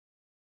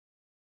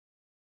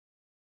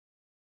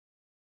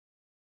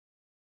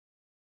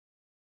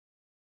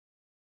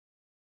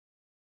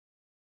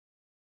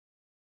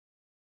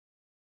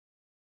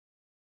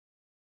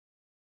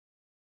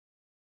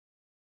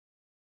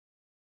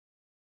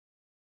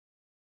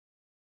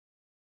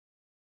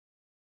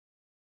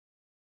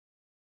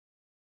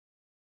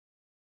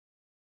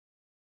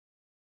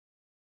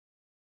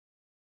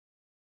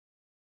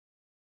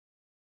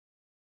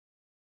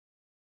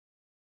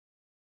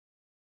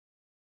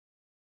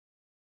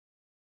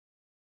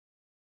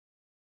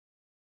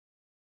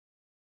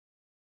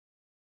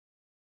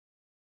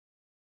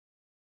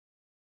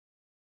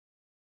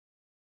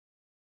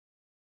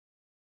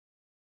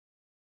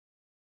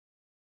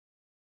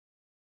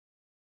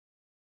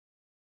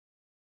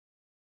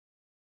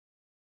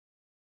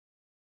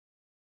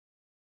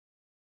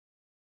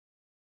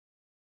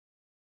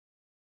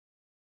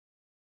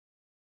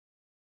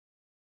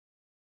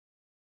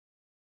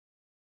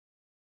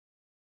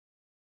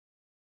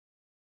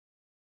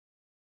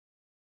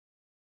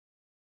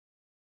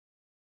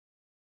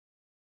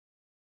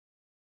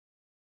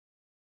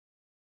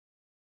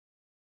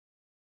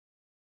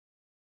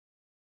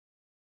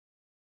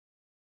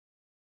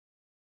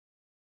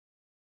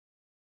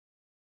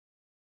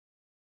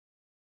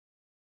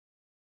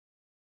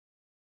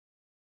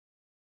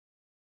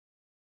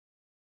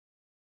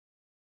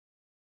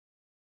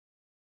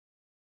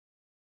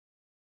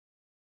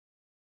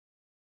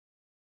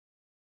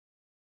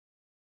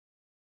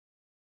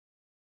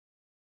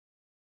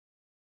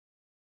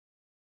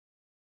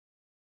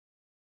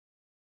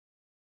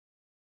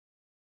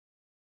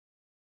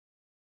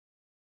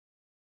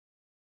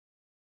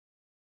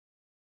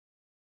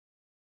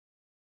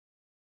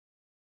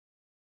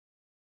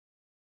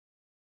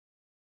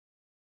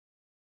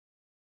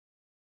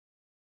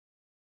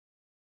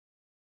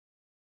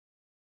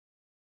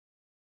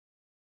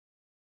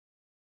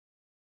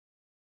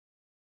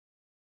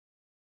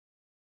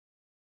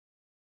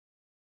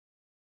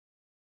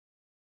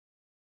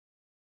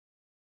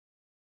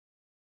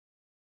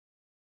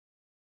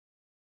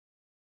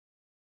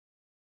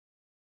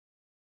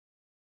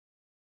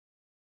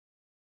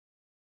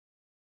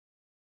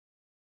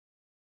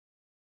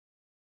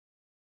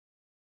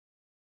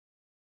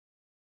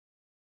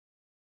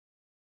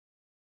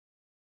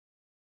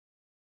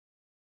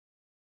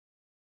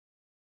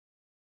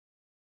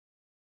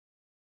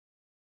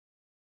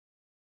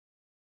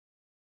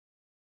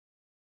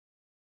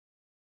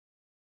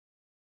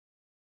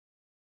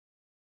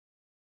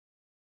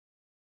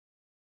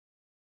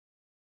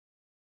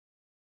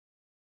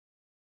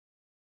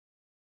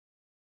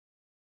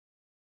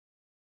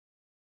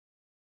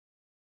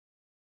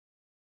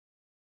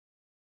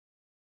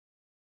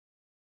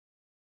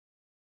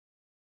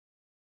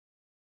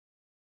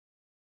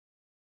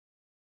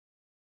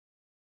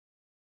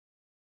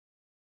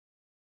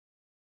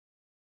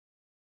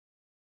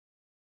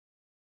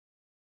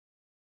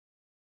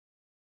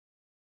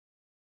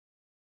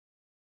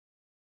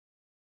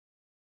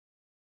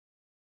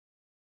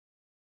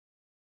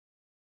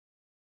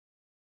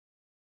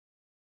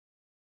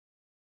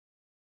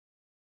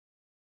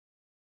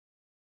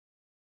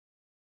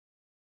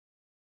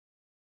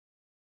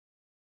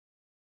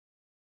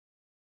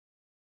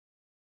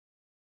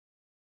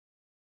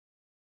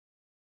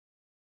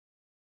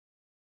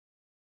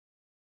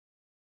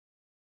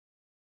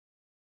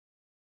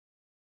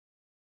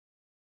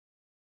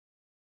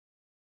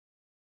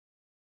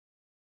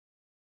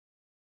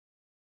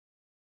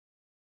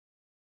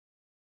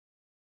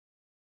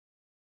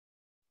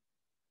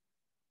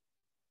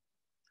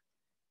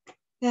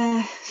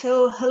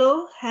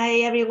Hello,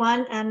 hi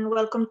everyone, and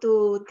welcome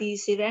to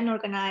this event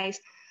organized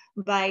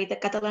by the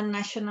Catalan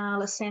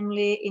National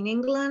Assembly in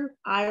England,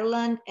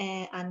 Ireland,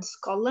 and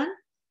Scotland.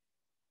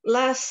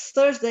 Last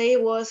Thursday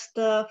was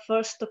the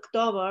 1st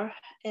October.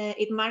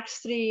 It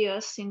marks 3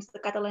 years since the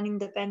Catalan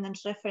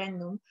Independence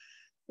Referendum,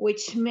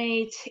 which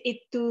made it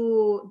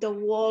to the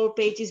wall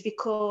pages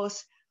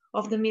because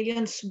of the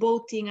millions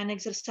voting and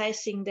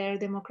exercising their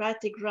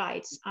democratic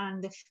rights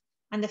and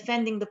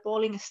defending the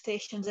polling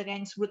stations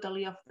against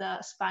brutality of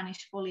the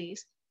Spanish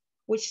police,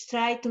 which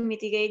tried to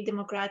mitigate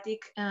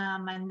democratic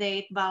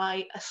mandate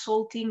by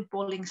assaulting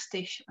polling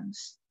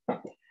stations.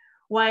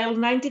 While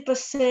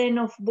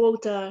 90% of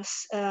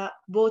voters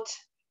vote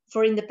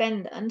for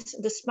independence,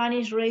 the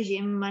Spanish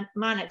regime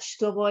managed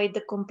to avoid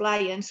the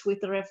compliance with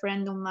the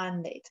referendum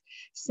mandate,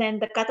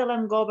 sent the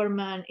Catalan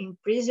government in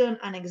prison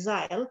and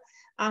exile,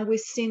 and we've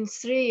seen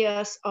 3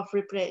 years of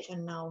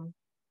repression now.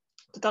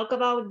 To talk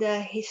about the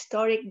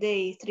historic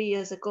day 3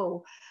 years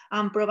ago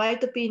and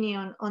provide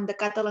opinion on the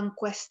Catalan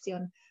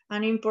question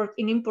and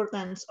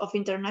importance of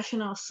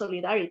international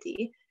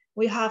solidarity,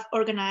 we have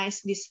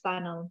organized this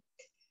panel.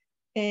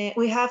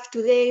 We have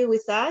today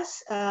with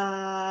us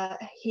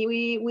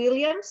Hughie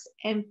Williams,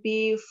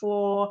 MP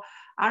for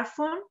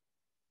Arfon,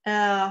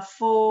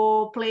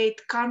 for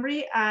Plate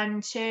Cambry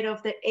and chair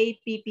of the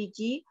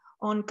APPG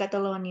on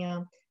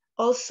Catalonia.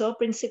 Also,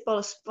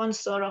 principal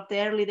sponsor of the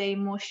early day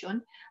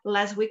motion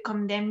last week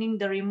condemning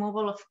the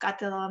removal of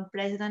Catalan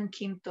President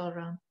Quim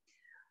Torra.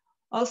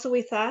 Also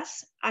with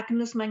us,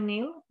 Agnus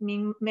MacNeil,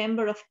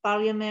 Member of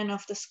Parliament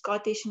of the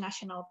Scottish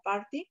National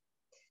Party.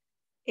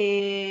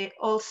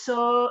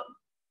 Also,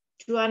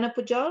 Joana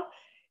Pujol,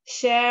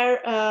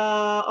 Chair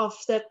of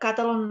the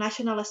Catalan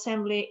National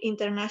Assembly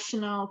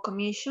International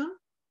Commission.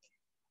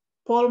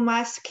 Paul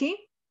Maskey,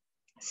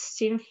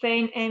 Sinn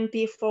Féin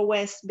MP for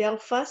West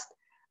Belfast,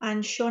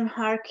 and Sean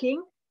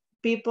Harking,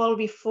 People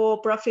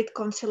Before Profit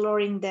Councillor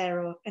in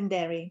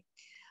Derry.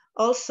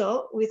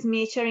 Also, with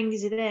me chairing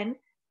this event,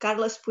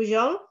 Carles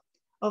Pujol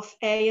of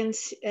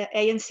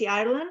ANC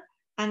Ireland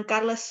and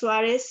Carles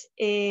Suarez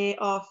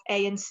of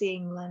ANC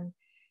England.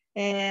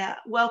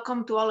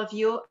 Welcome to all of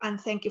you and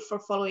thank you for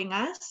following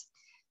us.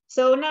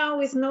 So now,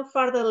 with no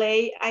further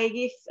delay, I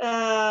give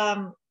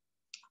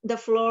the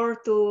floor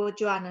to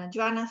Joana.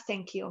 Joana,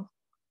 thank you.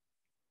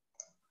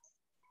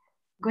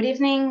 Good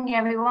evening,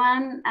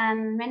 everyone,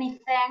 and many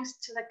thanks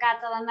to the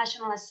Catalan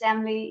National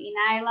Assembly in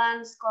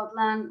Ireland,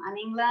 Scotland, and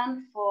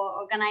England for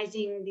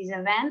organizing this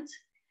event.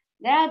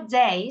 There are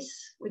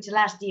days which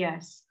last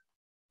years.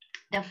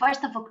 The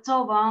 1st of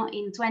October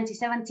in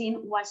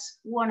 2017 was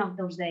one of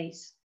those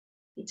days.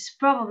 It's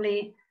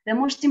probably the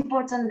most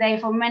important day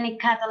for many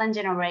Catalan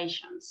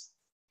generations.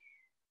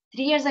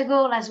 3 years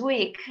ago, last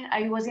week,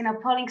 I was in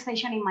a polling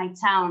station in my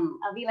town,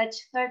 a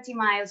village 30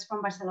 miles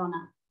from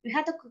Barcelona. We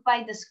had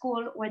occupied the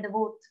school where the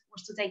vote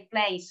was to take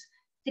place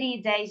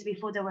 3 days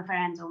before the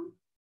referendum.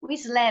 We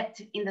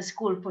slept in the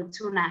school for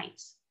 2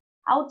 nights.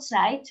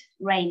 Outside,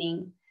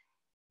 raining,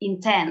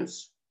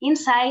 intense.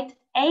 Inside,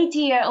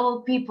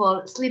 80-year-old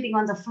people sleeping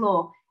on the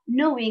floor,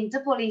 knowing the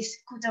police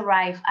could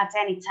arrive at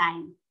any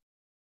time.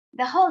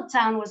 The whole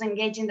town was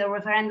engaged in the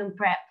referendum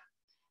prep.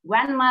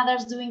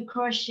 Grandmothers doing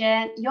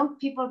crochet, young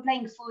people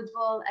playing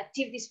football,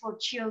 activities for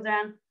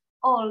children,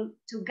 all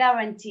to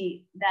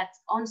guarantee that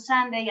on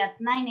Sunday at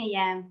 9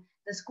 a.m.,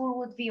 the school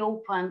would be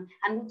open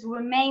and would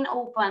remain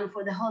open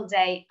for the whole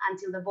day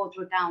until the vote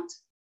recount.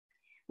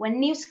 When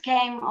news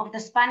came of the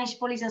Spanish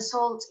police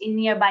assault in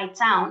nearby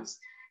towns,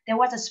 there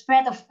was a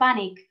spread of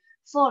panic,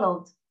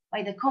 followed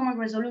by the common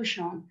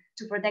resolution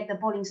to protect the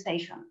polling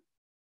station.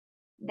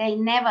 They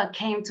never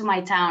came to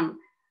my town.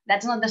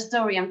 That's not the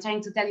story I'm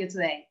trying to tell you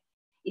today.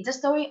 It's a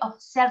story of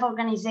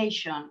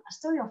self-organization, a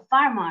story of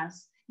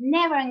farmers,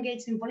 never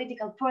engaged in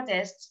political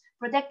protests,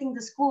 protecting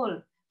the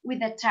school with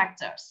their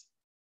tractors.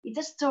 It's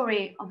a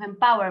story of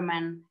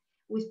empowerment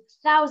with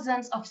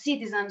thousands of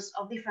citizens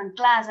of different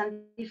class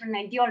and different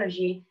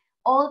ideology,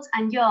 old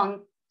and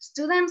young,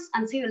 students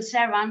and civil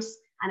servants,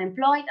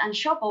 unemployed and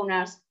shop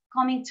owners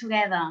coming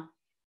together,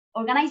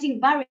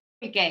 organizing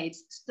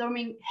barricades,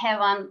 storming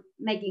heaven,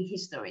 making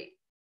history.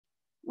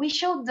 We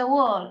showed the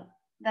world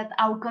that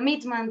our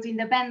commitment to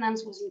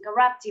independence was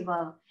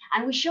incorruptible,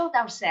 and we showed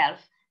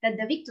ourselves that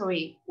the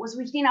victory was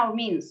within our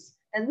means,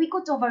 that we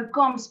could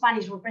overcome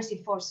Spanish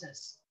repressive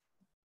forces.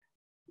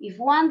 If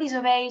one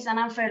disobeys an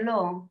unfair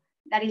law,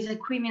 that is a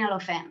criminal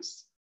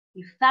offense.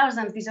 If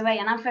thousands disobey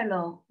an unfair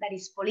law, that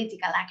is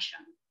political action.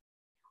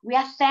 We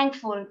are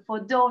thankful for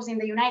those in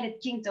the United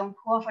Kingdom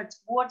who offered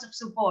words of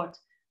support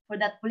for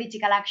that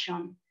political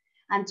action,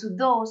 and to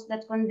those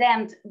that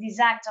condemned this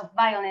act of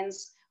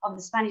violence of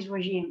the Spanish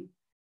regime.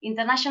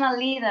 International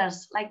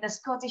leaders like the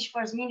Scottish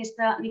First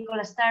Minister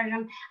Nicola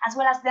Sturgeon, as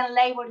well as then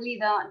Labour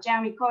leader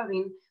Jeremy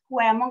Corbyn, who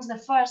were amongst the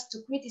first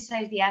to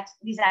criticize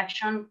this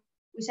action,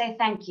 we say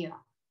thank you.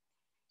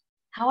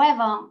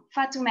 However,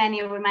 far too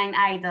many remain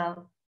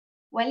idle.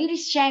 While it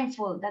is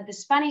shameful that the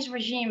Spanish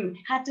regime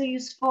had to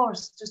use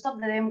force to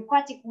stop the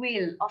democratic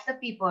will of the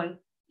people,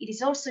 it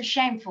is also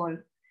shameful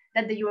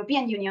that the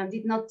European Union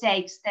did not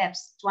take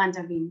steps to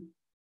intervene.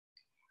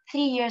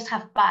 3 years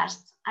have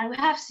passed, and we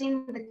have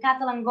seen the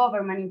Catalan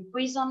government in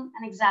prison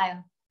and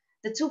exile.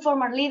 The two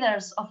former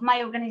leaders of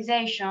my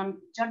organization,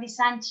 Jordi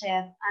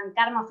Sánchez and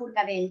Carme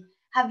Forcadell,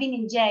 have been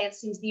in jail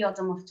since the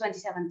autumn of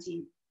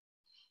 2017.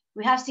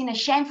 We have seen a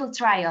shameful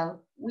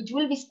trial, which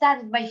will be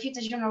studied by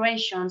future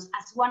generations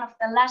as one of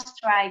the last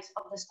strikes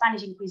of the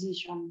Spanish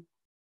Inquisition.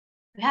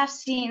 We have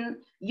seen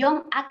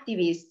young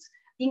activists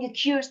being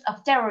accused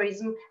of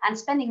terrorism and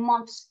spending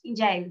months in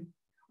jail.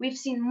 We've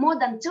seen more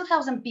than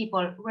 2,000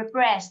 people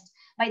repressed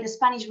by the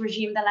Spanish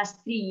regime the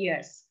last 3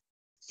 years.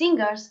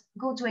 Singers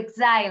go to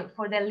exile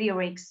for their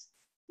lyrics.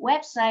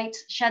 Websites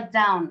shut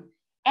down.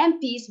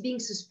 MPs being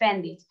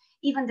suspended.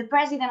 Even the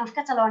president of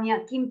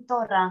Catalonia, Quim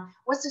Torra,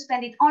 was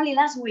suspended only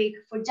last week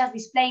for just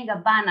displaying a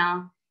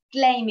banner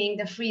claiming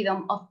the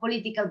freedom of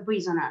political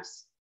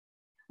prisoners.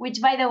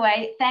 Which, by the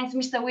way, thanks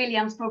Mr.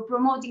 Williams for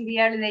promoting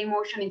the early day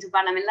motion into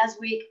Parliament last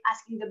week,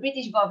 asking the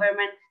British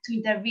government to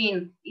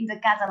intervene in the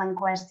Catalan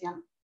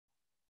question.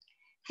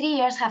 3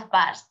 years have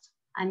passed,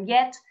 and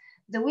yet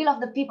the will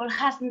of the people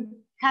has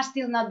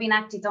still not been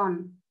acted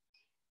on.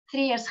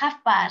 3 years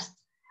have passed,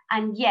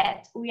 and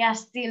yet we are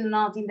still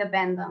not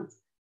independent.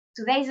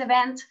 Today's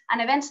event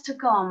and events to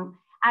come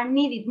are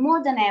needed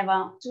more than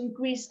ever to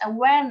increase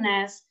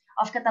awareness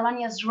of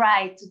Catalonia's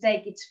right to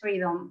take its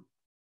freedom.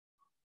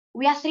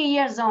 We are 3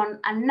 years on,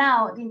 and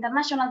now the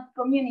international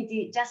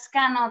community just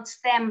cannot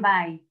stand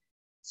by.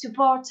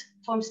 Support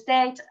from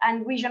state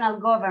and regional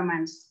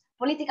governments,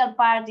 political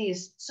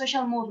parties,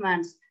 social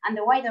movements, and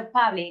the wider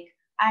public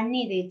are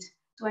needed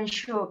to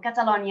ensure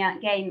Catalonia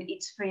gain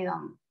its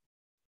freedom.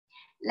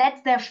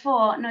 Let's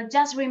therefore not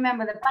just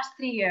remember the past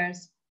 3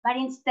 years, but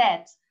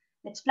instead,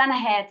 let's plan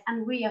ahead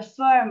and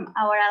reaffirm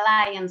our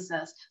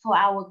alliances for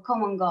our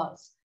common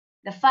goals.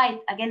 The fight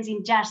against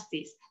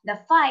injustice, the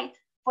fight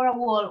for a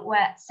world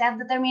where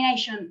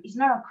self-determination is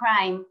not a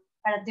crime,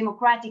 but a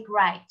democratic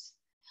right,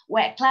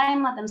 where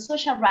climate and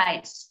social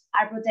rights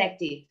are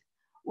protected,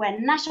 where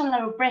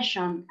national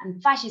oppression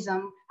and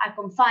fascism are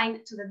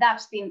confined to the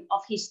dustbin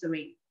of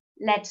history.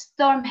 Let's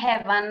storm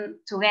heaven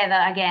together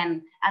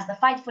again, as the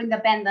fight for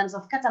independence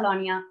of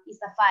Catalonia is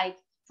the fight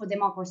for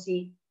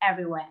democracy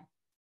everywhere.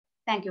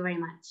 Thank you very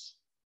much.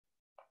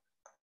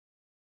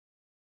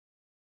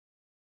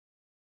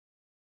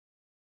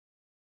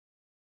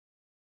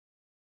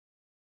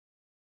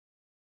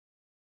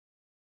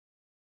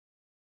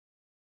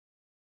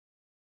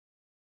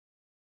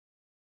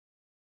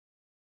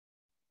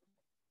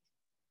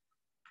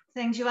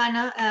 Thanks,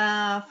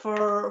 Joanna,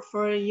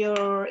 for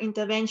your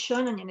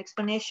intervention and your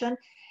explanation.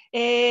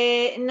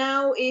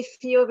 Now,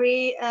 if you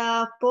agree,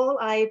 Paul,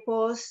 I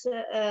pause.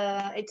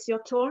 It's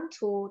your turn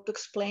to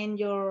explain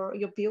your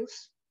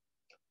views.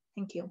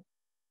 Thank you.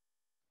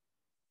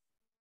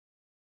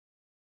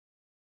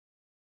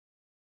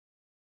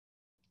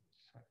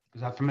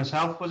 Was that for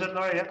myself, was it,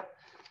 Laura? Yep.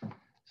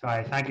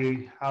 Sorry, thank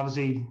you.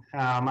 Obviously,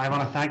 I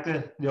want to thank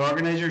the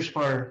organisers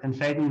for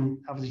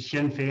inviting, obviously,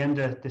 Sinn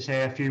Féin to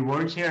say a few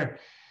words here.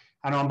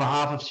 And on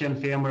behalf of Sinn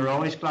Féin, we're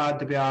always glad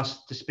to be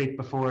asked to speak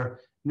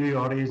before new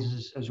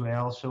audiences as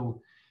well.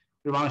 So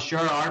we want to share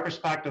our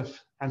perspective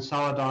and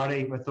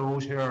solidarity with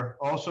those who are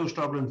also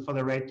struggling for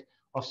the right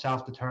of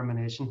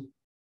self-determination.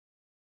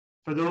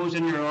 For those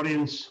in your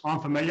audience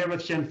unfamiliar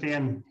with Sinn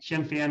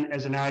Féin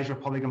is an Irish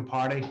Republican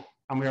party,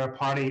 and we are a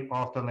party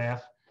of the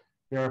left.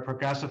 We are a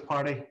progressive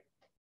party.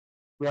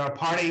 We are a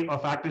party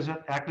of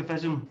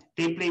activism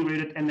deeply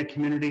rooted in the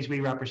communities we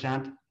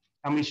represent,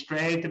 and we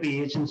strive to be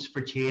agents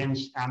for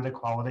change and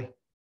equality.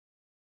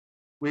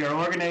 We are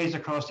organised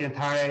across the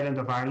entire island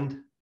of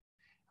Ireland,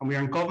 and we are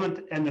in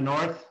government in the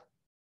north,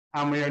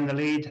 and we are in the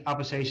lead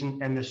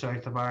opposition in the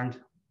south of Ireland.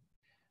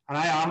 And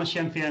I am a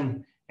Sinn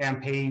Féin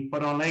MP,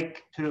 but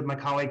unlike two of my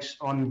colleagues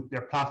on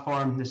their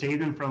platform this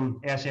evening from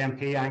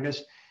SNP,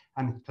 Angus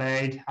and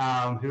Clyde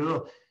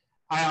Hoole,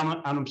 I am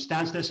an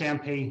abstentionist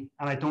MP,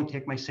 and I don't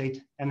take my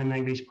seat in an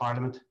English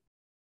Parliament.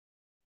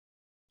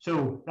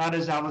 So that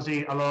is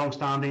obviously a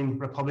long-standing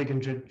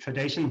Republican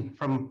tradition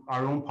from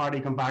our own party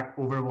going back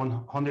over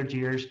 100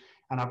 years,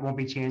 and that won't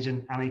be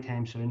changing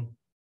anytime soon.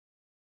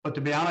 But to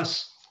be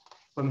honest,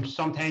 when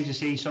sometimes you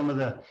see some of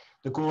the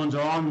goings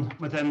on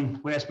within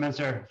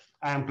Westminster,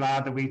 I am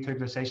glad that we took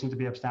the decision to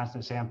be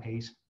abstentionist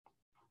MPs.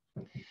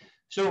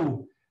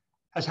 So,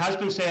 as has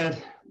been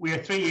said, we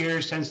are 3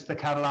 years since the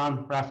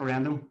Catalan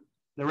referendum.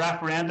 The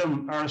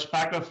referendum,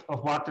 irrespective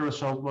of what the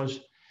result was,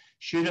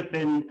 should have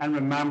been and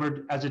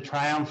remembered as a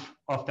triumph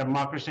of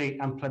democracy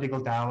and political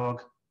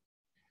dialogue.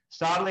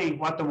 Sadly,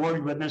 what the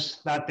world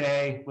witnessed that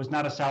day was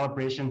not a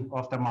celebration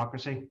of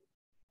democracy.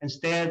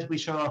 Instead, we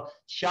saw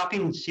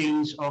shocking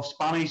scenes of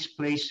Spanish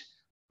police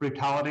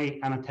brutality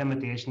and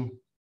intimidation.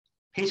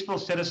 Peaceful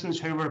citizens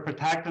who were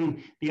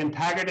protecting the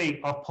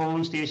integrity of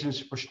polling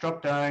stations were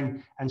struck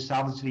down and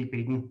savagely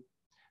beaten.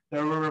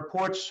 There were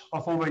reports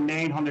of over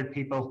 900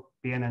 people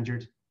being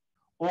injured.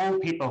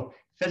 Old people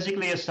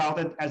physically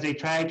assaulted as they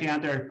tried to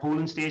enter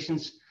polling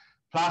stations,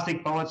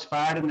 plastic bullets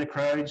fired in the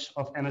crowds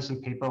of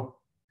innocent people.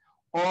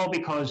 all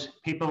because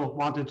people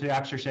wanted to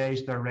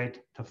exercise their right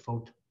to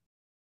vote.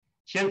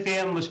 Sinn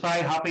Féin was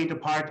very happy to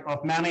be part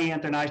of many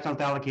international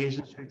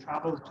delegations who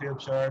travelled to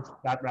observe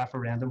that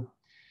referendum.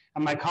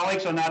 And my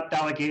colleagues on that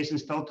delegation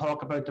still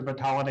talk about the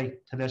brutality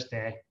to this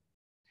day.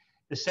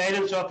 The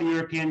silence of the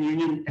European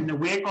Union in the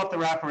wake of the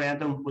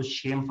referendum was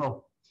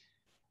shameful,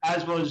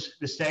 as was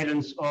the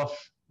silence of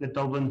the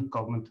Dublin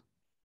government.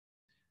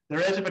 There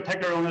is a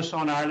particular onus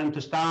on Ireland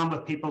to stand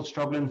with people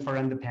struggling for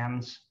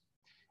independence,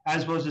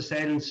 as was the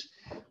silence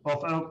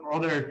of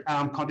other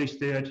countries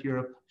throughout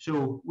Europe.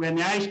 So when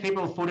the Irish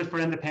people voted for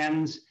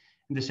independence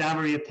in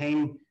December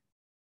 18,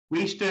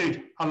 we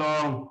stood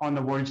along on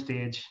the world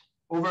stage.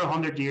 Over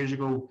 100 years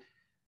ago,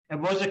 it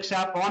was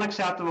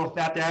unacceptable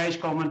that the Irish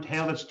government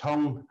held its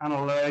tongue and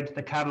allowed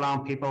the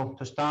Catalan people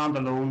to stand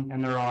alone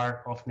in their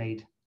hour of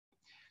need.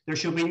 There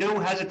should be no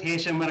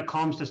hesitation when it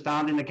comes to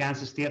standing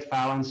against the state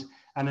violence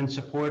and in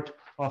support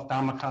of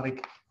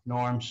democratic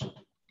norms.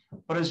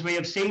 But as we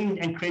have seen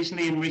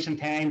increasingly in recent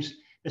times,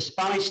 the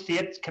Spanish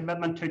state's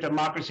commitment to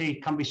democracy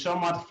can be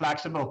somewhat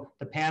flexible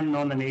depending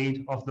on the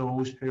need of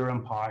those who are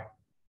in power.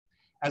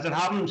 As it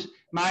happens,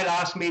 my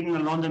last meeting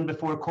in London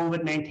before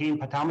COVID-19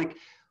 pandemic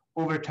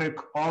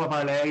overtook all of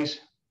our lives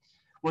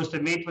was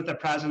to meet with the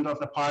President of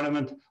the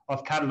Parliament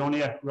of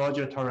Catalonia,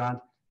 Roger Torrent.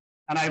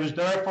 And I was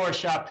therefore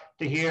shocked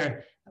to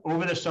hear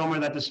over the summer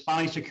that the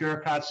Spanish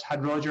bureaucrats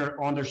had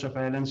Roger under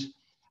surveillance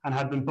and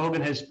had been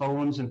bugging his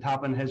phones and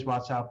tapping his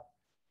WhatsApp.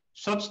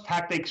 Such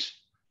tactics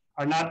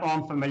are not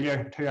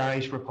unfamiliar to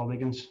Irish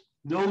Republicans.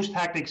 Those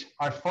tactics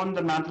are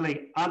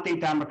fundamentally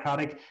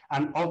anti-democratic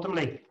and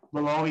ultimately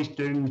will always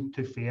doomed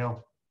to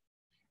fail.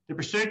 The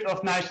pursuit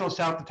of national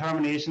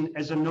self-determination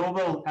is a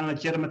noble and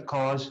legitimate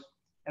cause.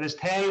 It is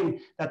time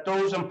that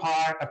those in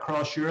power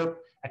across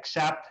Europe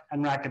accept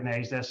and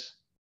recognise this.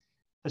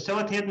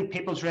 Facilitating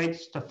people's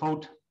rights to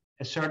vote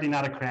is certainly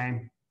not a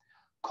crime.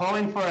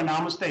 Calling for an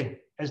amnesty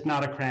is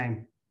not a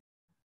crime.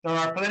 There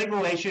are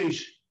political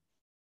issues,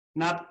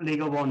 not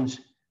legal ones.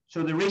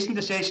 So the recent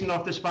decision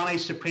of the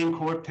Spanish Supreme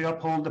Court to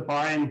uphold the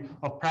barring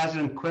of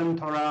President Quim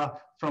Torra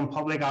from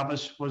public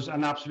office was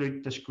an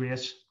absolute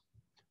disgrace.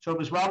 So it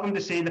was welcome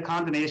to see the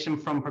condemnation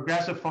from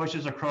progressive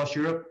voices across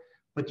Europe,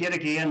 but yet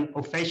again,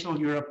 official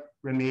Europe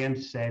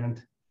remained silent.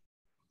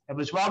 It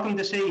was welcome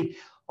to see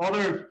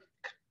others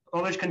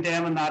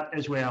condemning that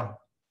as well.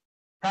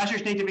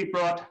 Pressures need to be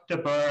brought to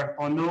bear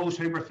on those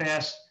who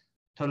profess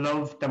to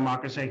love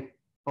democracy.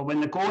 But when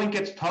the going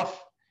gets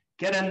tough,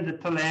 get into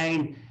the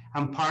line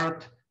and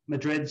parrot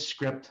Madrid's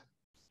script.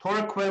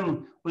 Torra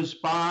Quim was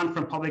banned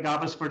from public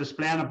office for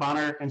displaying a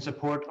banner in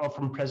support of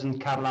imprisoned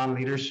Catalan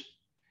leaders.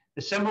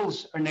 The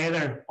symbols are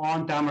neither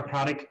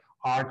undemocratic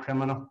or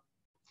criminal.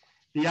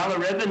 The yellow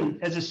ribbon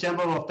is a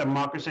symbol of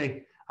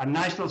democracy and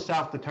national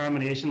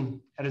self-determination.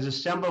 It is a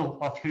symbol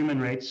of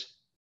human rights.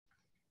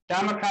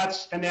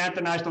 Democrats in the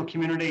international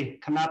community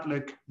cannot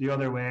look the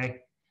other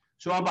way.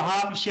 So on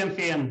behalf of Sinn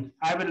Féin,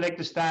 I would like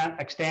to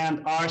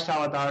extend our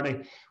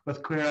solidarity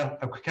with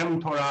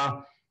Quim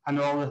Torra and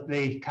all of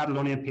the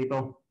Catalonian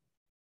people.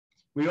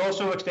 We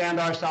also extend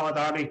our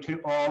solidarity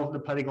to all the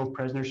political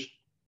prisoners.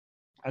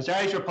 As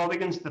Irish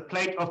Republicans, the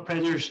plight of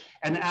prisoners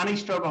in any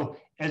struggle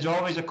is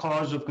always a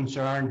cause of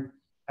concern,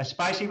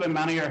 especially when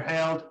many are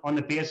held on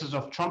the basis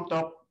of trumped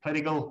up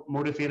political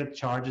motivated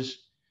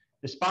charges.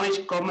 The Spanish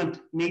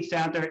government needs to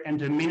enter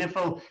into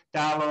meaningful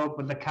dialogue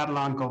with the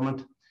Catalan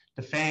government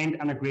to find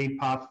an agreed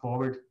path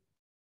forward.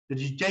 The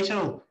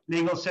judicial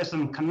legal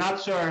system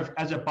cannot serve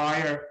as a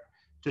barrier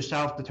to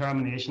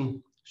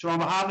self-determination. So on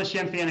behalf of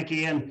Sinn Féin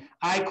again,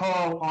 I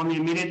call on the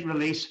immediate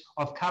release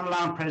of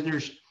Catalan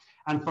prisoners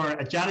and for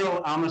a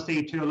general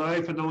amnesty to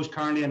allow for those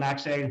currently in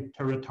exile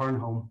to return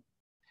home.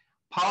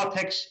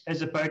 Politics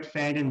is about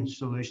finding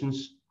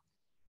solutions.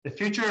 The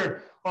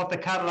future of the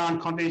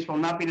Catalan countries will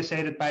not be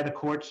decided by the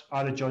courts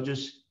or the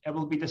judges. It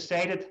will be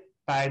decided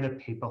by the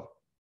people.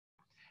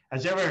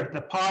 As ever,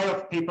 the power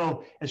of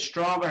people is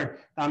stronger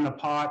than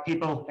the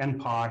people in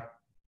power.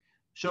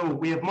 So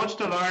we have much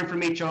to learn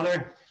from each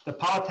other. The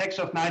politics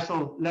of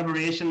national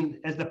liberation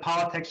is the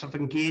politics of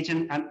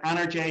engaging and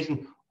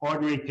energizing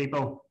ordinary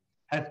people.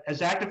 As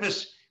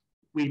activists,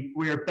 we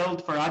are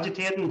built for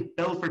agitating,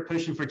 built for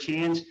pushing for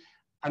change,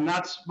 and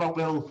that's what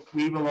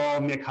we will all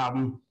make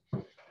happen.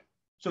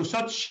 So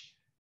such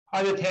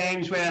are the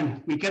times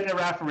when we get a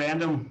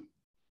referendum,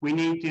 we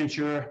need to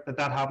ensure that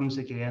that happens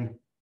again.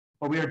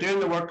 But we are doing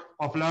the work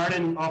of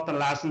learning of the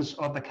lessons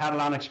of the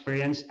Catalan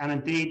experience and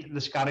indeed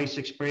the Scottish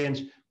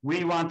experience.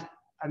 We want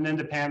an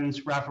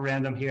independence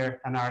referendum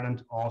here in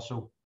Ireland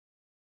also.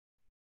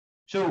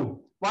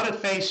 So what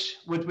advice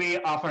would we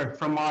offer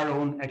from our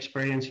own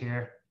experience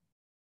here?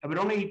 It would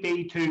only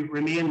be to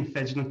remain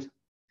vigilant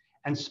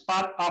and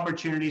spot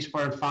opportunities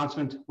for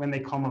advancement when they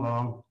come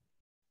along.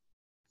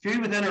 Few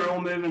within our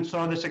own movement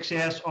saw the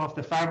success of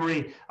the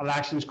February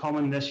elections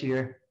coming this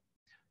year.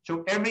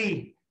 So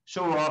every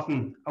so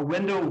often, a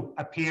window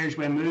appears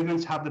when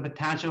movements have the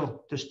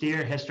potential to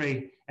steer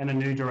history in a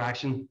new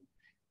direction.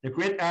 The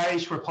great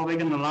Irish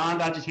Republican and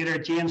land agitator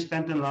James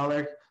Fintan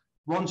Lallard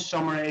once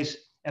summarised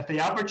If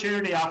the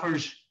opportunity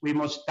offers, we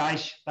must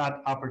dash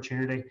that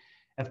opportunity.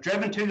 If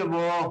driven to the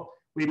wall,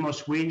 we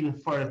must wheel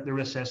for the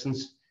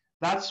resistance.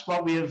 That's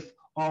what we have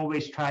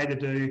always tried to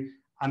do,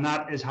 and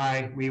that is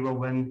how we will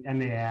win in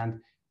the end.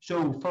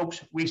 So,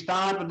 folks, we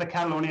stand with the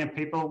Catalonian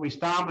people. We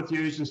stand with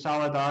you in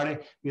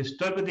solidarity. We have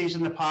stood with these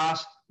in the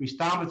past. We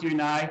stand with you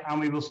now, and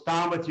we will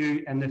stand with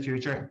you in the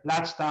future.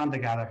 Let's stand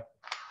together.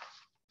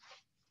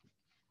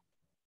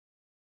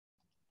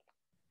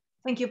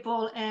 Thank you,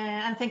 Paul,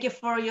 and thank you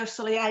for your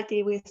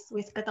solidarity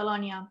with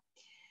Catalonia.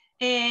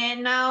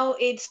 And now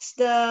it's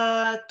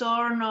the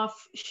turn of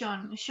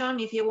Sean. Sean,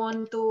 if you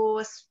want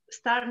to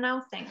start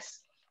now,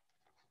 thanks.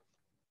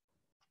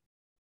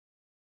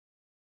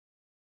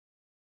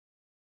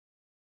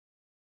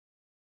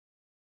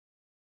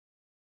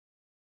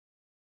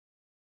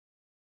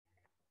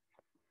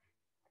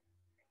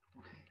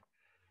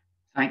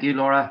 Thank you,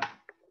 Laura.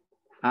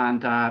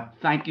 And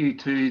thank you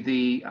to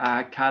the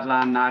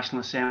Catalan National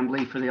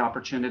Assembly for the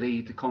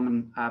opportunity to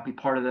come and be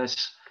part of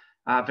this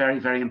very,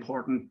 very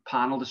important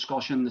panel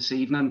discussion this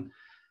evening.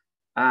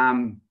 As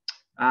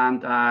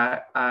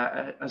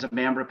a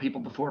member of People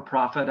Before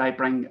Profit, I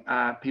bring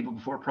People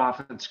Before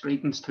Profit's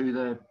greetings to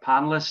the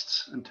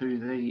panelists and to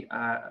the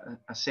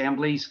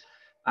assemblies,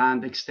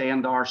 and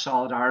extend our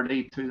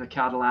solidarity to the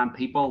Catalan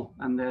people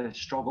and the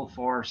struggle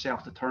for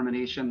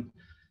self-determination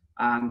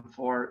and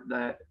for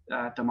the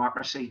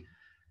democracy.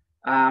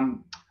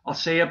 I'll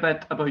say a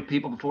bit about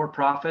People Before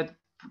Profit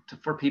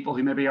for people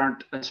who maybe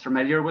aren't as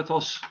familiar with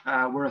us.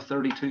 We're a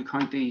 32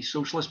 county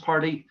socialist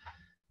party.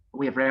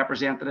 We have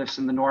representatives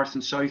in the north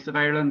and south of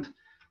Ireland.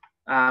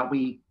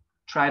 We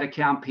try to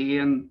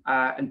campaign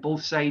in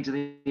both sides of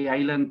the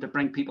island to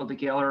bring people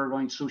together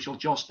around social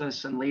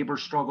justice and labour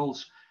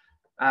struggles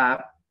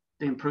to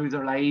improve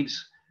their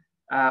lives.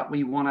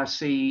 We want to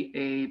see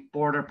a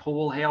border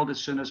poll held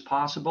as soon as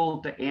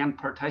possible to end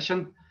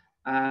partition,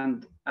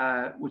 and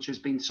which has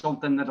been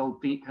something that'll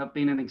have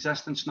been in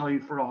existence now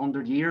for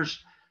 100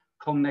 years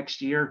come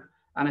next year,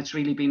 and it's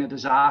really been a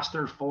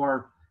disaster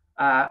for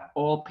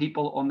all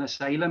people on this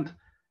island.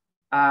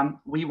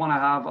 We want to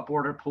have a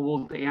border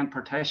poll to end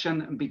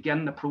partition and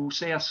begin the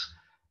process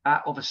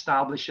of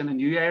establishing a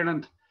new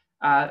Ireland.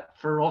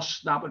 For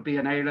us, that would be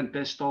an Ireland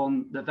based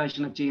on the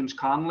vision of James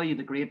Connolly,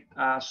 the great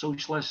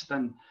socialist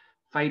and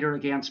fighter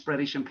against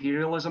British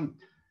imperialism.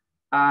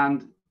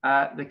 And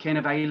the kind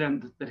of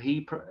Ireland that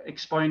he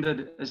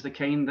expounded is the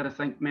kind that I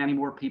think many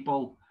more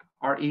people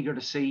are eager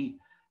to see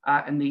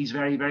in these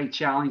very, very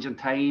challenging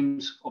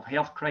times of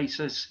health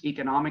crisis,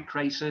 economic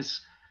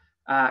crisis,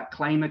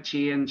 climate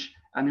change,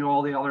 and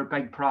all the other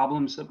big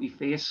problems that we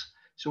face.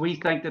 So we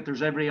think that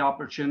there's every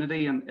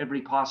opportunity and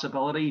every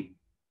possibility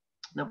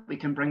that we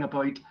can bring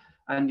about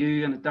a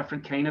new and a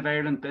different kind of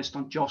Ireland based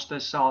on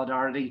justice,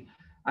 solidarity,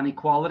 and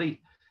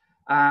equality.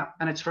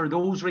 And it's for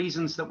those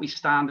reasons that we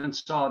stand in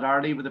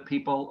solidarity with the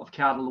people of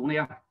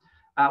Catalonia.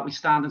 We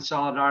stand in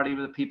solidarity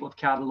with the people of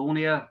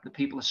Catalonia, the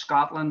people of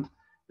Scotland,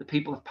 the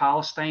people of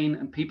Palestine,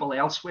 and people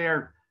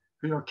elsewhere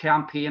who are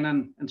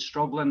campaigning and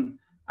struggling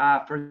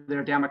for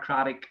their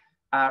democratic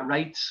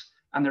rights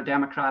and their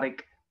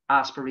democratic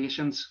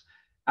aspirations.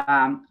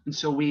 And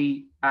so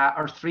we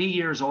are 3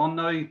 years on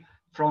now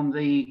from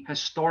the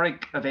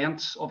historic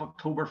events of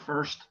October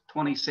 1st,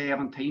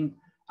 2017.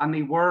 And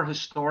they were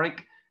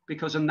historic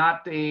because on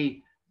that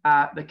day,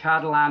 the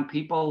Catalan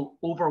people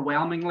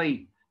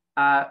overwhelmingly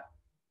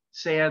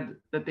said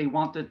that they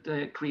wanted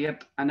to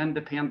create an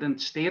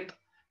independent state,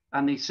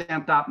 and they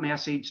sent that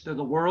message to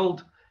the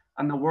world,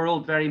 and the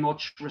world very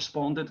much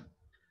responded.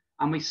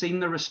 And we've seen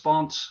the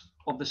response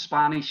of the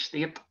Spanish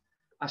state,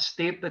 a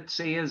state that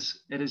says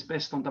it is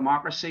based on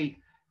democracy,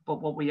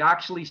 but what we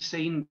actually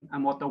seen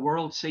and what the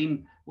world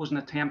seen was an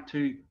attempt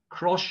to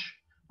crush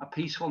a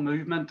peaceful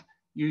movement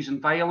using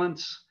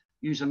violence,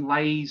 using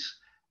lies,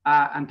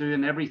 and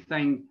doing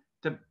everything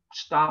to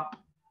stop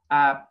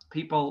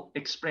people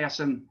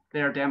expressing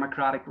their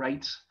democratic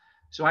rights.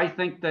 So I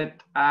think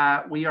that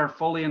we are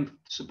fully in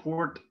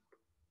support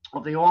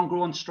of the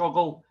ongoing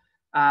struggle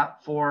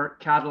for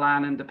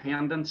Catalan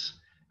independence.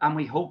 And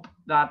we hope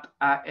that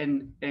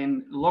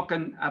in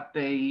looking at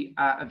the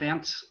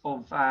events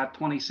of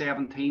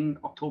 2017,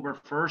 October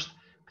 1st,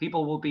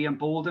 people will be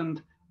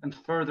emboldened and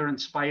further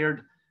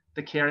inspired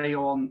to carry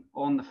on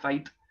the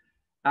fight.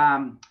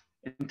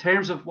 In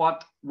terms of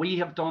what we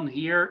have done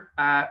here,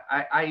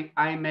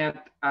 I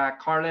met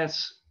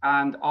Carles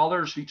and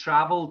others who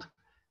travelled.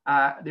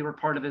 They were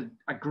part of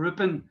a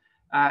grouping,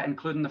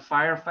 including the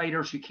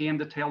firefighters who came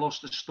to tell us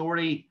the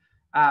story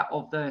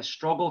of the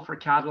struggle for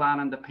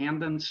Catalan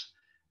independence,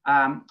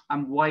 and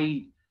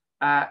why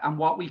and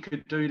what we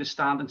could do to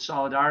stand in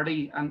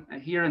solidarity. And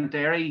here in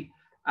Derry,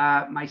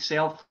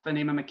 myself and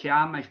Eamon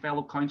McCann, my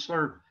fellow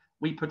councillor,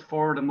 we put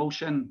forward a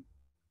motion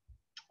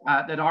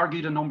that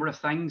argued a number of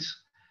things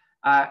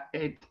to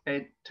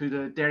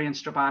the Derry and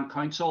Strabane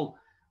Council.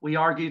 We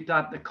argued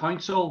that the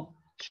council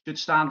should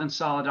stand in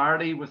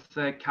solidarity with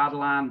the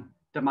Catalan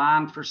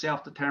demand for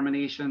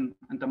self-determination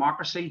and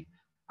democracy,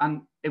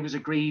 and it was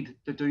agreed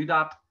to do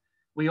that.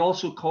 We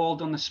also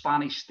called on the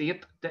Spanish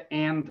state to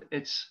end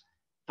its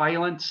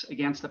violence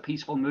against the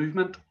peaceful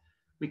movement.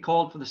 We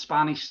called for the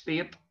Spanish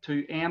state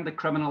to end the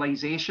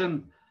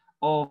criminalization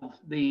of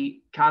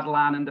the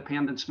Catalan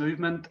independence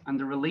movement and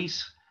to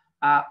release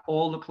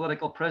all the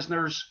political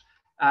prisoners,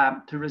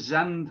 to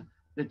rescind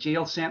the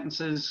jail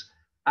sentences,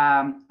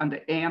 and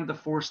to end the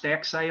forced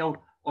exile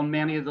on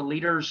many of the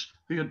leaders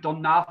who had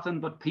done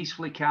nothing but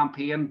peacefully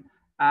campaign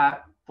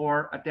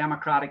for a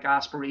democratic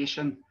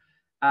aspiration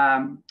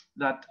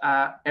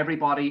that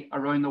everybody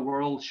around the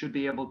world should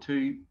be able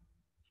to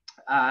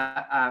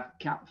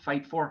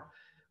fight for.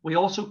 We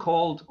also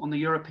called on the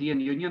European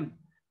Union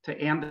to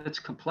end its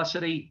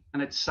complicity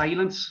and its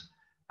silence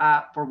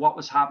for what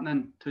was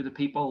happening to the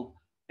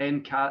people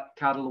in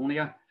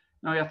Catalonia.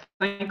 Now, I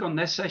think on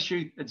this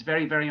issue, it's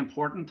very, very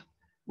important.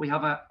 We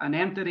have an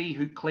entity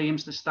who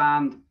claims to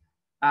stand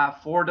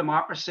for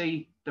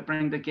democracy, to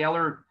bring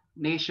together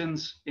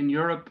nations in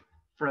Europe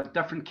for a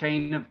different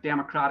kind of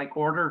democratic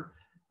order.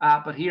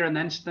 But here in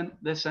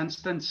this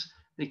instance,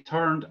 they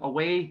turned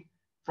away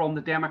from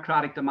the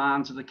democratic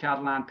demands of the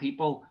Catalan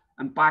people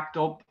and backed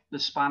up the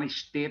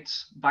Spanish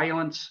state's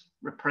violence,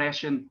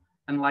 repression,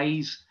 and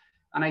lies.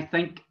 And I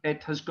think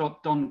it has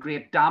done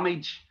great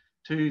damage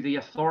to the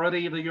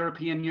authority of the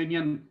European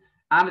Union,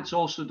 and it's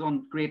also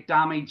done great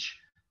damage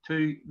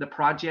to the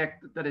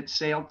project that it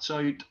sets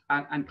out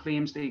and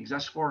claims to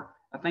exist for.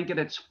 I think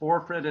it's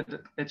forfeited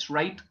its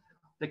right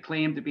to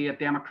claim to be a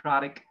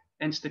democratic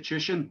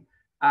institution.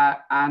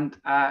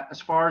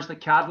 As far as the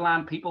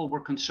Catalan people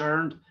were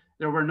concerned,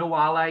 there were no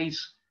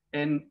allies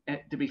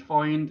to be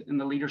found in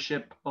the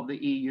leadership of the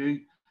EU.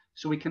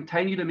 So we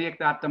continue to make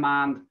that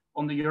demand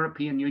on the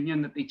European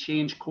Union that they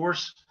change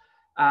course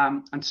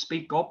and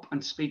speak up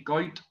and speak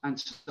out and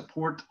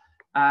support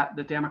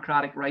the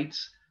democratic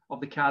rights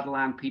of the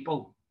Catalan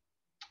people.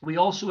 We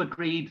also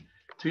agreed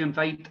to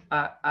invite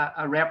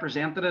a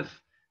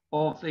representative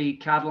of the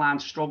Catalan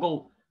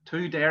struggle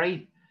to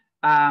Derry,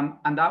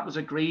 and that was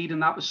agreed,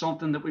 and that was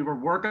something that we were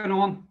working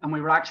on, and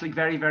we were actually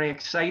very, very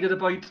excited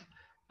about,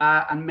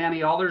 and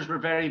many others were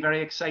very,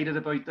 very excited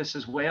about this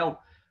as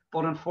well.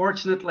 But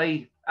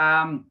unfortunately,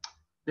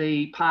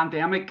 the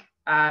pandemic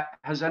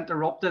has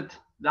interrupted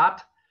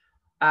that,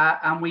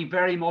 and we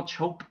very much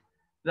hope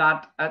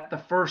that at the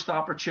first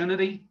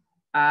opportunity,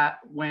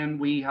 when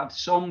we have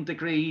some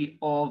degree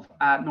of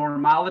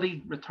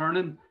normality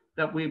returning,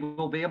 that we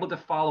will be able to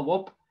follow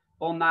up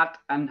on that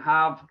and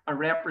have a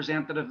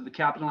representative of the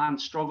Catalan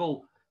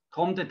struggle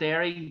come to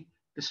Derry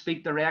to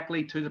speak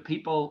directly to the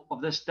people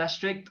of this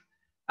district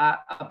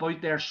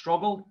about their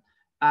struggle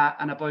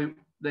and about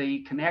the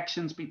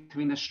connections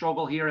between the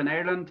struggle here in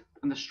Ireland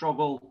and the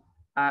struggle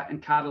in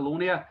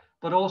Catalonia,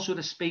 but also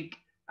to speak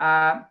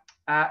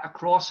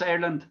across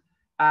Ireland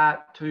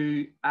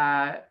to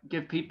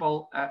give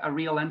people a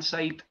real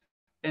insight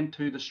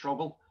into the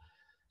struggle.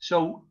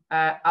 So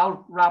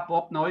I'll wrap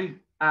up now.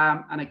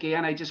 And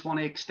again, I just want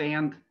to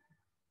extend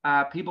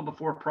People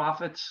Before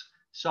Profits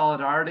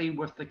solidarity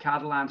with the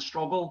Catalan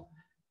struggle.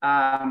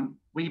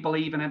 We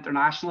believe in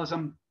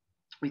internationalism.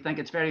 We think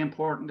it's very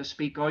important to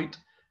speak out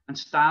and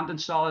stand in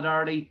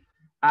solidarity.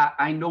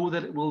 I know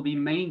that it will be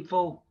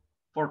meaningful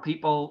for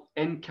people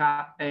in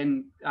Catalonia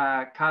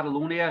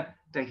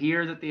to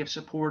hear that they have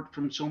support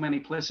from so many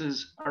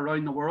places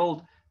around the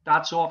world.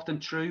 That's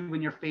often true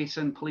when you're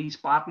facing police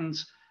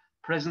batons,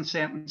 prison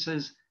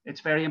sentences.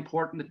 It's very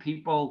important that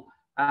people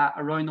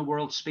around the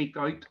world speak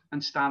out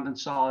and stand in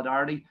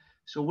solidarity.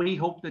 So we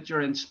hope that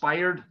you're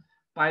inspired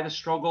by the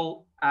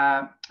struggle,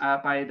 by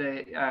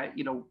the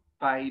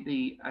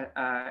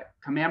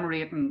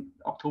commemorating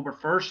October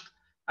 1st,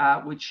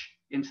 which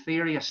in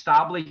theory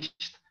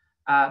established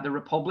the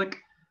Republic.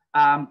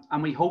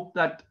 And we hope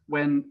that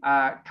when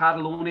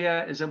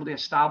Catalonia is able to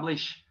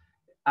establish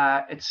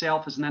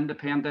itself as an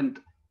independent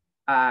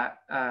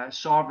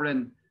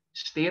sovereign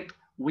state,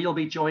 we'll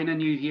be joining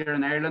you here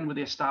in Ireland with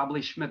the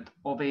establishment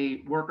of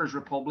a workers'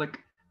 republic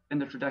in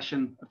the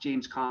tradition of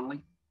James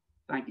Connolly.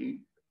 Thank you.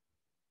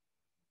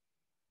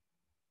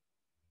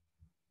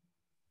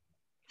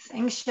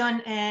 Thanks,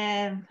 John,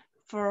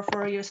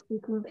 for your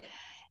speaking.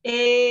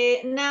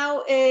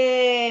 Now,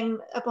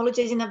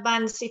 apologize in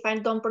advance if I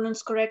don't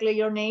pronounce correctly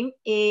your name.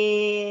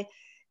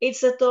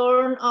 It's the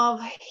turn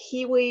of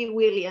Huey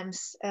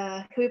Williams.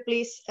 Huey,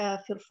 please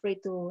feel free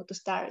to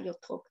start your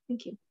talk.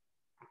 Thank you.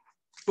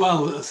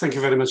 Well, thank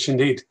you very much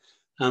indeed.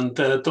 And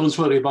don't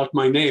worry about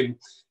my name.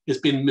 It's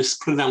been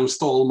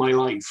mispronounced all my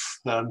life.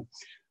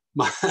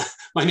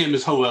 My name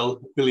is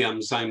Hywel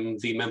Williams. I'm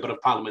the Member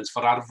of Parliament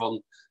for Arfon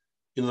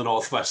in the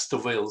northwest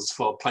of Wales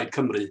for Plaid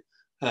Cymru,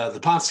 the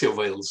party of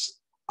Wales.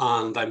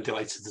 And I'm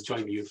delighted to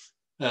join you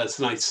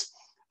tonight.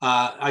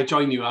 I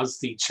join you as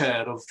the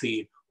chair of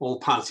the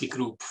all-party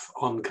group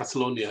on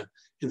Catalonia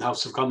in the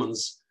House of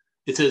Commons.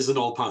 It is an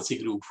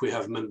all-party group. We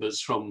have members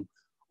from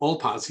all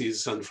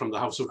parties and from the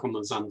House of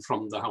Commons and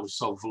from the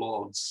House of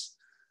Lords.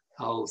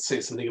 I'll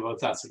say something about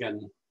that again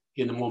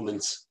in a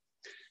moment.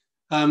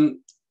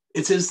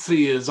 It is 3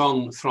 years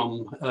on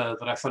from the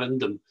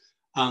referendum,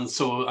 and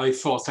so I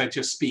thought I'd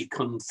just speak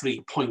on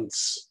 3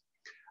 points.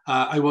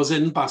 I was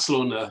in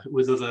Barcelona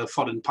with other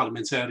foreign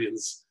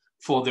parliamentarians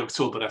for the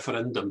October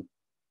referendum.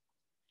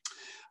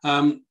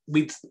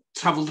 We'd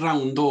travelled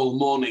around all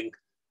morning,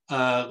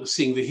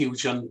 seeing the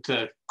huge and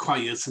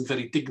quiet and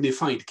very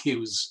dignified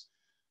queues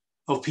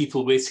of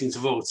people waiting to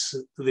vote.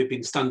 They've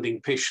been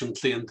standing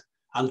patiently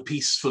and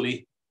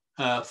peacefully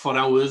for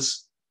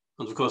hours.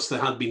 And of course,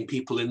 there had been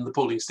people in the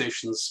polling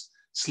stations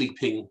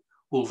sleeping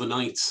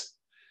overnight.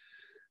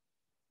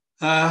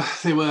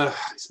 They were,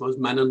 I suppose,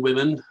 men and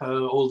women,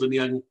 old and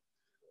young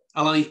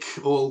alike,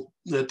 all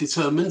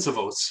determined to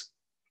vote.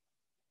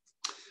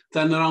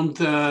 Then around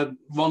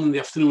 1 in the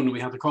afternoon, we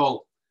had a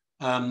call.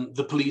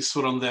 The police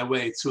were on their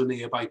way to a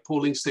nearby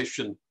polling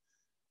station.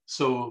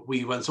 So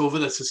we went over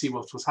there to see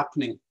what was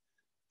happening.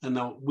 And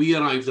now we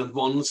arrived on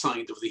one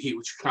side of the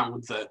huge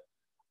crowd there,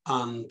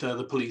 and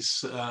the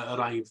police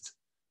arrived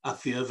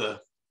at the other.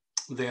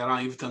 They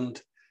arrived,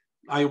 and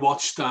I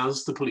watched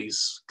as the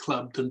police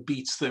clubbed and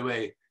beat their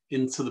way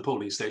into the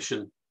polling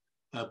station,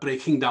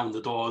 breaking down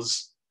the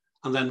doors,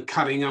 and then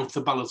carrying out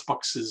the ballot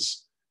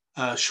boxes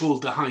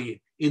shoulder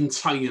high in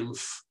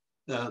triumph,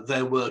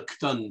 their work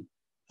done,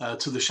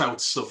 to the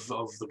shouts of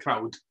the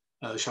crowd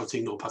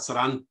shouting "No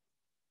passaran."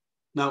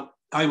 Now,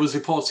 I was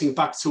reporting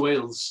back to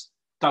Wales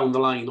down the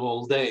line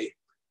all day,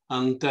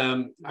 and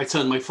I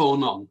turned my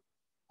phone on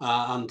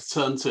and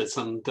turned to it,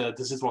 and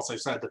this is what I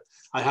said.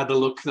 I had a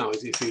look now,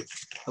 if you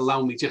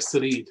allow me just to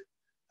read.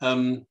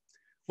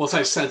 What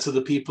I said to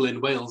the people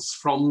in Wales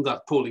from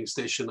that polling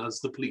station as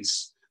the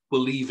police were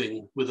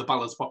leaving with the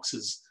ballot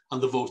boxes and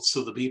the votes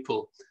of the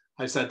people.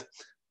 I said,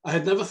 I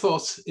had never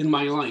thought in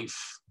my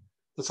life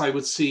that I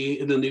would see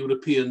in an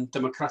European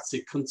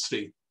democratic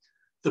country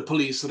the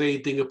police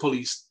raiding a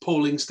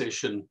polling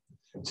station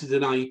to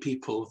deny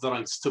people the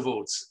right to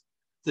vote.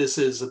 This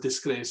is a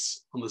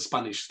disgrace on the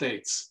Spanish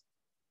state.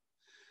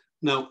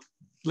 Now,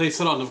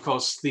 later on, of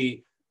course,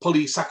 the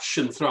police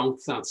action throughout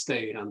that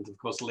day, and of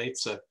course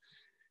later,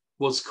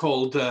 was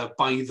called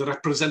by the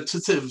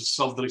representatives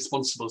of the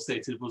responsible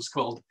state, it was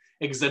called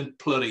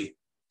exemplary.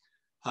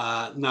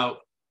 Now,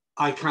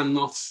 I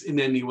cannot in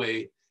any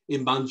way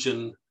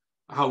imagine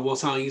how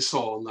what I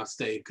saw on that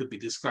day could be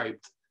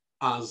described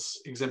as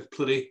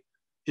exemplary.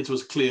 It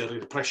was clear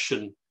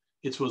repression.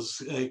 It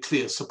was a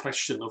clear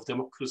suppression of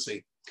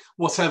democracy.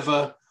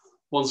 Whatever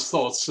one's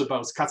thoughts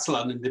about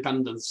Catalan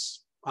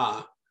independence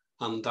are,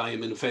 and I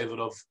am in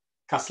favour of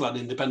Catalan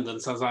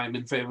independence as I am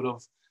in favour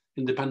of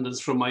independence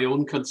from my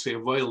own country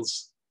of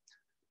Wales.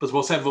 But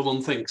whatever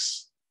one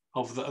thinks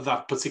of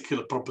that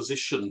particular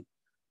proposition,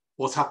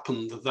 what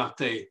happened that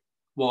day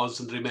was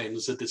and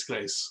remains a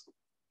disgrace.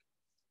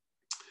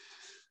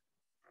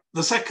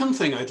 The second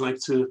thing I'd like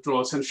to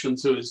draw attention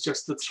to is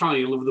just the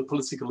trial of the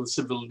political and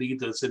civil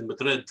leaders in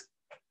Madrid.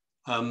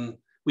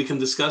 We can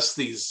discuss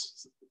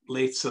these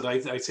later.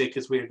 I take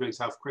it we are going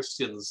to have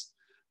questions,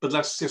 but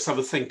let's just have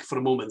a think for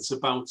a moment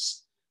about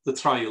the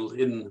trial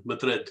in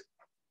Madrid.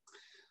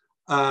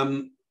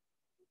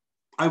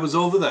 I was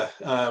over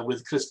there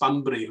with Chris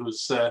Banbury,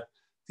 who's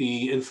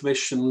the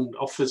information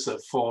officer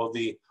for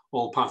the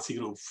all-party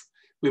group.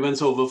 We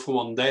went over for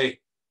one day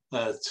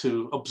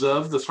to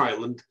observe the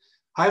trial, and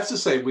I have to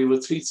say we were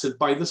treated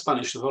by the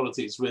Spanish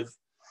authorities with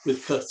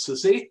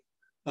courtesy.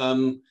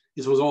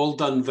 It was all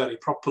done very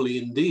properly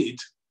indeed,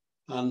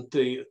 and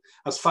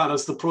as far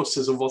as the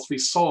process of what we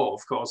saw,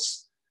 of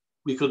course,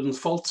 we couldn't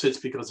fault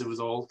it because it was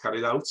all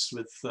carried out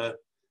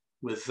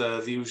with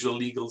the usual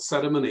legal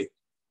ceremony.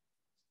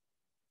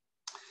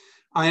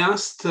 I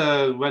asked,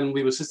 when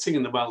we were sitting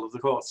in the well of the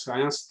court,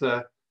 I asked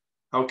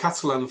our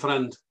Catalan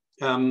friend,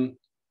 who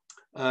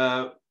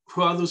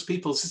are those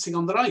people sitting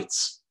on the right,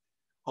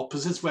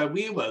 opposite where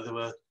we were? There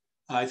were,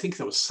 I think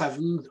there were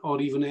 7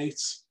 or even 8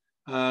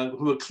 who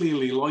were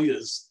clearly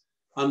lawyers,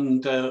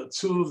 and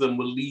 2 of them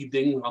were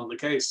leading on the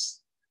case.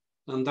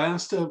 And I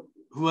asked her,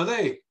 who are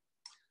they?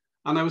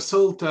 And I was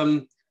told,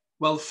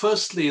 well,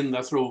 firstly, in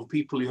that row of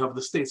people, you have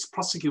the state's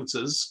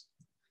prosecutors,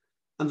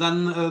 and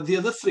then the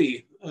other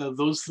 3,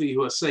 those 3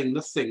 who are saying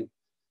nothing,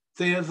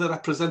 they are the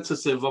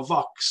representative of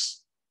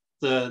Vox,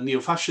 the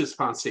neo-fascist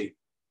party.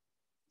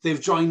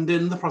 They've joined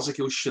in the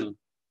prosecution,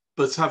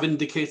 but have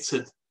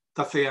indicated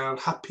that they are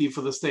happy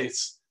for the state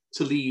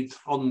to lead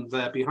on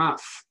their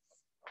behalf.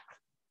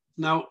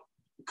 Now,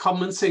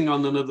 commenting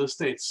on another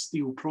state's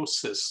due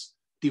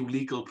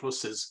legal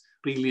process,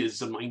 really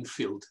is a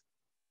minefield.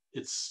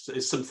 It's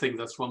something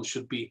that one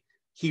should be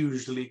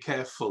hugely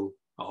careful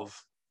of.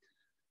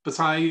 But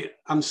I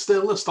am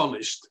still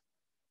astonished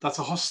that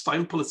a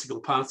hostile political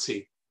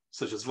party,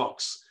 such as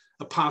Vox,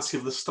 a party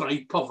of the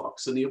stripe of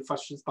Vox, a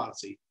neo-fascist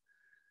party,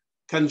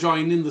 can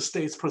join in the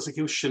state's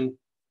prosecution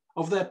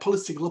of their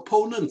political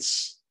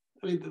opponents.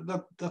 I mean,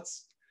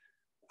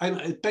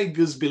 it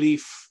beggars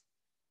belief.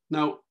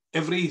 Now,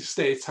 every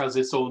state has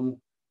its own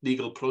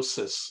legal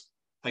process,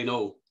 I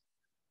know.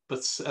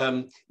 But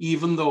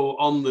even though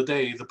on the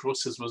day the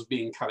process was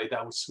being carried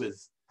out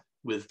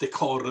with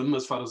decorum,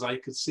 as far as I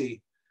could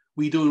see,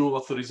 we don't know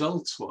what the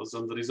result was,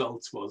 and the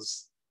result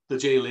was the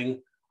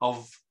jailing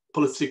of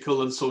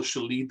political and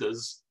social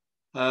leaders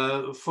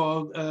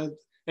for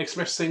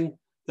expressing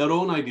their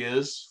own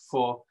ideas,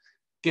 for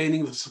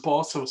gaining the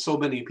support of so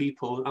many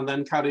people, and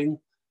then carrying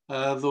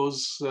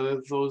those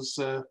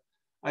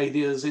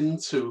ideas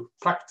into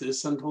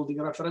practice and holding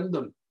a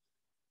referendum.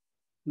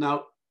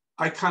 Now,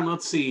 I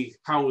cannot see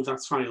how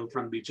that trial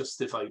can be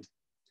justified.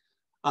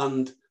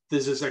 And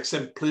this is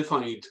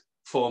exemplified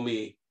for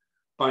me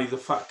by the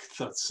fact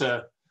that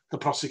the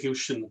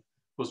prosecution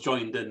was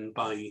joined in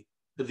by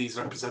these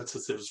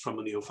representatives from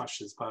a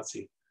neo-fascist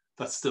party.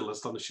 That still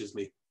astonishes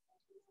me.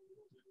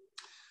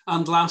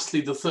 And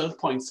lastly, the third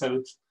point I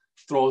would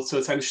draw to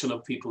attention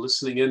of people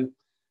listening in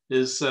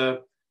is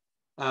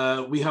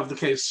we have the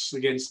case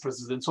against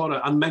President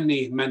Tora and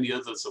many, many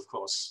others, of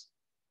course.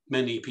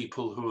 Many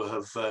people who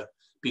have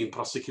been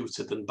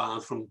prosecuted and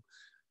barred from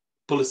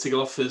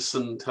political office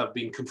and have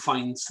been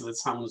confined to the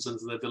towns and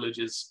to their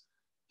villages.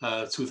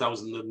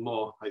 2,000 and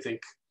more, I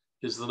think,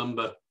 is the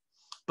number.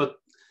 But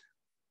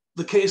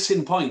the case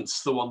in point,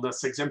 the one that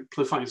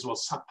exemplifies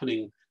what's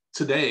happening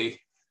today,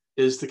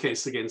 is the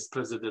case against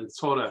President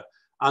Tora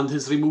and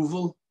his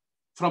removal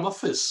from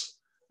office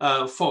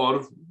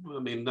for, I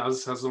mean,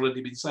 as has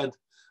already been said,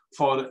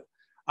 for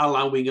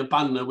allowing a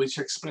banner which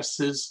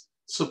expresses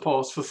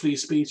support for free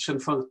speech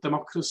and for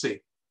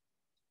democracy.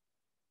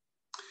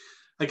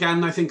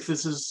 Again, I think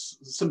this is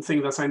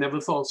something that I never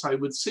thought I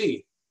would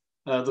see.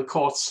 The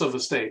courts of a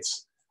state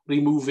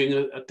removing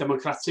a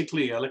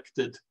democratically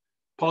elected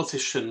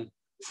politician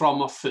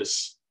from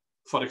office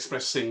for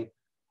expressing,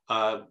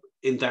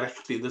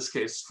 indirectly in this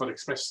case, for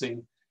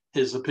expressing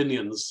his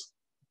opinions.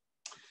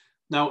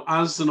 Now,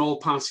 as an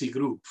all-party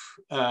group,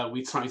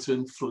 we try to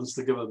influence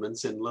the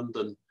government in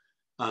London,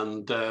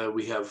 and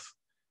we have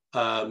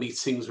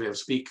meetings, we have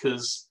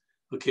speakers,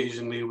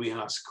 occasionally we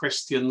ask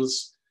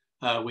questions,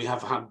 we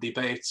have had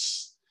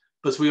debates,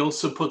 but we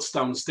also put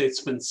down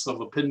statements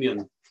of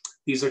opinion.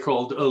 These are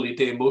called early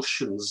day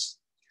motions.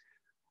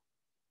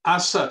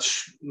 As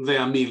such, they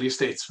are merely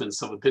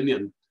statements of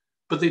opinion,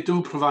 but they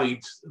do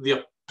provide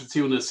the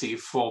opportunity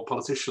for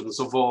politicians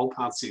of all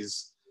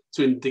parties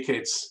to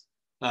indicate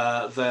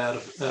their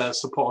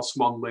support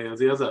one way or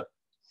the other.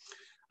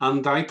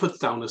 And I put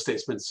down a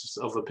statement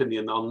of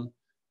opinion on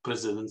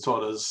President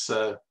Tora's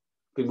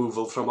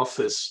removal from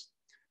office.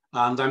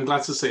 And I'm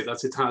glad to say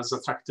that it has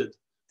attracted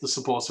the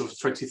support of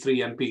 23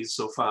 MPs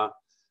so far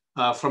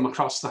from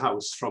across the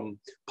House, from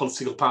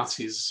political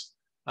parties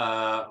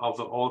of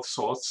all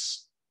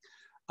sorts.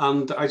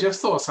 And I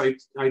just thought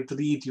I'd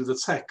read you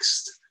the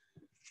text.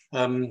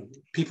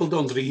 People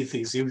don't read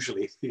these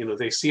usually. You know,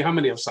 they see how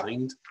many have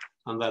signed,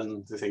 and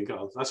then they think,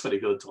 oh, that's very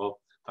good, or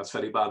that's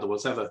very bad, or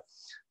whatever.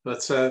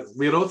 But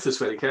we wrote this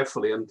very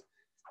carefully, and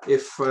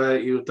if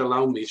you'd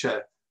allow me,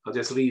 Chair, I'll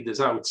just read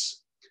this out.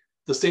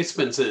 The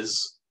statement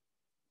is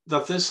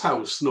that this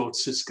House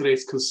notes its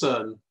great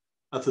concern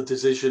at the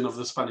decision of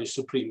the Spanish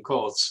Supreme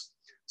Court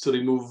to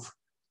remove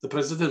the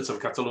President of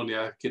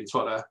Catalonia, Quim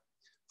Torra,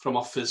 from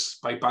office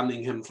by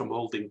banning him from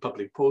holding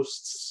public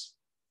posts.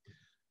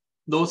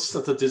 Notes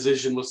that the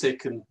decision was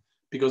taken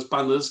because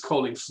banners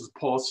calling for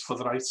support for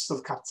the rights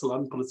of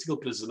Catalan political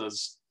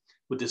prisoners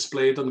were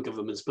displayed on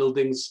government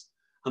buildings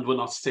and were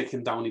not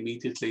taken down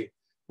immediately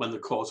when the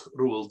court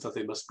ruled that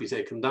they must be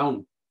taken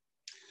down.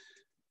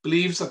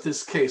 Believes that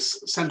this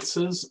case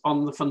centres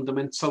on the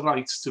fundamental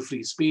right to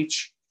free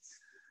speech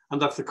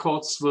and that the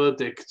court's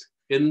verdict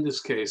in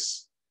this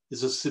case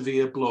is a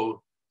severe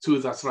blow to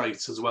that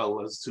right as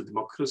well as to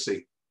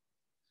democracy.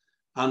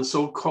 And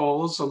so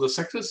calls on the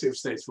Secretary of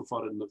State for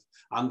Foreign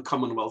and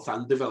Commonwealth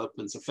and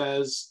Development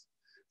Affairs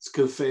to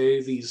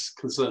convey these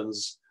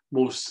concerns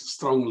most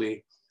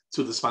strongly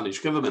to the Spanish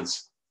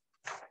government.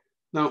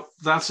 Now,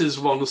 that is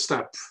one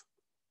step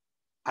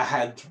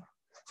ahead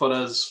for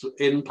us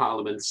in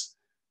Parliament.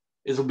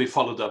 It will be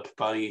followed up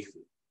by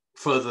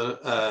further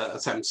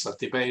attempts at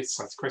debates,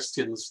 at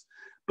questions,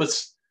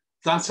 but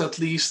that at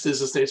least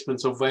is a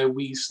statement of where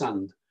we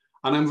stand.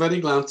 And I'm very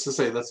glad to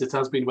say that it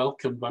has been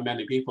welcomed by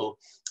many people,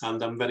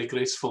 and I'm very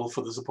grateful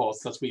for the support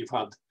that we've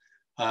had,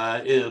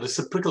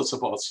 reciprocal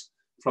support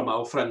from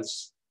our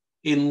friends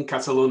in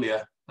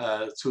Catalonia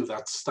to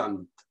that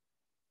stand.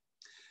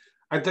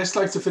 I'd just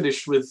like to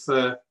finish with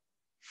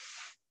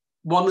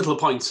one little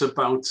point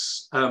about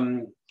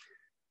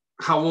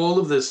how all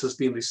of this has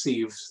been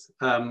received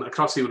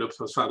across Europe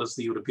as far as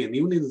the European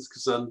Union is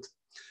concerned,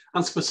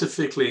 and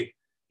specifically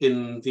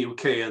in the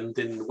UK and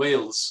in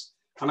Wales.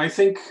 And I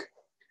think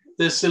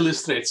this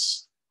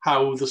illustrates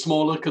how the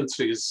smaller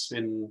countries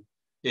in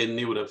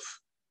Europe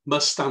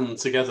must stand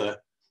together.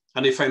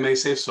 And if I may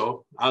say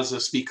so, as a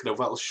speaker of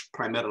Welsh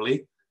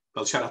primarily,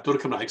 well, siaradwr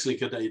Cymraeg sy'n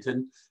licio deud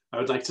hyn, I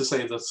would like to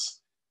say that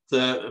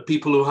the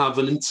people who have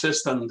an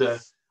interest and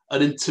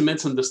an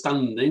intimate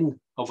understanding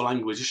of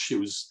language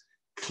issues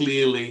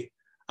clearly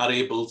are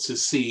able to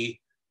see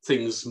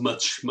things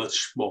much,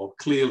 much more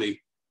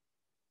clearly.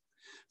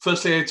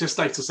 Firstly, I'd just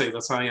like to say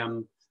that I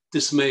am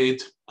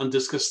dismayed and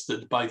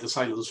disgusted by the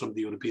silence from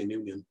the European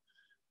Union,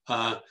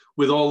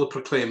 with all the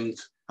proclaimed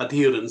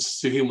adherence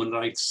to human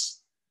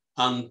rights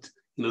and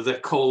their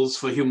calls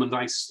for human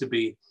rights to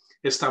be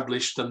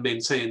established and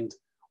maintained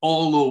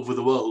all over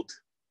the world,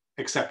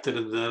 accepted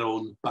in their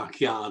own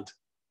backyard.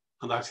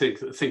 And I think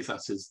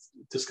that is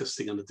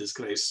disgusting and a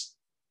disgrace.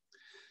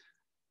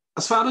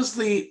 As far as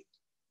the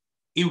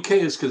UK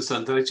is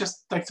concerned, I'd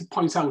just like to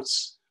point out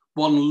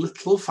one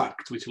little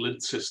fact which will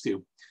interest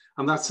you,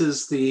 and that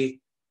is the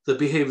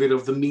behaviour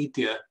of the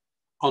media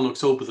on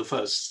October the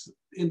 1st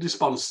in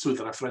response to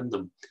the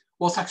referendum.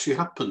 What actually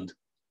happened?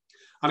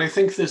 And I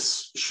think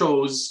this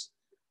shows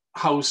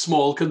how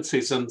small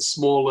countries and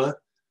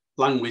smaller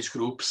language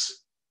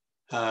groups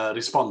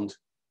respond.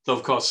 Though,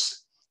 of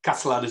course,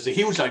 Catalan is a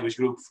huge language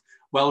group.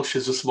 Welsh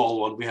is a small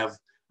one. We have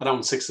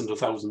around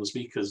 600,000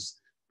 speakers,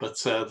 but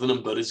the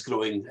number is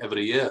growing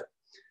every year.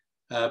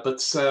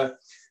 But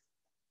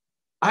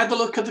I had a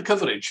look at the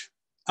coverage,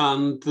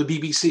 and the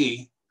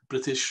BBC,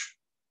 British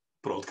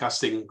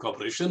Broadcasting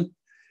Corporation,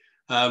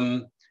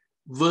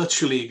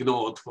 virtually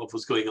ignored what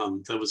was going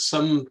on. There was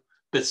some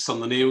bits on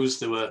the news.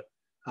 There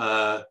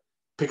were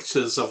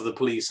pictures of the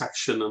police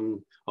action and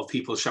of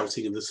people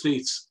shouting in the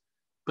streets.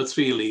 But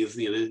really,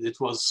 it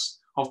was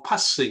of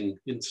passing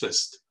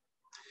interest.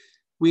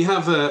 We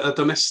have a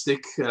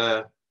domestic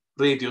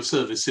radio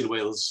service in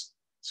Wales.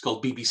 It's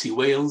called BBC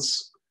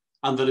Wales,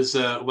 and there is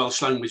a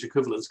Welsh language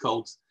equivalent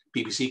called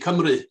BBC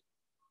Cymru.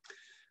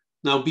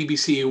 Now,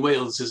 BBC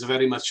Wales is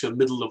very much a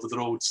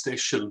middle-of-the-road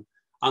station,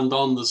 and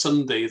on the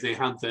Sunday, they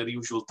had their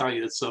usual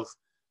diets of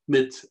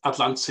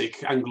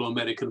mid-Atlantic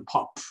Anglo-American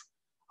pop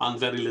and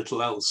very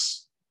little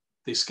else.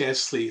 They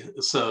scarcely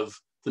serve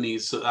the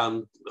needs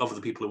of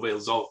the people of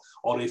Wales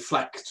or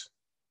reflect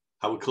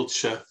our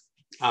culture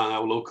and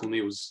our local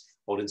news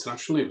or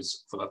international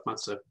news, for that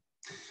matter.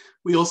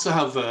 We also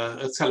have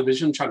a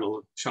television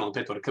channel, Channel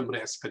 4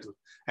 Cymru,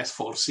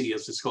 S4C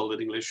as it's called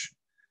in English,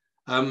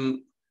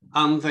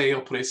 and they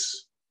operate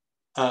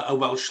a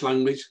Welsh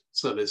language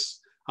service.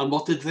 And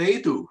what did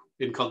they do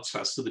in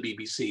contrast to the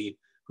BBC,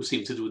 who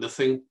seemed to do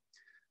nothing?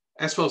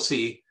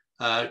 S4C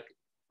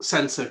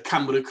sent a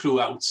camera crew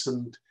out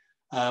and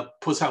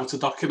put out a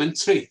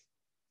documentary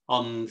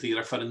on the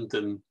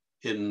referendum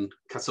in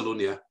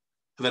Catalonia.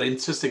 A very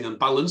interesting and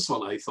balanced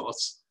one, I thought,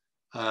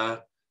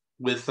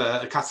 with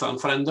a Catalan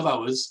friend of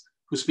ours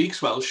who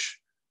speaks Welsh,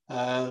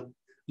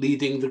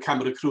 leading the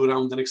camera crew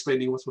around and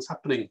explaining what was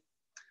happening.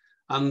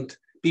 And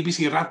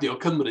BBC Radio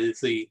Cymru,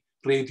 the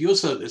radio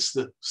service,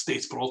 the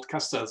state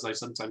broadcaster, as I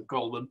sometimes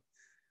call them,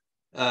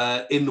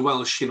 in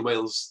Welsh in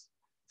Wales,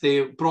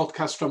 they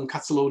broadcast from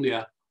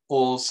Catalonia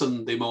all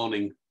Sunday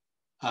morning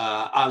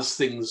as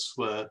things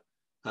were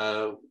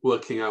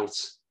working out.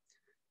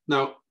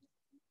 Now,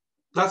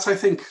 that, I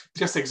think,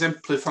 just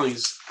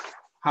exemplifies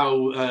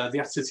how the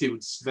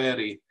attitudes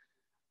vary.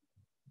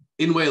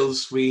 In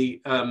Wales,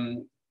 we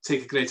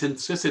take a great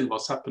interest in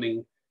what's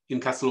happening in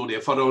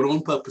Catalonia for our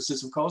own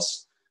purposes, of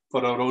course,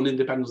 for our own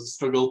independence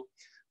struggle,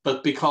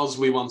 but because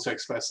we want to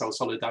express our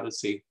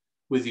solidarity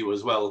with you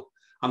as well.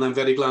 And I'm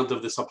very glad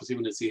of this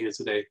opportunity here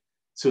today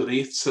to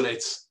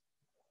reiterate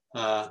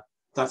that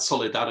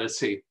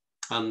solidarity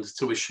and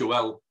to wish you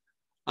well.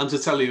 And to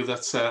tell you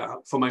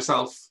that for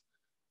myself,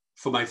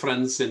 for my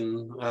friends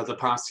in the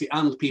party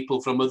and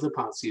people from other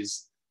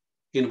parties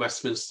in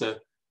Westminster,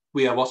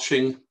 we are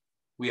watching,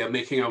 we are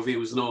making our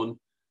views known,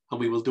 and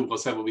we will do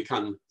whatever we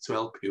can to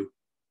help you.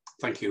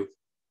 Thank you.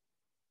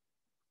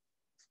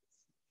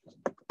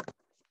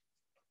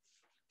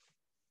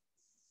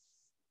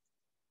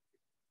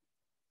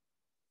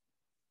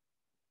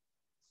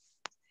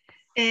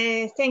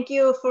 Thank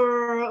you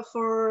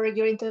for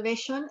your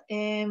intervention.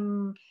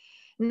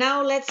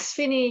 Now let's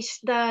finish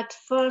that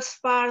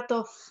first part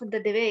of the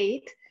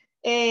debate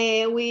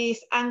with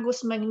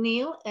Angus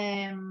McNeil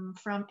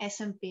from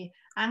SNP.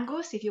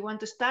 Angus, if you want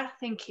to start,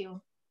 thank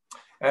you.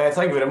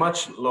 Thank you very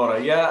much,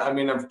 Laura. Yeah, I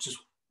mean, I just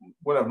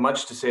won't have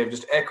much to say. I've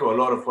just echo a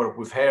lot of what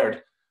we've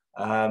heard.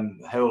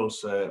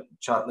 Howell's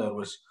chat there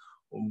was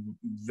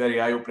very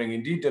eye-opening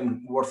indeed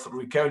and worth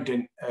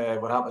recounting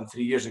what happened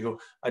 3 years ago.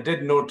 I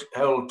did note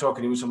Howell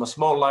talking, he was from a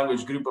small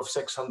language group of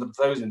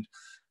 600,000.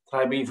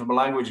 I've been from a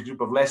language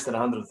group of less than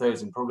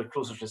 100,000, probably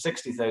closer to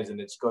 60,000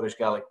 in Scottish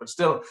Gaelic, but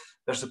still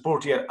there's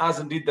support here, as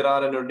indeed there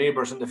are in our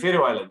neighbours in the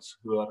Faroe Islands,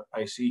 who are,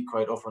 I see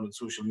quite often on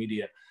social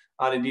media,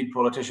 and indeed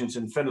politicians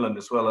in Finland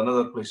as well and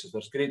other places.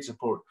 There's great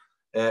support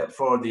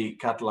for the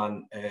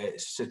Catalan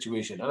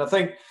situation. And I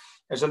think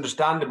it's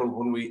understandable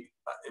when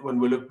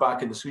we look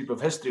back in the sweep of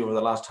history over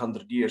the last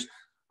 100 years.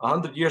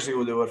 100 years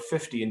ago, there were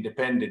 50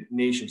 independent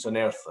nations on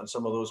earth, and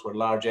some of those were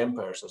large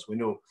empires, as we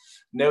know.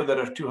 Now there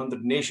are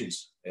 200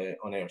 nations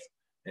on earth,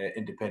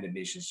 independent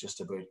nations,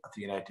 just about at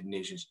the United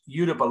Nations.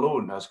 Europe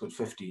alone has got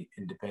 50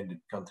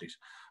 independent countries.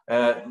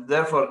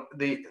 Therefore,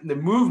 the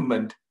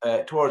movement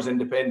towards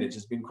independence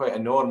has been quite a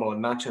normal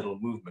and natural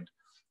movement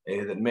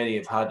that many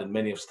have had and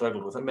many have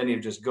struggled with, and many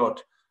have just got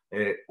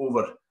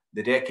over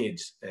the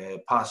decades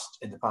past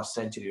in the past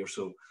century or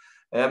so.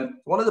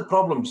 One of the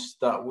problems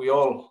that we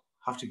all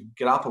have to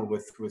grapple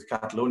with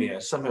Catalonia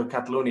is somehow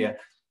Catalonia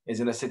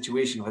is in a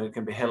situation where it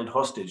can be held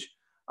hostage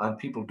and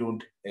people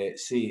don't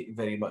say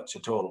very much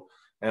at all.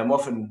 I'm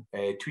often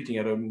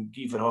tweeting around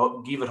Guy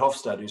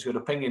Verhofstadt, who's got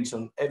opinions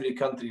on every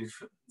country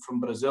from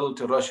Brazil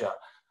to Russia,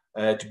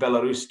 to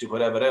Belarus, to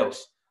whatever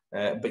else,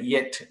 but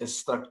yet is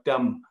struck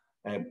dumb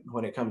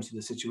when it comes to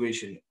the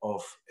situation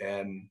of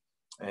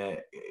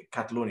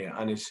Catalonia,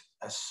 and is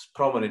a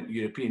prominent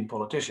European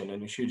politician,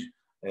 and he should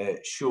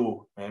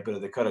show a bit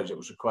of the courage that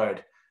was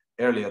required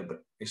earlier,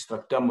 but he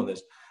struck dumb with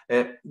this.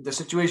 The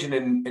situation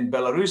in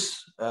Belarus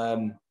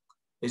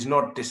is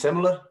not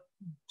dissimilar,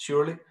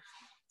 surely.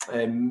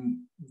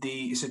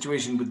 The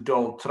situation with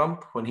Donald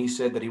Trump, when he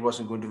said that he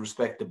wasn't going to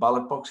respect the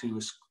ballot box, he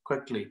was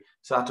quickly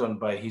sat on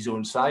by his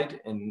own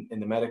side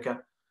in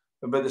America.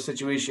 But the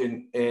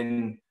situation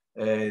in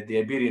the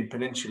Iberian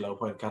Peninsula,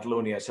 when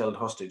Catalonia is held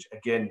hostage,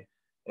 again,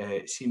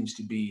 seems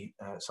to be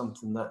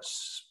something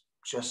that's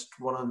just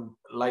one of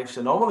life's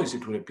anomalies,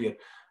 it would appear.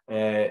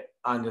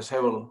 And as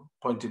Howell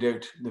pointed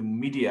out, the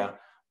media,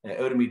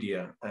 our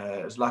media,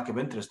 has lack of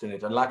interest in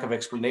it and lack of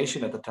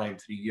explanation at the time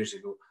 3 years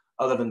ago,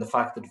 other than the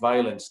fact that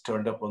violence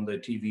turned up on the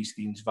TV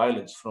screens,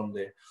 violence from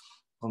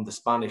the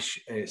Spanish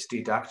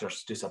state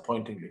actors,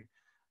 disappointingly.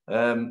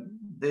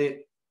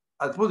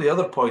 I suppose the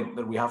other point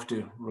that we have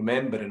to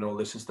remember in all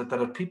this is that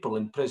there are people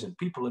in prison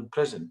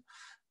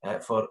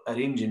for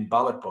arranging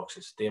ballot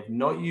boxes. They have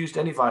not used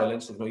any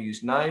violence, they've not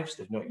used knives,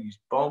 they've not used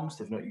bombs,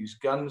 they've not used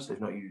guns,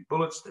 they've not used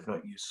bullets, they've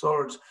not used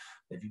swords.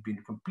 They've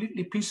been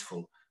completely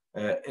peaceful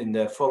in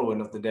their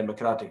following of the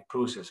democratic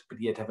process,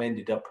 but yet have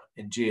ended up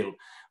in jail.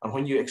 And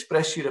when you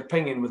express your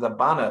opinion with a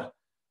banner,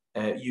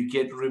 you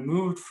get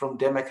removed from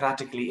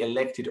democratically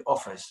elected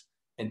office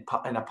in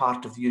a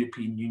part of the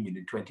European Union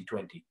in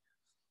 2020.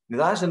 Now,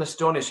 that's an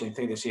astonishing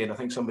thing to say, and I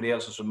think somebody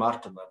else has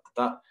remarked on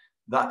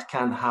that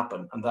can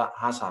happen, and that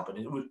has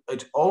happened.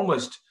 It's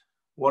almost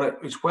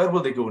it's where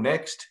will they go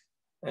next?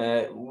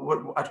 At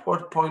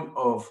what point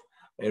of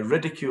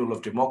ridicule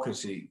of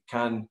democracy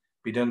can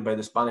be done by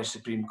the Spanish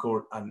Supreme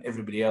Court, and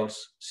everybody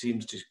else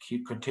seems to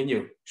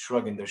continue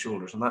shrugging their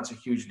shoulders, and that's a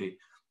hugely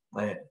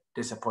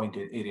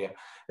disappointing area.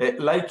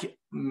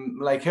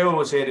 Like Howell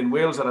was saying in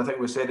Wales, and I think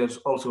we said it's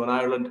also in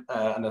Ireland,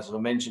 and as I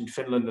mentioned,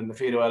 Finland and the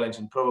Faroe Islands,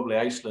 and probably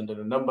Iceland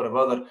and a number of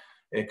other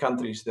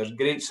countries, there's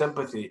great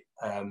sympathy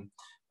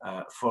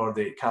for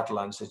the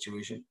Catalan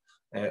situation.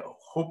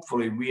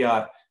 Hopefully we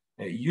are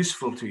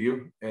useful to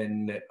you,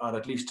 or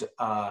at least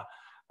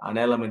an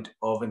element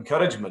of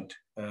encouragement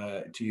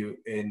to you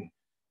in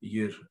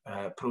your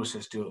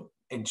process to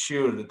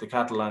ensure that the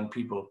Catalan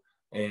people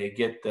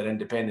get their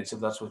independence, if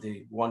that's what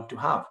they want to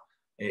have.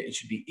 It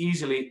should be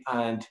easily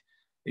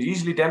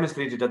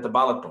demonstrated at the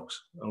ballot box.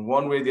 And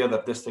one way or the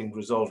other, this thing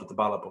resolved at the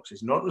ballot box.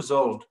 Is not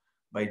resolved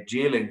by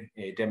jailing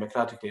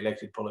democratically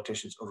elected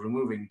politicians or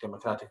removing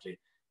democratically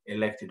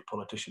elected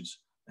politicians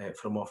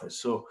from office.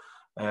 So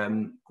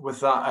with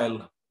that,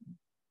 I'll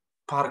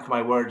park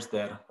my words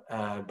there,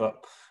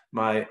 but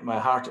my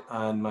heart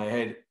and my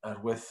head are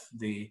with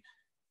the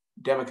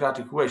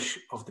democratic wish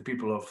of the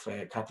people of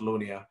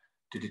Catalonia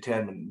to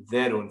determine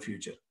their own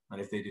future.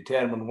 And if they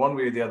determine one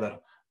way or the other,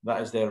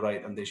 that is their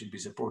right, and they should be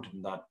supported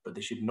in that, but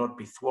they should not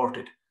be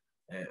thwarted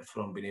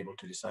from being able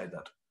to decide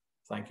that.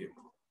 Thank you.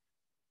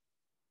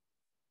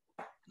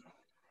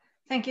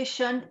 Thank you,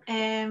 Sean.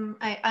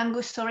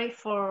 I'm sorry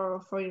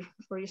for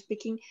your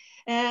speaking.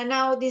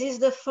 Now this is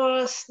the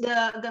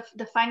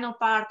final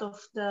part of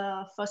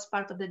the first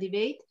part of the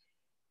debate.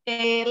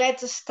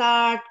 Let's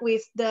start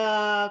with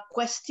the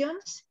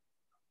questions.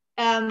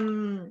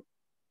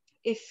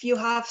 If you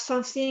have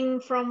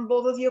something from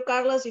both of you,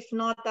 Carlos, if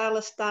not,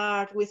 I'll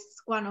start with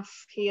one of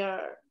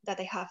here that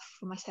I have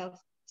for myself.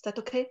 Is that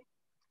okay?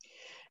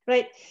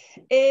 Right.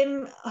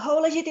 How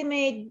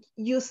legitimate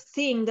you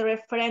think the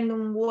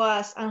referendum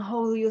was, and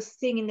how do you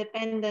think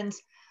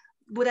independence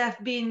would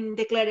have been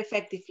declared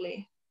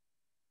effectively?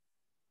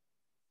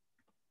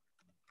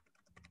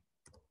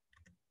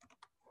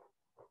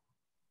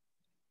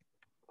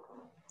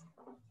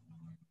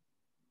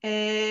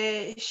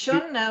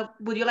 Sean,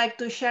 would you like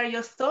to share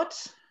your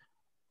thoughts?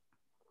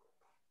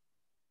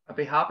 I'd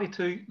be happy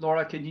to.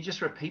 Laura, can you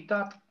just repeat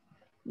that?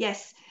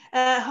 Yes.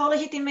 How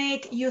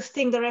legitimate you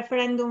think the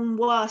referendum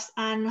was,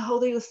 and how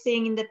do you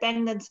think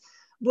independence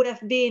would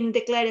have been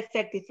declared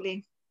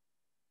effectively?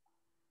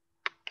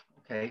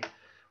 Okay.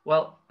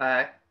 Well,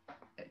 I'm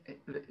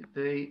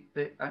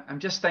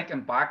just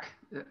thinking back.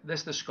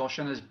 This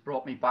discussion has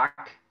brought me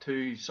back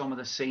to some of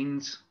the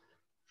scenes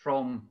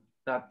from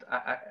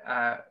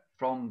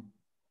from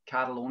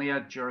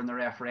Catalonia during the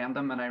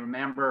referendum, and I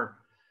remember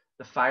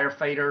the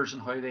firefighters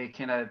and how they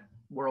kind of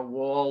were a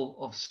wall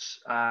of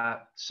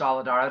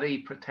solidarity,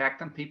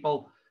 protecting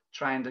people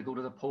trying to go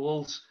to the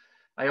polls.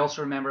 I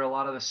also remember a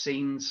lot of the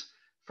scenes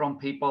from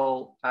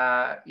people,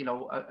 you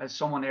know, as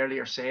someone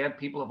earlier said,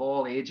 people of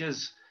all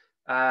ages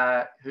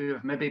who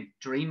have maybe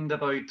dreamed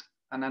about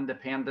an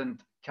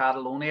independent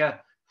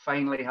Catalonia,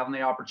 finally having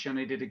the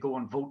opportunity to go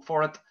and vote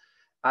for it,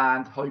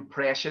 and how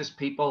precious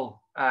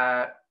people,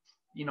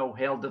 you know,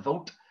 held the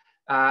vote.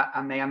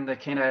 And then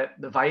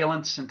the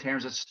violence in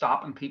terms of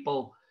stopping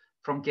people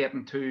from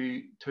getting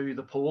to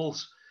the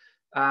polls.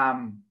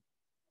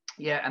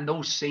 Yeah, and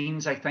those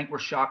scenes, I think, were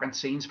shocking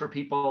scenes for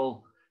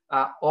people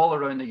all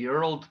around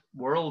the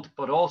world,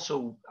 but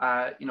also,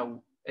 you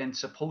know, in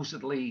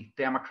supposedly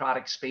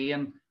democratic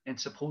Spain, in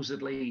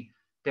supposedly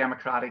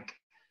democratic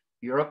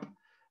Europe.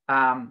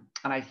 And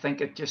I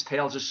think it just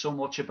tells us so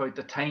much about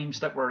the times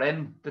that we're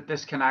in, that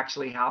this can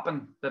actually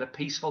happen, that a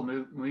peaceful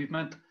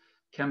movement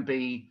can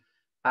be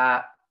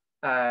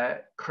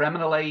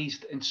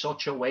criminalized in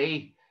such a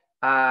way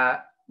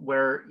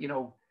where, you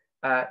know,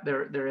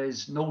 there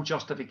is no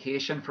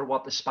justification for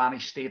what the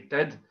Spanish state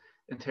did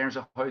in terms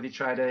of how they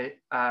try to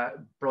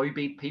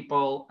browbeat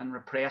people and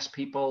repress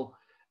people.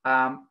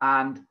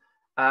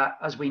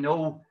 As we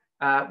know,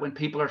 when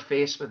people are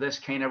faced with this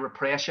kind of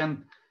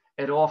repression,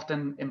 it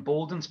often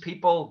emboldens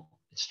people,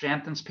 it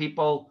strengthens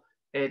people,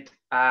 it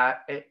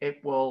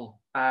will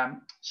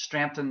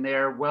strengthen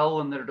their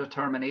will and their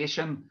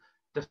determination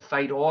to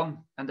fight on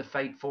and to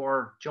fight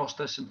for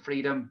justice and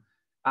freedom,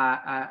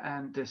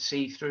 and to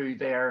see through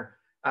their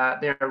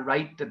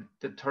right to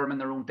determine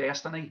their own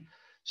destiny.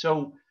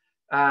 So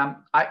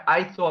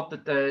I thought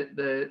that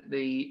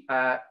the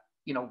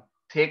you know,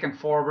 taking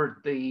forward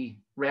the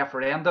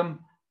referendum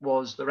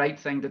was the right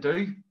thing to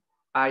do.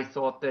 I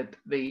thought that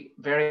the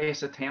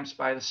various attempts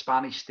by the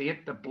Spanish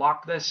state to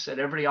block this at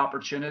every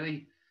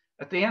opportunity,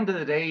 at the end of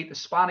the day, the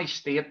Spanish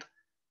state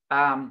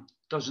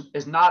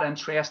is not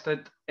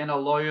interested in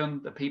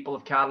allowing the people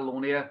of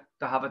Catalonia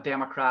to have a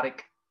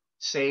democratic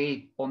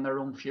say on their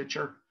own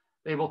future.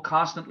 They will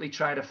constantly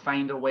try to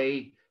find a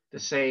way to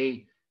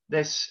say,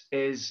 this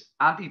is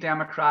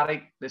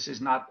anti-democratic, this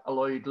is not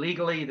allowed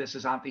legally, this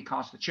is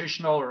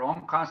anti-constitutional or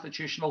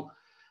unconstitutional.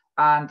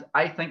 And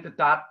I think that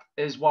that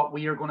is what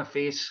we are going to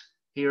face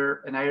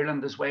here in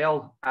Ireland as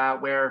well,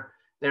 where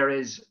there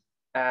is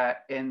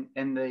in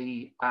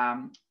the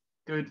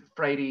Good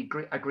Friday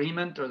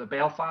Agreement or the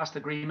Belfast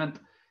Agreement,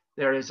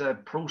 there is a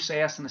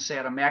process and a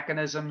set of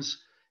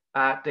mechanisms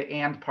to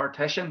end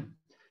partition.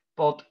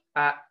 But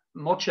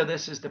much of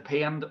this is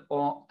dependent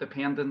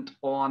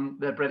on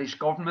the British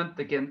government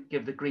to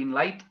give the green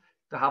light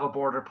to have a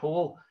border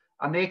poll.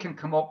 And they can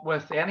come up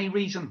with any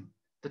reason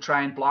to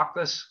try and block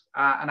this.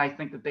 And I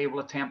think that they will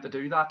attempt to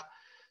do that.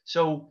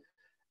 So,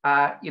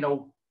 you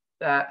know,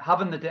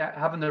 having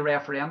the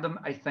referendum,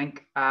 I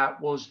think,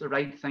 was the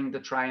right thing to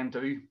try and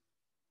do.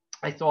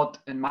 I thought,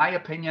 in my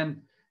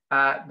opinion,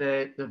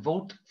 the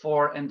vote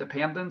for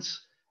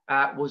independence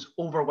was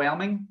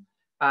overwhelming.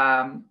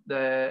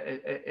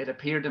 It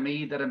appeared to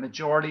me that a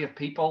majority of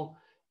people,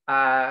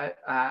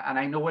 and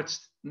I know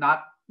it's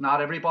not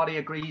everybody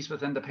agrees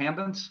with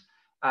independence,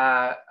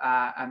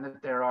 and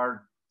that there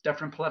are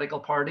different political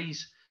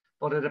parties,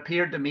 but it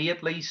appeared to me,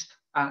 at least,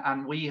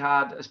 and we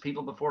had, as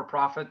People Before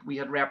Profit, we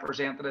had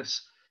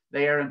representatives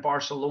there in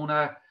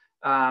Barcelona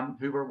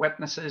who were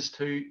witnesses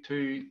to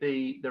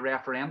the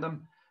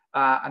referendum,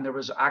 and there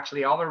was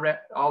actually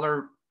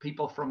other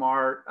people from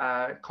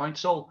our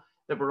council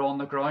that were on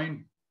the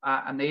ground,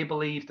 and they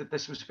believed that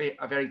this was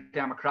a very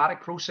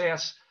democratic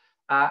process,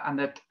 and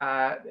that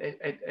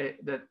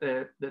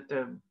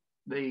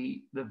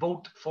the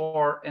vote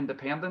for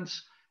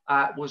independence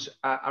was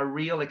a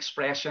real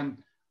expression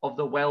of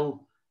the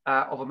will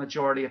of a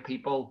majority of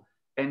people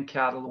in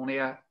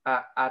Catalonia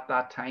at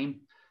that time.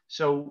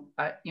 So,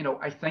 you know,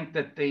 I think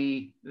that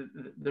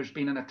there's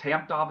been an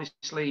attempt,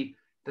 obviously,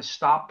 to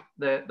stop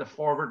the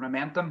forward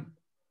momentum,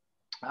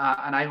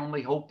 and I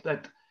only hope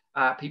that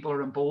people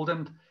are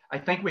emboldened. I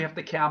think we have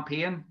to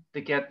campaign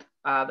to get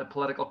the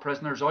political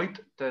prisoners out,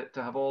 to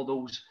have all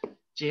those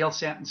jail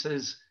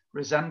sentences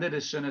rescinded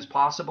as soon as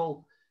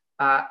possible,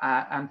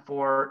 and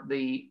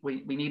we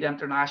need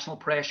international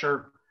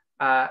pressure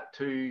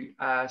to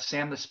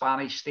send the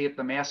Spanish state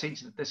the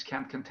message that this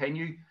can't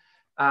continue,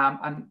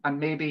 and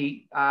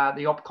maybe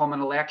the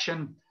upcoming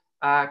election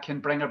can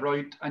bring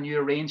about a new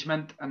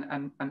arrangement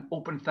and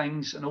open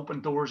things and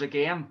open doors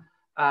again,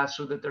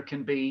 so that there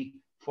can be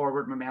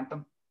forward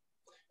momentum.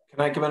 Can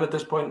I come in at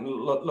this point,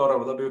 Laura?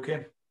 Would that be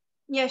okay?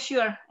 Yeah,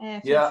 sure.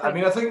 Yeah, I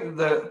mean, I think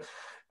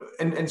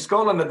in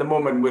Scotland at the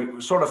moment,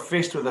 we're sort of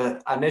faced with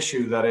an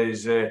issue that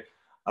is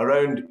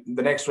around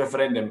the next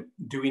referendum.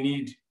 Do we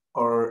need,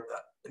 or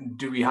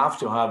do we have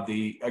to have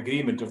the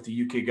agreement of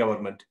the UK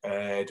government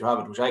to have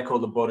it, which I call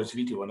the Boris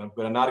veto, and I've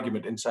got an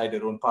argument inside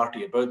our own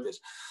party about this.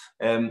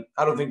 I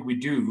don't think we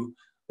do.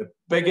 The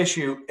big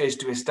issue is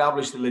to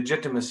establish the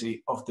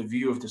legitimacy of the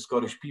view of the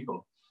Scottish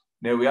people.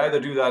 Now, we either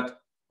do that,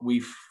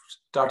 we've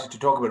started to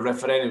talk about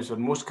referendums, but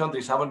most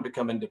countries haven't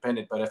become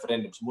independent by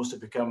referendums. Most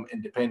have become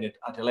independent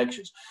at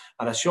elections.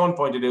 And as Sean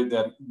pointed out,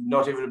 that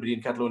not everybody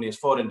in Catalonia is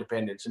for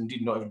independence.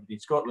 Indeed, not everybody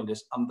in Scotland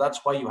is. And that's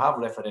why you have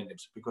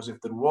referendums, because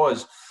if there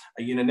was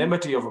a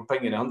unanimity of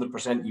opinion,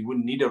 100%, you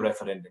wouldn't need a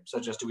referendum,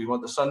 such as, do we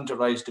want the sun to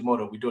rise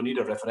tomorrow? We don't need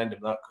a referendum,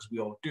 that because we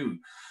all do.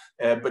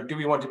 But do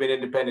we want to be an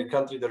independent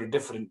country? There are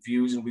different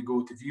views, and we go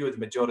with the view of the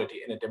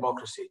majority in a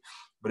democracy.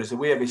 But as a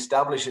way of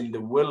establishing the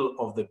will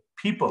of the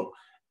people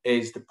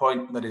is the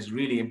point that is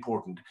really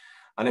important.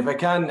 And if I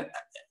can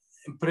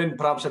put in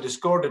perhaps a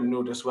discordant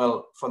note as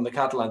well from the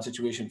Catalan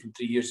situation from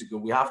 3 years ago,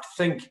 we have to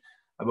think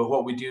about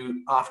what we do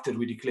after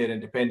we declare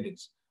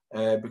independence.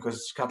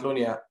 because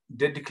Catalonia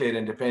did declare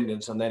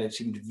independence, and then it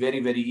seemed very,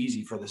 very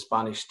easy for the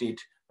Spanish state.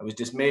 I was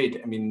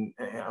dismayed. I mean,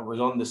 I was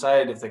on the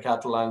side of the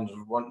Catalans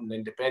wanting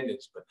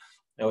independence, but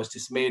I was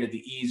dismayed at the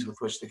ease with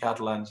which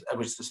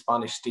the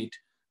Spanish state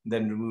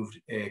then removed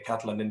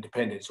Catalan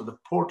independence. So the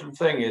important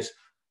thing is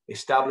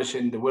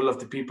establishing the will of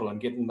the people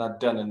and getting that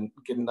done and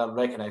getting that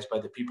recognized by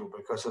the people,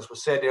 because as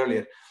was said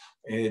earlier,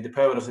 the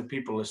power of the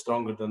people is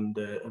stronger than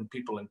the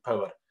people in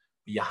power.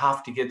 But you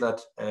have to get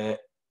that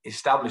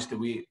established the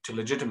way to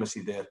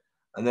legitimacy there.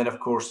 And then, of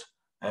course,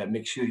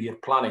 make sure you're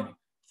planning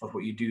for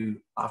what you do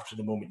after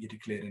the moment you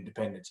declare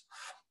independence.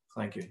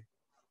 Thank you.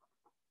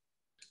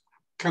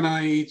 Can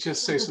I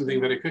just say something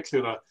very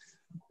quickly, Laura?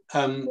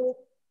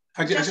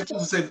 I just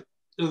want to say...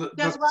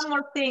 Just one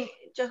more thing.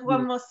 Just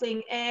one more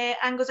thing.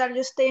 Angus, are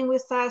you staying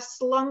with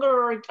us longer,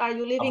 or are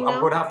you leaving now? I'm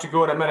going to have to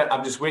go in a minute.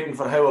 I'm just waiting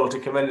for Howell to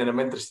come in, and I'm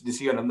interested to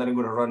see her, and then I'm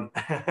going to run.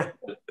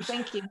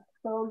 Thank you.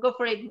 So go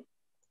for it.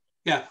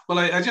 Yeah, well,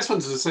 I just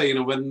wanted to say, you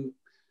know, when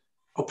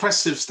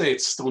oppressive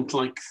states don't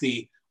like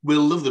the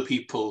will of the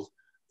people,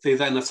 they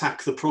then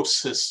attack the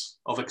process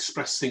of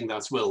expressing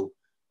that will.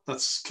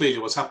 That's clearly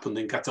what's happened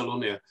in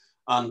Catalonia.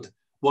 And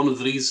one of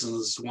the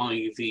reasons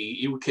why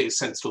the UK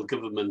central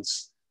government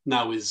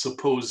now is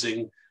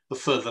opposing a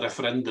further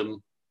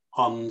referendum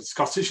on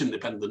Scottish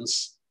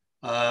independence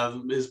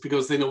is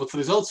because they know what the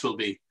results will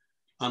be.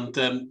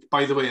 And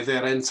by the way,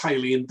 they're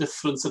entirely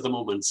indifferent at the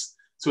moment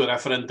to a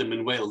referendum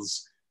in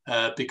Wales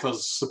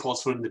because support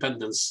for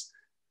independence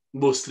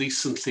most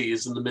recently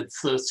is in the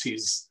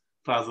mid-30s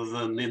rather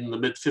than in the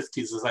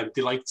mid-50s, as I'm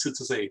delighted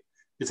to say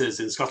it is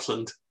in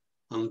Scotland.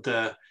 And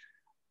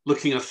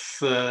looking at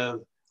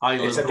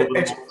Ireland...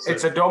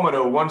 It's a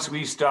domino. Once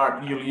we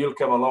start, you'll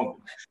come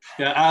along.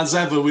 Yeah, as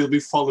ever, we'll be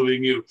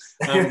following you.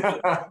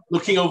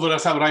 Looking over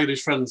at our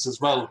Irish friends as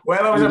well.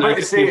 Well, I was about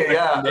to say,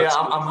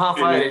 I'm half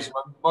Irish.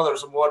 My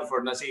mother's from Waterford,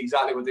 and I see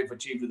exactly what they've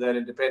achieved with their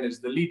independence.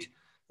 The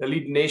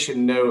lead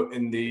nation now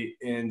in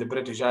the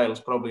British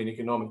Isles, probably in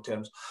economic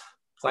terms.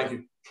 Thank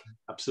you.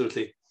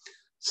 Absolutely.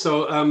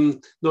 So,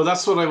 no,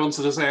 that's what I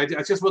wanted to say.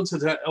 I just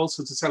wanted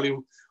also to tell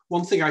you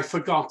one thing I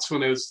forgot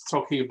when I was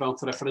talking about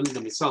the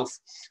referendum itself.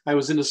 I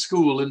was in a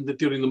school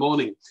during the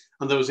morning,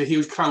 and there was a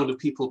huge crowd of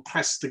people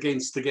pressed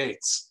against the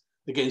gates,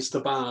 against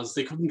the bars.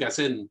 They couldn't get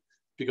in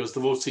because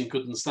the voting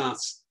couldn't start.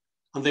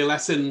 And they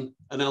let in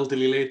an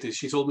elderly lady.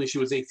 She told me she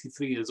was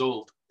 83 years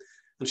old.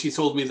 And she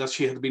told me that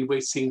she had been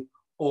waiting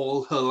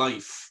all her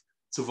life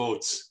to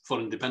vote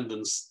for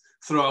independence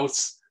throughout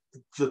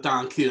the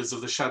dark years of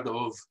the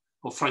shadow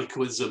of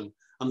Francoism.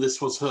 And this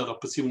was her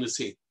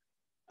opportunity.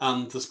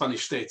 And the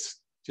Spanish state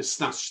just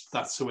snatched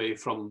that away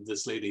from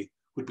this lady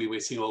who'd be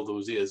waiting all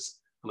those years.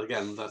 And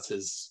again, that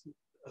is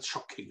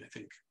shocking, I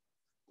think.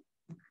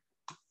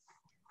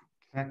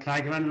 Can I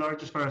come in, Laura,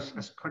 just for a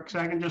quick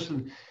second?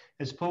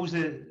 I suppose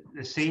the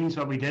scenes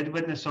what we did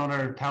witness on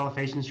our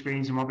television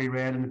screens and what we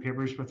read in the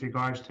papers with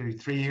regards to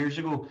 3 years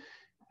ago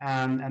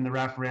and the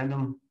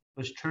referendum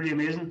was truly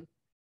amazing.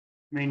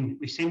 I mean,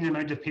 we've seen the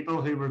amount of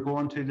people who were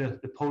going to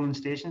the polling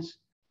stations,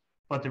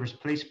 but there was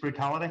police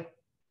brutality.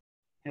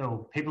 You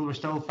know, people were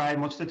still very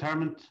much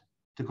determined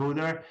to go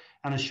there.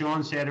 And as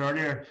Sean said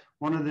earlier,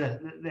 one of the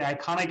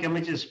iconic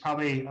images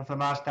probably of the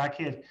last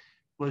decade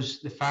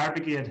was the fire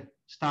brigade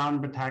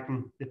stand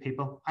protecting the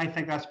people. I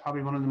think that's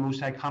probably one of the most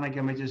iconic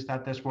images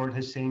that this world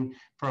has seen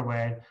for a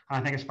while. And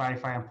I think it's very,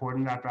 very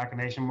important, that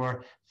recognition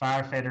where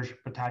firefighters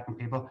protecting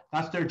people.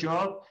 That's their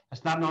job.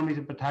 It's not normally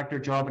to protect their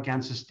job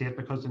against the state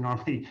because they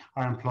normally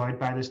are employed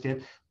by the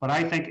state. But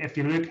I think if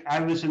you look, I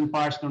was in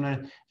Barcelona,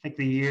 I think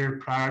the year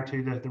prior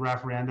to the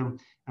referendum,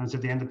 and it's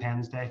at the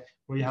Independence Day,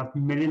 where you have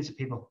millions of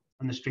people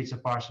on the streets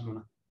of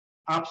Barcelona.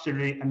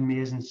 Absolutely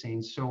amazing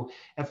scenes. So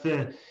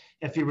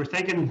if you were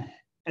thinking,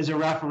 is a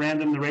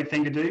referendum the right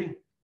thing to do?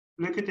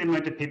 Look at the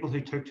amount of people who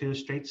took to the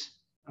streets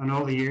and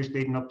all the years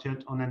leading up to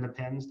it on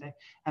Independence Day.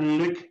 And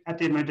look at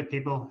the amount of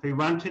people who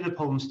went to the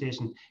polling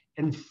station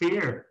in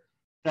fear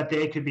that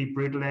they could be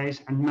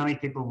brutalized, and many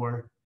people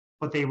were,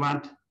 but they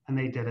went and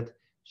they did it.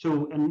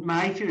 So in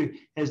my view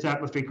is that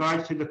with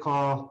regards to the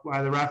call,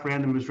 why the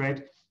referendum was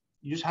right,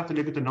 you just have to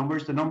look at the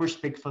numbers. The numbers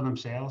speak for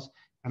themselves,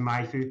 in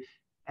my view.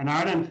 In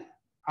Ireland,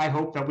 I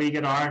hope that we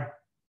get our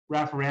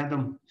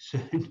referendum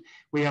soon.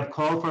 We have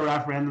called for a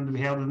referendum to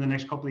be held in the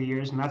next couple of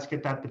years, and let's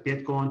get that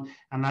debate going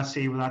and let's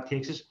see where that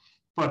takes us.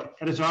 But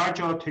it is our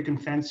job to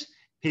convince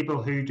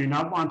people who do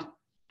not want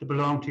to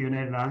belong to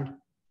United Ireland.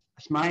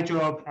 It's my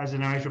job as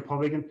an Irish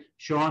Republican.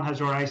 Sean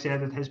has already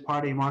said that his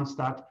party wants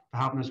that to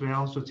happen as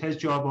well. So it's his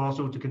job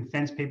also to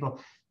convince people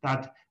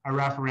that a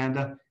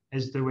referenda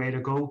is the way to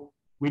go.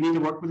 We need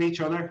to work with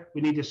each other, we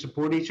need to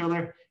support each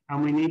other,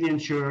 and we need to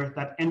ensure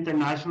that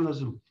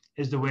internationalism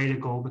is the way to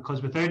go,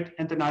 because without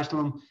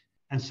internationalism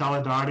and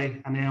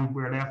solidarity, and then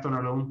we're left on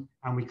our own,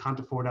 and we can't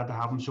afford that to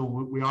happen. So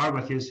we are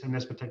with you in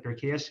this particular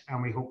case,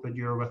 and we hope that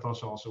you're with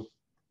us also.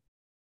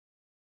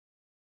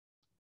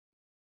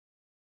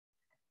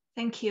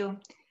 Thank you.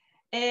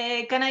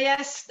 Can I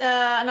ask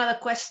another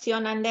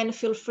question, and then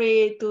feel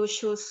free to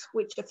choose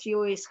which of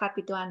you is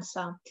happy to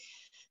answer.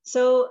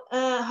 So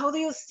how do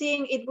you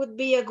think it would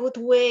be a good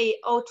way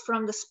out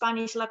from the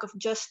Spanish lack of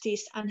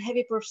justice and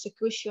heavy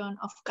persecution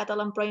of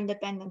Catalan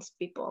pro-independence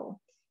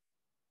people?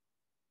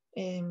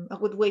 A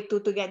good way to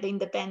get the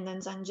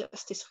independence and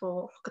justice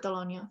for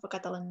Catalonia, for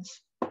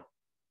Catalans.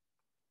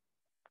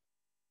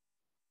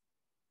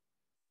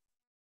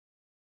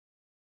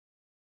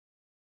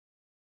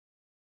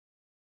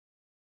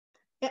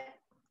 Yeah.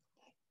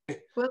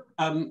 Well,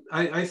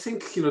 I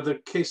think the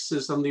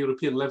cases on the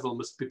European level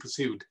must be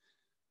pursued.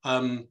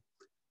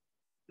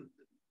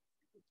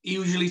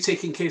 Usually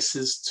taking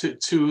cases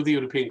to the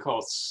European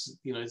courts,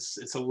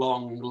 it's a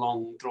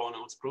long,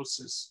 drawn-out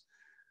process.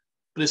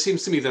 But it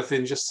seems to me that the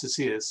injustice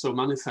here is so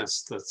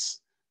manifest that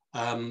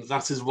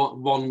that is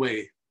one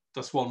way.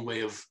 That's one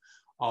way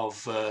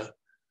of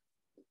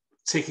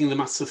taking the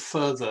matter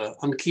further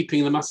and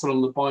keeping the matter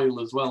on the boil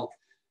as well.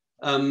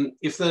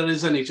 If there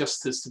is any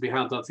justice to be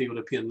had at the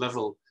European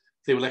level,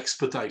 they will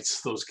expedite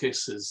those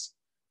cases,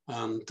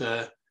 and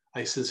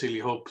I sincerely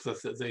hope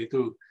that they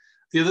do.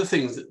 The other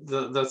thing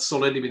that's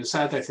already been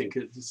said, I think,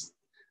 is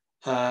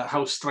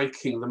how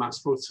striking the mass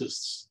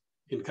protests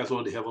in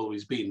Catalonia have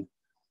always been.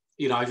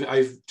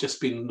 I've just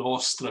been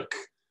awestruck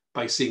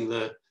by seeing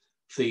the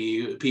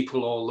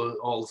people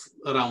all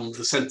around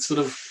the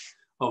centre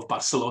of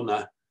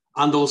Barcelona,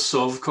 and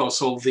also, of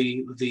course, all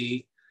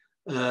the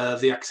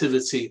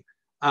activity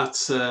at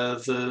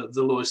the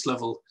lowest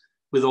level,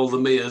 with all the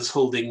mayors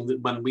holding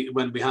when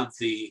we had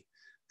the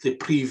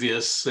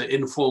previous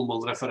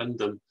informal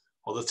referendum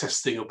or the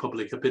testing of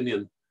public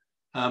opinion.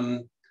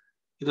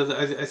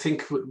 I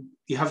think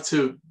you have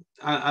to,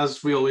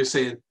 as we always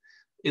say,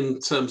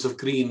 in terms of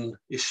green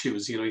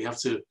issues, you have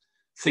to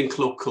think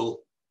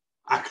local,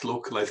 act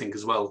local, I think,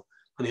 as well,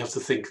 and you have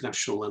to think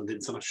national and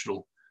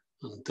international.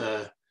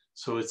 And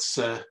so it's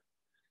well,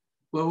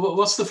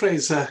 what's the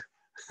phrase?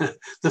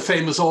 The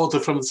famous order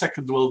from the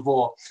Second World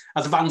War: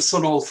 advance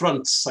on all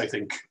fronts, I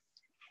think.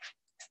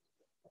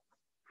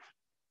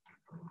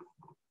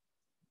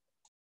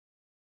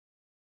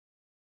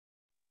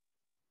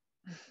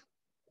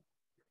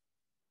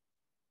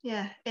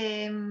 Yeah,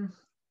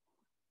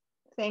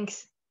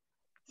 thanks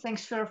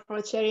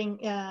for sharing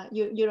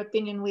your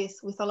opinion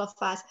with all of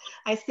us.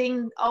 I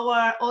think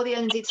our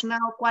audience is now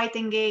quite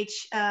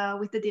engaged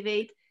with the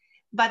debate,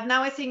 but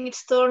now I think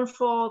it's turn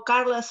for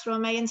Carlos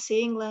from ANC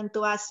England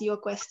to ask you a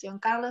question.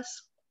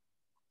 Carlos?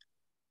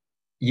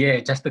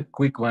 Yeah, just a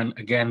quick one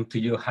again to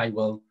you,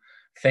 Hywell.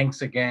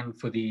 Thanks again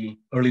for the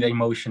early day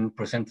motion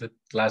presented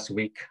last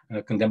week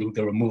condemning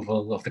the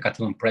removal of the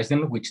Catalan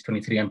president, which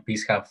 23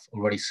 MPs have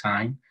already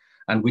signed,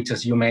 and which,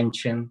 as you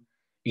mentioned,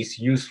 is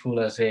useful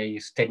as a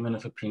statement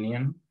of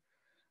opinion.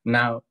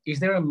 Now, is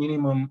there a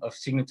minimum of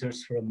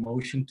signatures for a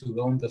motion to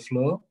go on the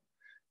floor?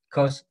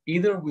 Because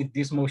either with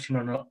this motion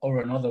or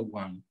another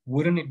one,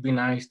 wouldn't it be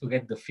nice to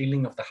get the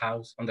feeling of the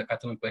House on the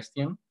Catalan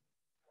question?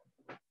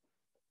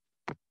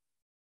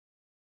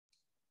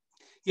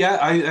 Yeah,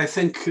 I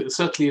think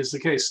certainly is the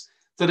case.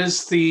 There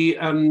is the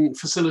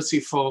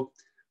facility for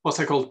what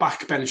I call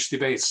backbench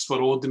debates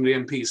for ordinary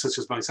MPs such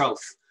as myself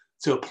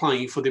to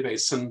apply for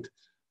debates. And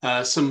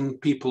some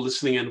people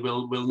listening in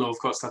will know, of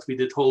course, that we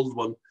did hold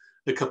one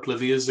a couple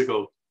of years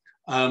ago.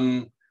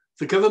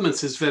 The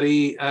government is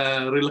very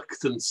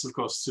reluctant, of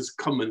course, to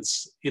comment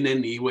in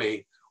any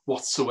way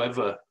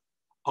whatsoever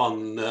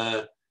on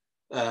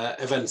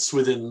events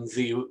within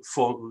the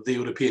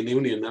European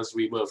Union, as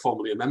we were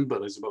formerly a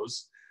member, I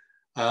suppose.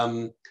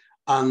 And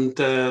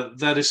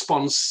their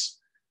response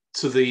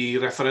to the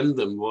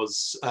referendum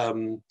was,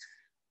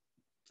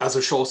 as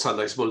a shorthand,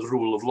 I suppose,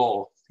 rule of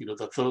law.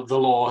 That the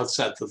law had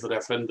said that the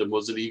referendum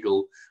was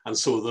illegal, and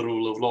so the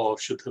rule of law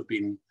should have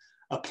been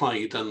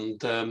applied, and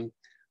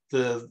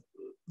the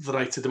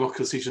right to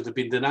democracy should have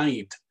been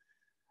denied.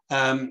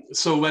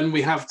 So when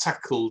we have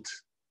tackled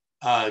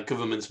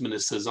government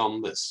ministers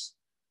on this,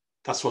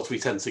 that's what we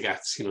tend to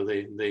get.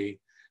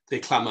 They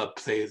clam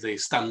up, they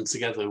stand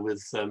together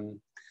with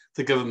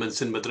the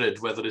government in Madrid,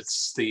 whether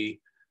it's the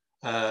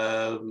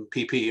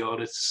PP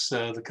or it's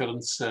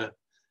the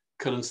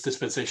current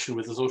dispensation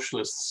with the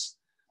socialists.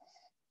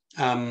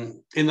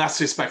 In that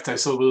respect, I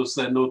suppose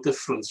they're no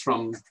different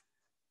from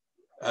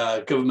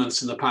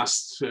governments in the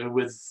past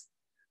with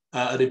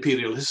an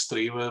imperial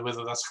history,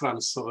 whether that's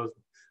France or,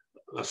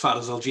 as far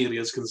as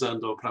Algeria is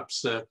concerned, or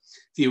perhaps the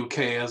UK,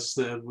 as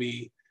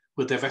we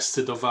were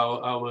divested of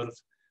our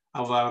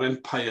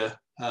empire,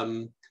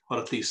 or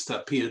at least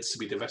appeared to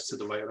be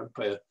divested of our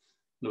empire.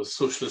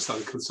 Socialist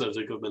and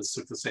conservative governments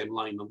took the same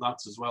line on that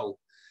as well.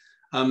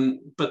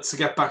 But to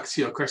get back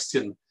to your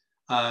question,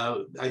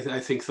 I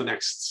think the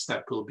next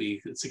step will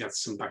be to get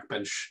some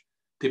backbench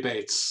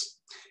debates.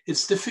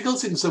 It's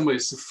difficult in some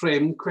ways to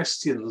frame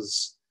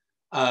questions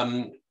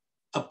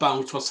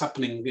about what's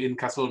happening in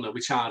Catalonia,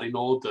 which are in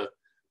order,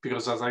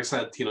 because, as I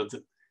said,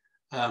 the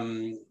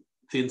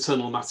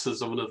internal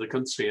matters of another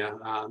country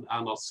are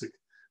not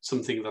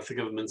something that the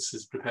government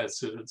is prepared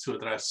to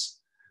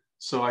address.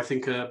 So I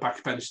think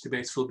backbench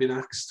debates will be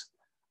next,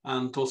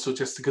 and also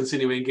just to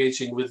continue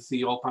engaging with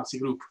the all-party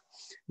group.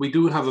 We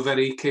do have a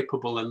very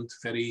capable and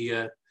very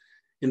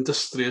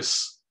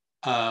industrious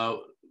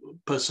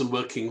person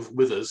working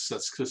with us,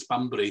 that's Chris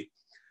Bambury,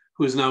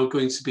 who is now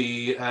going to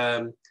be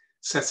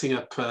setting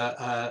up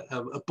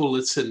a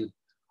bulletin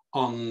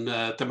on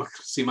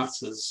democracy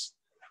matters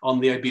on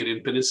the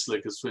Iberian Peninsula,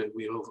 because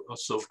we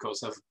also, of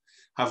course,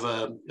 have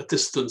a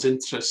distance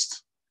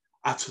interest,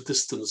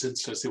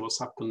 in what's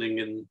happening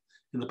in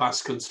the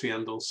Basque Country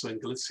and also in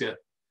Galicia.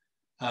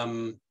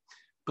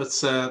 But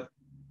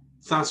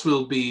that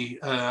will be,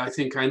 I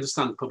think, I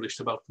understand, published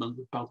about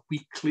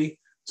weekly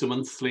to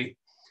monthly.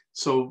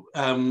 So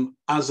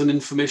as an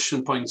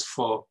information point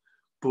for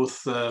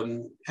both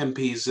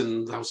MPs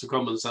in the House of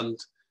Commons and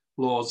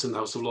Lords in the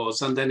House of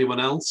Lords, and anyone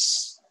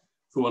else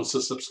who wants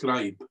to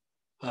subscribe,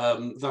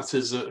 that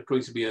is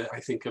going to be, I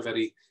think, a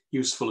very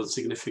useful and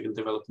significant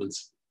development.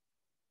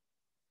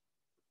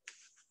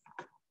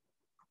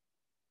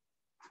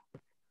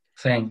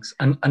 Thanks.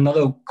 And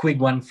another quick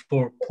one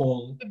for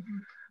Paul.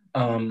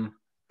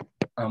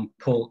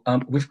 Paul,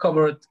 we've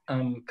covered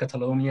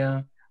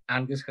Catalonia.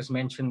 Angus has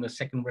mentioned the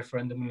second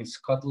referendum in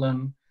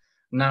Scotland.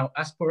 Now,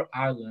 as per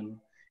Ireland,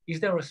 is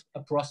there a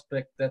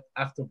prospect that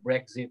after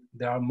Brexit,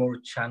 there are more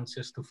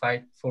chances to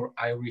fight for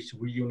Irish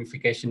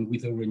reunification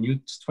with a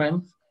renewed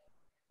strength?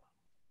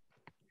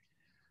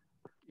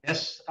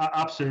 Yes,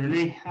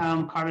 absolutely,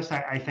 Carlos.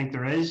 I think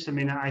there is. I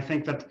mean, I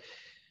think that,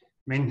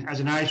 as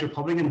an Irish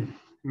Republican,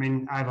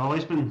 I've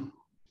always been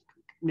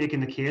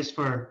making the case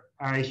for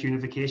Irish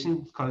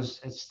unification because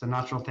it's the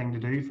natural thing to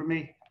do for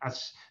me.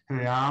 That's who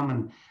I am,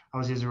 and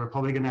obviously as a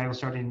Republican, I will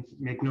certainly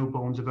make no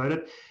bones about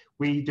it.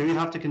 We do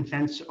have to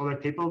convince other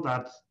people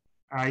that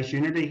Irish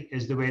unity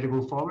is the way to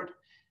go forward.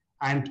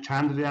 I'm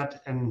trying to do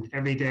that in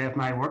every day of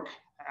my work.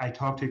 I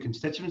talk to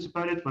constituents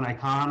about it when I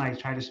can. I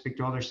try to speak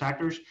to other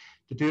sectors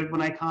to do it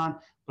when I can,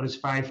 but it's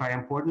very, very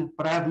important.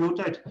 But I have no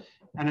doubt,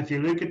 and if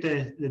you look at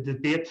the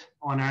debate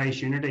on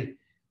Irish unity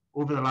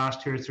over the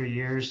last 2 or 3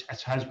 years,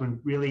 it has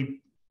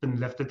really been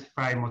lifted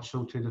very much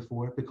so to the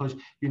fore, because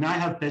you now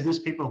have business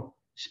people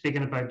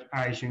speaking about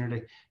Irish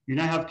unity. You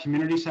now have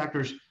community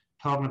sectors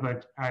talking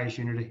about Irish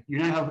unity. You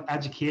now have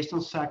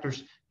educational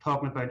sectors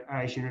talking about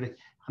Irish unity.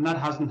 And that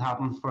hasn't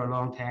happened for a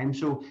long time.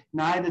 So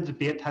now the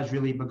debate has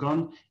really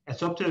begun.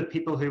 It's up to the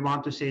people who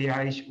want to see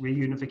Irish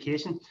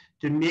reunification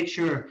to make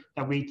sure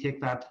that we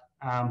take that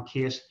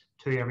case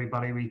to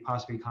everybody we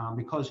possibly can.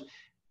 Because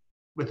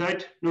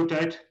without no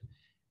doubt,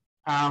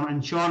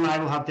 and Sean and I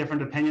will have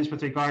different opinions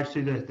with regards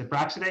to the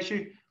Brexit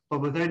issue,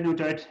 but without no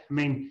doubt,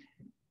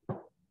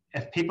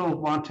 if people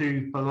want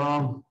to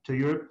belong to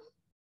Europe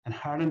and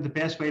Ireland, the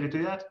best way to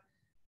do that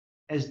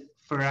is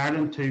for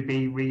Ireland to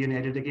be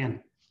reunited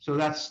again. So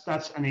that's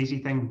an easy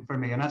thing for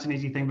me, and that's an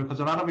easy thing because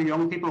a lot of the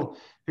young people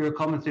who are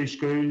coming through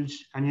schools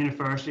and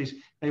universities,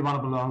 they want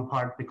to belong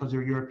part because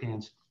they're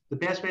Europeans. The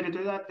best way to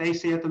do that, they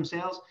see it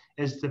themselves,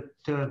 is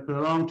to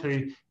belong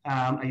to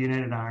a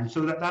united Ireland.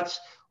 So that's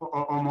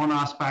on one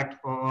aspect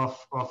of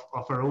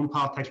our own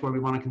politics where we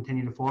want to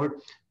continue to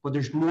forward. But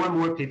there's more and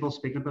more people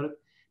speaking about it.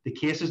 The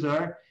case is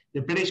there.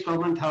 The British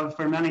government have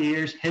for many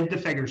years hid the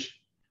figures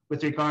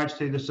with regards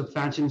to the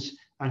subventions.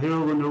 And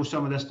who will know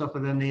some of this stuff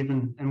within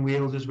even in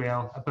Wales as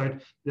well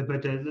about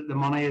the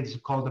money. It's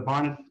called the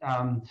Barnett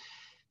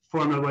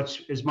formula,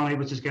 which is money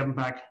which is given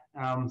back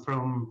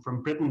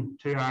from Britain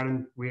to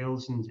Ireland,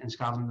 Wales, and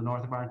Scotland, the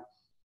north of Ireland.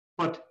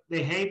 But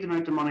they hide the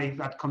amount of money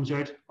that comes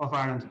out of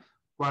Ireland,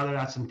 whether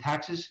that's in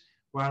taxes,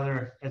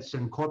 whether it's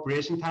in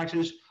corporation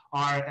taxes,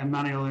 or in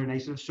many other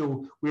initiatives.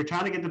 So we're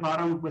trying to get to the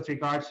bottom with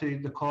regards to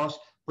the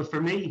cost. But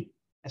for me,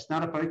 it's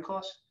not about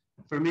cost.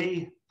 For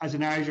me, as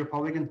an Irish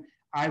Republican,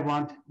 I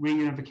want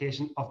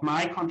reunification of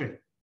my country,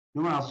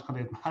 no one else's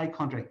country, my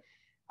country.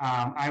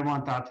 I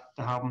want that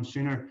to happen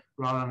sooner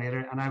rather than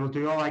later, and I will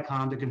do all I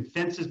can to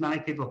convince as many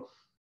people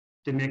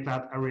to make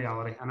that a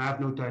reality. And I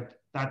have no doubt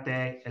that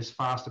day is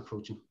fast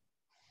approaching.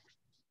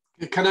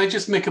 Can I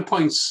just make a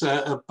point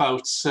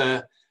about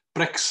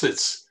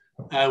Brexit,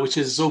 which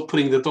is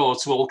opening the door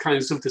to all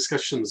kinds of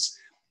discussions?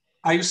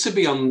 I used to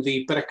be on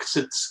the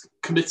Brexit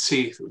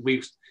committee.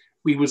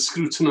 We would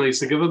scrutinise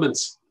the government.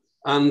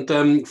 And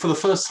for the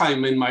first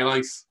time in my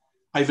life,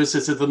 I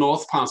visited the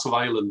north part of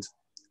Ireland.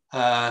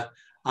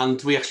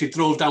 And we actually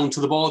drove down to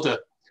the border.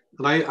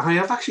 And I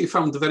have actually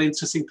found a very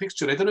interesting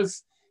picture. I don't know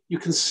if you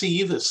can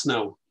see this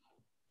now.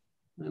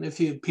 And if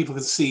people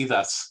can see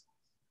that.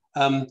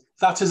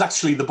 That is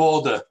actually the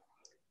border.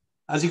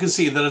 As you can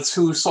see, there are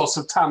two sorts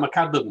of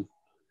Tamarcadan.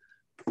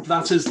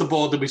 That is the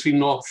border between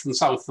north and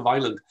south of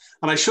Ireland.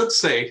 And I should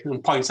say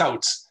and point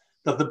out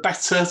that the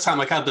better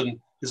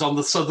Tamarcadan is on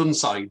the southern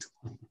side.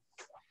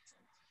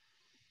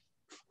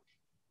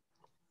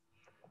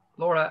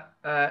 Laura,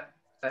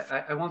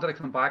 I wanted to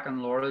come back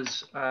on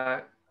Laura's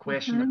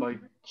question about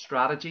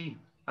strategy.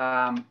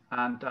 I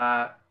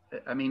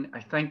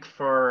think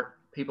for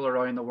people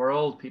around the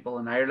world, people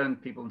in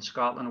Ireland, people in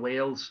Scotland,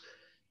 Wales,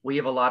 we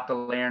have a lot to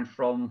learn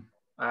from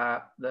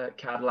the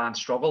Catalan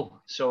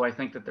struggle. So I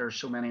think that there's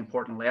so many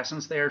important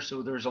lessons there.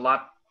 So there's a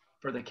lot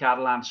for the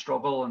Catalan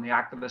struggle and the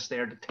activists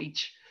there to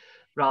teach,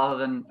 rather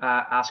than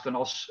asking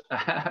us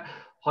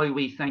how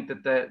we think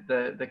that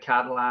the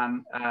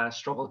Catalan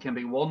struggle can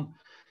be won.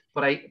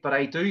 But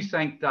I do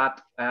think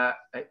that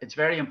it's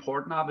very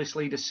important,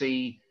 obviously, to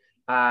see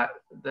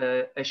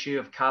the issue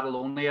of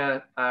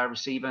Catalonia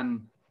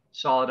receiving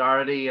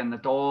solidarity in the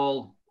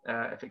Dáil,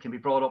 if it can be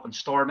brought up in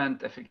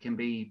Stormont, if it can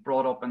be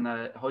brought up in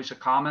the House of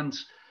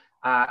Commons,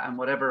 and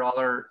whatever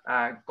other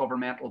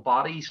governmental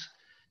bodies.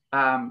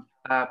 But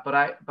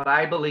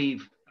I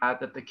believe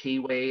that the key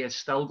way is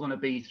still going to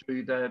be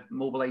through the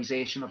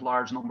mobilisation of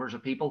large numbers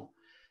of people.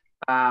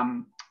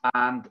 You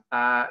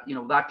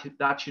know,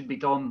 that should be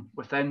done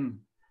within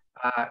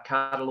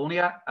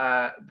Catalonia,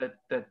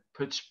 that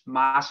puts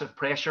massive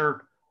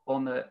pressure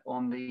on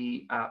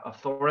the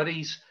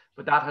authorities,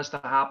 but that has to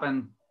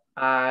happen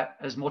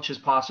as much as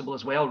possible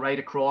as well, right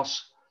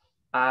across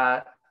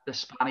the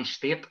Spanish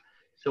state.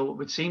 So it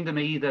would seem to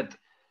me that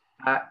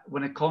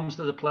when it comes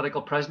to the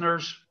political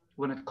prisoners,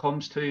 when it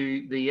comes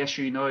to the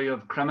issue now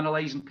of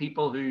criminalising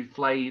people who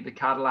fly the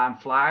Catalan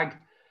flag,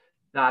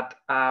 that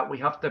we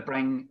have to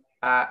bring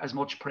as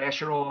much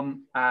pressure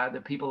on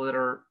the people that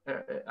are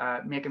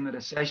making the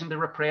decision to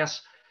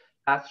repress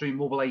through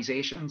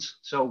mobilisations.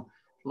 So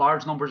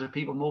large numbers of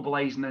people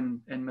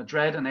mobilising in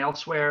Madrid and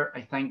elsewhere,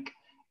 I think.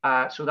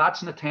 So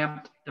that's an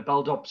attempt to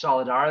build up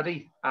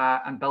solidarity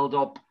and build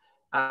up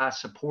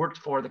support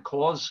for the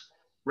cause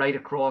right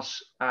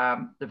across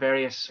the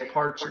various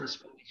parts of the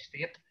Spanish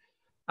state.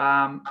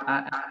 And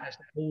I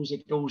suppose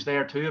it goes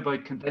there too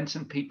about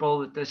convincing people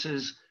that this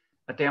is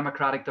a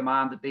democratic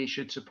demand that they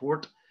should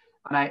support.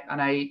 And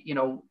I, you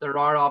know, there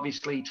are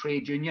obviously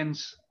trade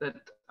unions that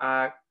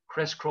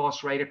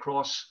crisscross right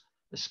across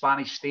the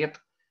Spanish state.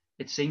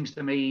 It seems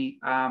to me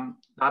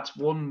that's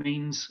one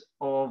means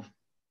of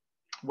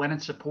winning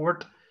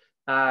support,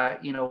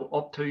 you know,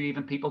 up to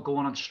even people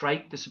going on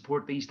strike to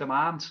support these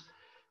demands.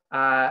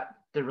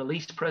 To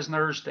release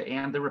prisoners, to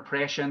end the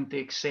repression, to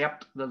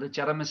accept the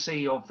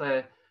legitimacy of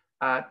the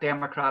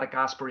democratic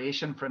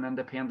aspiration for an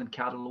independent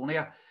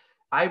Catalonia.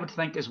 I would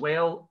think as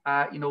well,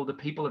 you know, the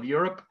people of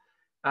Europe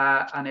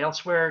and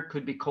elsewhere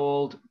could be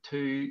called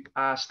to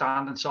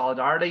stand in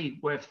solidarity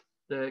with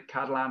the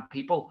Catalan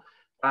people.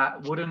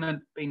 Wouldn't it have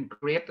been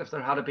great if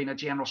there had been a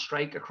general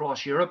strike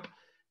across Europe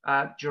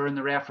during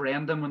the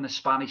referendum when the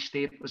Spanish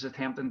state was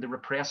attempting to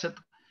repress it?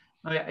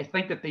 Now, I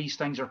think that these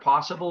things are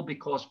possible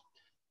because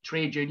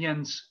trade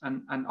unions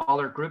and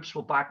other groups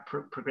will back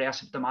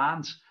progressive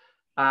demands.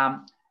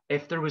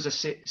 If there was a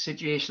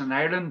situation in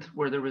Ireland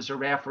where there was a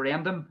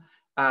referendum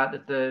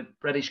that the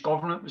British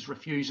government was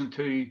refusing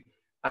to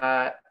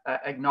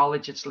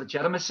acknowledge its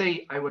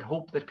legitimacy, I would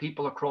hope that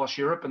people across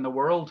Europe and the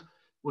world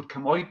would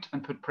come out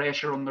and put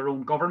pressure on their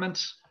own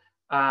governments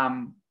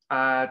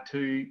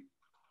to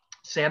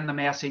send the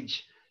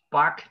message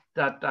back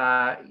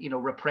that you know,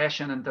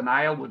 repression and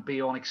denial would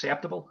be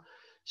unacceptable.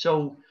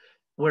 So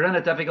we're in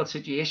a difficult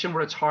situation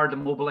where it's hard to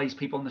mobilize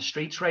people in the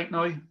streets right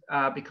now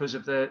because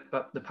of the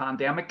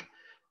pandemic.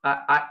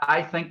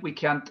 I think we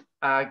can't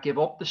give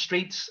up the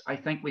streets. I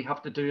think we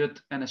have to do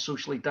it in a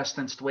socially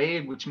distanced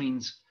way, which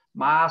means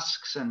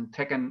masks and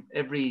taking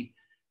every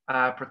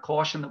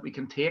precaution that we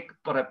can take.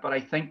 But I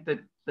think that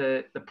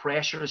the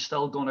pressure is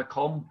still going to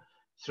come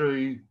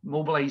through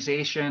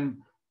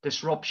mobilization,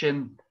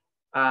 disruption,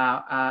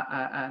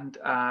 and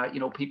you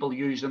know, people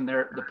using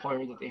the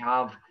power that they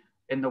have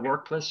in the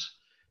workplace.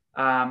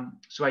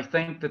 So I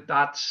think that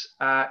that's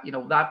you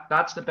know,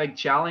 that's the big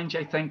challenge,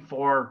 I think,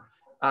 for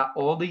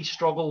all these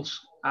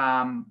struggles,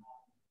 and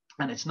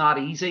it's not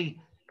easy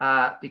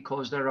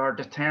because there are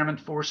determined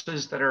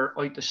forces that are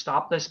out to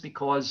stop this.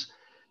 Because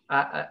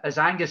as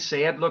Angus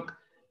said, look,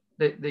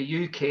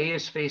 the UK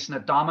is facing a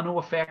domino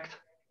effect,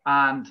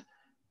 and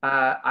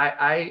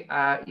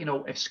you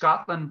know, if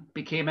Scotland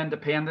became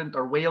independent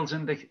or Wales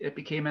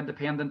became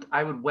independent,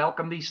 I would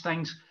welcome these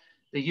things.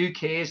 The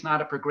UK is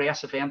not a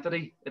progressive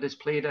entity. It has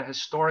played a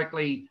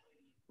historically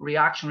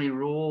reactionary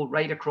role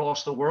right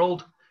across the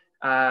world,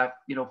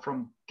 you know,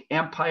 from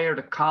empire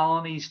to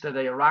colonies to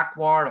the Iraq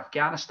War,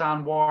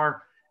 Afghanistan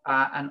War,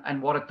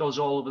 and what it does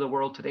all over the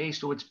world today.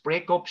 So its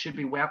breakup should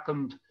be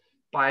welcomed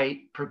by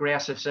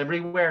progressives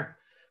everywhere.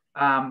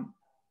 And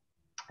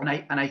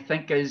I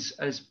think, as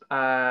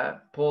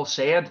Paul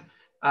said,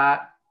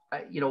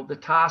 you know, the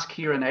task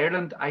here in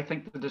Ireland, I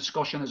think the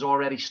discussion has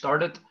already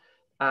started.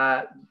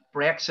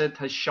 Brexit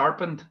has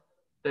sharpened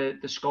the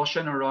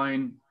discussion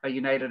around a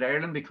united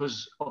Ireland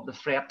because of the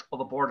threat of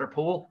a border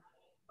poll,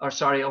 or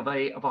sorry, of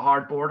a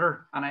hard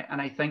border.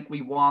 And I think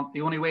we want,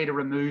 the only way to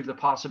remove the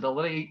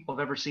possibility of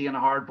ever seeing a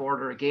hard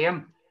border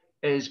again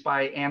is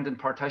by ending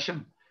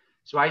partition.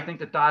 So I think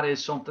that that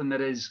is something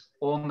that is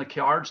on the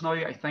cards now.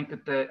 I think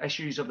that the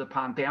issues of the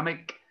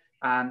pandemic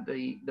and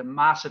the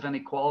massive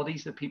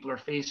inequalities that people are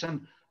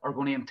facing are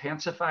going to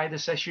intensify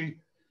this issue.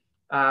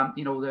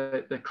 You know,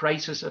 the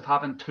crisis of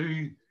having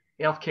two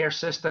healthcare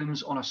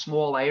systems on a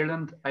small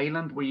island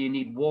where you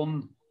need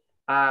one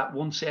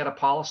set of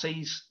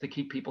policies to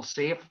keep people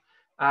safe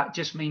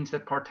just means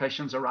that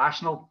partitions are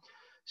rational.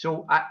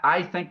 So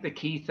I think the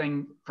key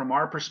thing from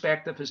our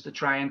perspective is to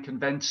try and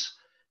convince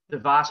the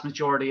vast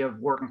majority of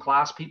working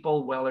class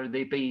people, whether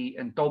they be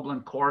in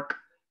Dublin, Cork,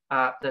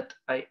 that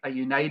a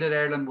united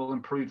Ireland will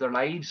improve their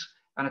lives.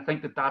 And I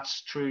think that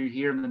that's true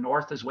here in the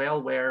north as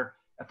well, where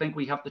I think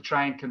we have to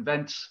try and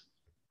convince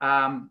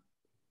a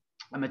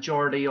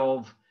majority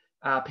of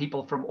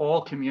people from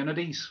all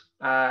communities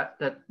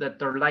that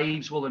their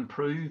lives will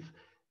improve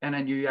in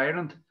a new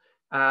Ireland.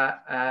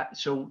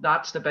 So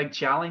that's the big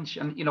challenge.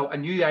 And, you know, a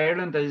new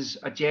Ireland is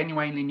a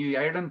genuinely new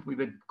Ireland. We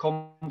would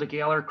come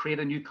together, create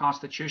a new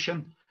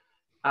constitution.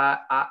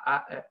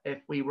 If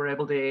we were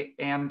able to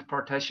end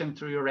partition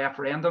through a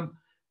referendum.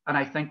 And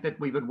I think that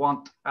we would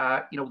want,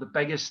 you know, the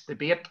biggest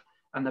debate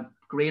and the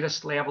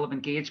greatest level of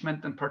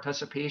engagement and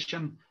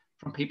participation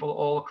from people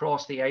all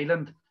across the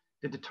island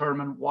to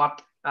determine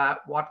what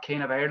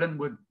kind of Ireland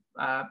would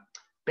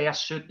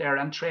best suit their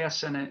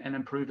interests and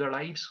improve their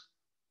lives.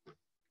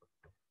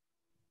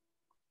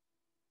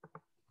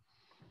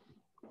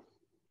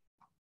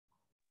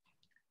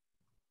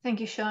 Thank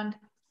you, Sean.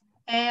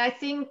 I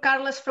think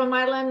Carlos from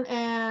Ireland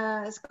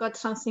has got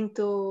something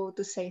to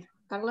say.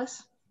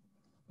 Carlos?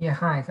 Yeah,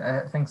 hi.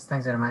 Thanks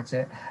very much.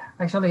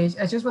 Actually,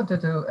 I just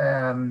wanted to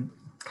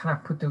kind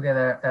of put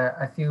together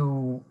a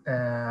few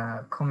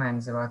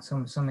comments about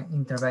some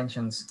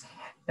interventions.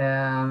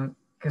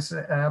 Because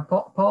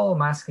Paul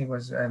Maskey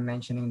was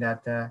mentioning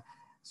that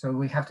so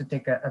we have to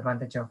take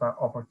advantage of our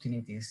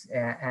opportunities.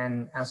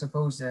 And I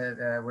suppose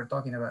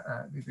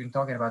we've been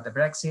talking about the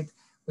Brexit,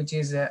 which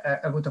is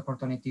a good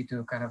opportunity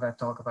to kind of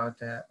talk about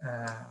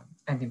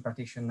ending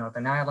partition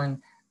Northern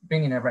Ireland,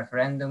 bringing a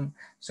referendum.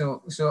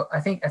 So I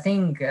think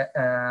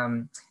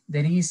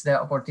there is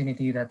the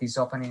opportunity that is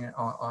opening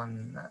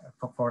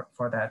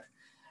for that.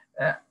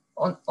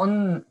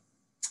 On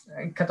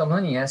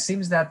Catalonia, it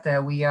seems that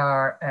we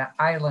are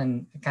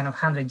Ireland kind of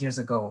 100 years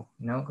ago.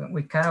 You know,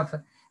 we kind of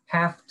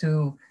have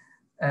to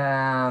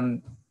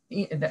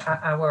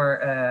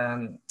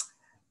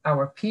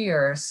our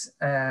peers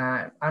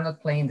are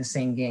not playing the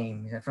same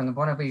game from the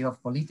point of view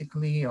of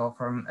politically or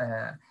from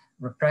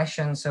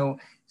repression. So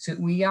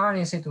we are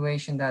in a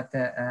situation that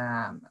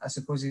I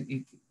suppose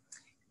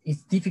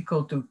it's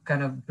difficult to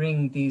kind of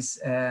bring this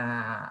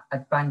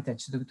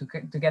advantage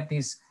to get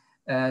this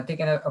take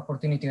an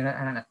opportunity and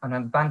an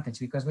advantage,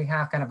 because we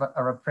have kind of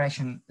a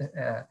repression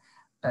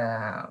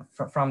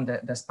from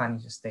the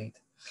Spanish state.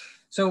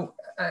 So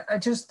I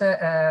just,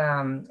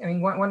 I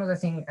mean, one of the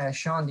things,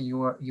 Sean, that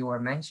you were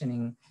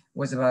mentioning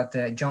was about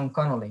John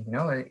Connolly. You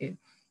know,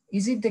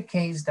 is it the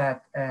case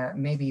that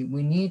maybe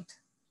we need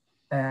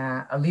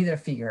a leader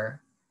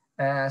figure,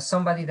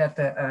 somebody that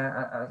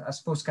I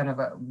suppose kind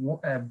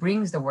of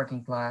brings the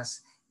working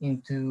class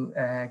into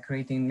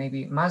creating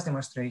maybe mass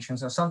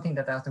demonstrations or something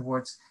that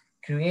afterwards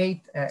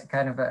create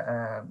kind of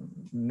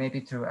maybe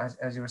through,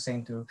 as you were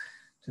saying,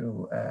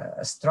 to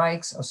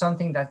strikes, or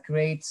something that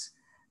creates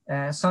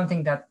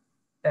something that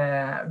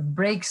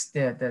breaks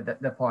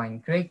the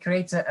point,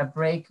 creates a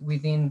break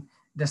within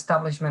the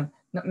establishment,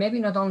 maybe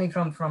not only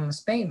from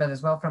Spain, but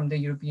as well from the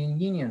European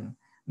Union.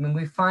 I mean,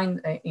 we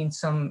find in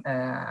some,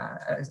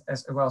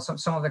 as well,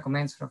 some of the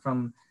comments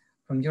from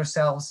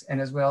yourselves,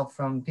 and as well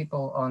from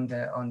people on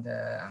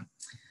the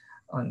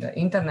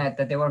internet,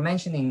 that they were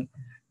mentioning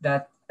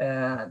that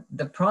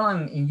the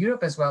problem in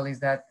Europe as well is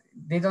that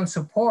they don't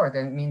support.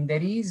 I mean,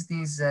 there is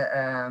this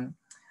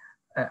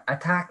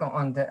attack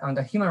on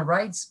the human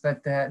rights,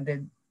 but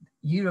the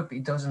Europe,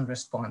 it doesn't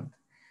respond.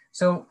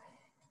 So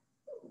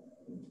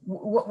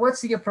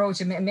what's the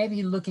approach?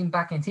 Maybe looking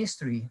back in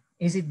history,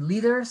 is it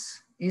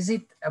leaders? Is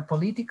it a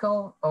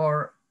political,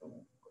 or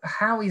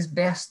how is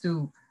best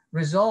to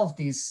resolve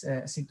this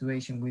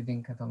situation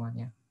within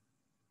Catalonia?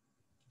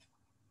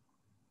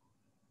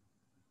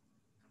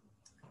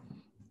 Do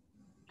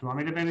you want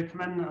me to maybe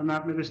come in on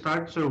that, maybe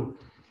start? So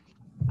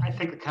I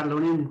think the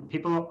Catalonian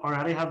people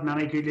already have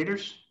many good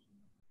leaders.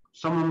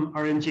 Some of them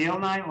are in jail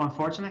now,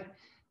 unfortunately,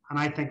 and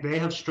I think they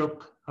have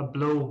struck a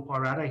blow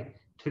already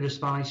to the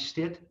Spanish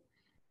state,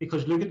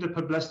 because look at the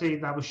publicity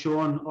that was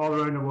shown all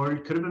around the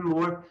world. Could have been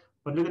more,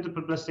 but look at the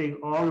publicity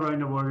all around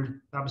the world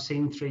that was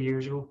seen 3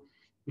 years ago.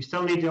 We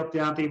still need to up the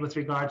ante with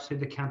regards to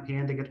the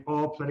campaign to get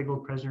all political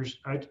prisoners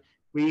out.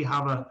 We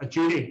have a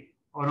duty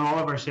on all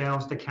of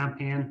ourselves to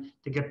campaign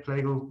to get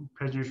political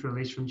prisoners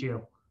released from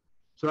jail.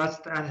 So I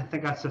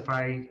think that's a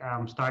very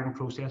starting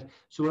process.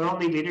 So we all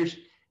need leaders.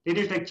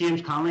 Leaders like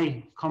James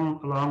Connolly come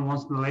along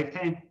once in a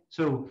lifetime.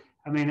 So,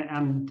 I mean,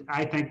 and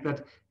I think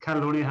that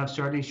Catalonia have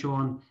certainly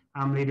shown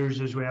leaders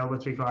as well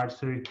with regards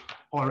to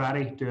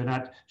already doing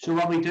that. So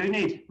what we do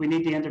need, we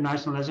need the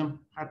internationalism.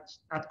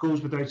 That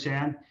goes without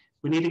saying.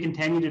 We need to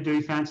continue to do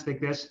events like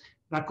this.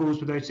 That goes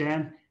without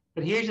saying.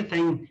 But here's the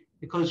thing,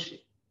 because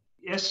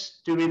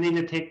yes, do we need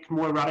to take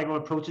more radical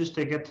approaches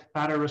to get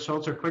better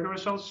results or quicker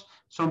results?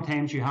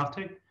 Sometimes you have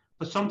to,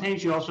 but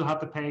sometimes you also have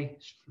to play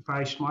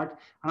very smart.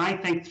 And I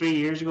think 3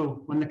 years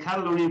ago, when the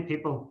Catalonian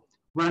people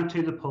went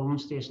to the polling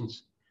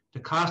stations to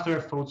cast their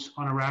votes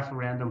on a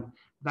referendum,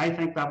 I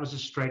think that was a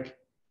strike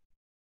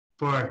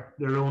for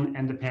their own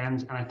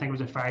independence, and I think it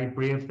was a very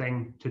brave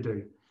thing to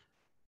do.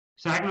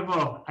 Second of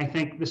all, I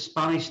think the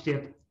Spanish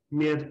state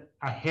made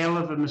a hell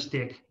of a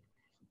mistake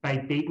by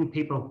beating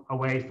people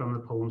away from the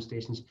polling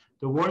stations.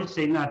 The world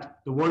seen that,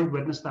 the world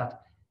witnessed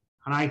that,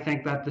 and I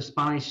think that the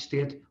Spanish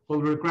state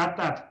will regret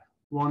that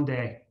one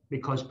day,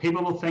 because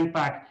people will think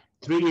back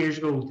 3 years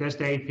ago, this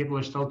day, people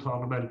are still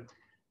talking about it.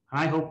 And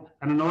I hope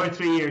in another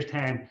 3 years'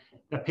 time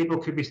that people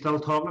could be still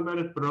talking about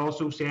it, but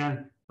also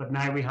saying, but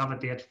now we have a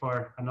date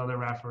for another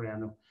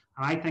referendum.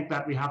 And I think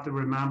that we have to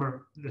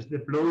remember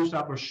the blows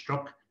that were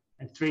struck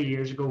 3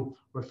 years ago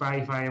were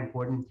very, very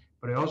important.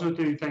 But I also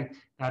do think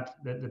that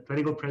the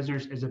political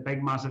prisoners is a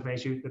big, massive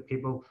issue that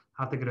people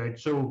have to get out.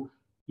 So,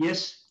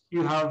 yes,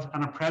 you have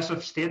an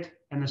oppressive state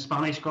in the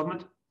Spanish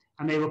government,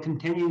 and they will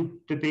continue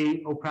to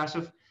be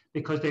oppressive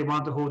because they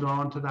want to hold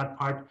on to that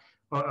part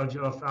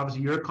of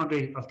obviously your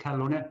country of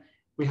Catalonia.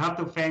 We have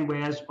to find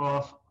ways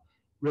of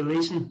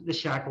releasing the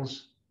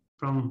shackles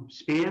from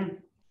Spain.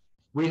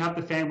 We have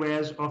to find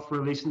ways of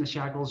releasing the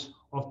shackles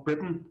of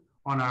Britain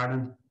on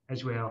Ireland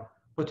as well.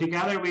 But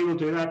together we will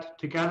do that.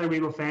 Together we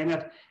will find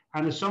it.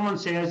 And as someone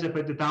says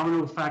about the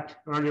domino effect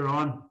earlier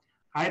on,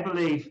 I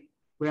believe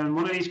when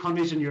one of these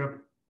countries in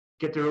Europe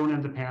get their own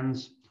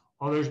independence,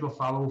 others will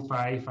follow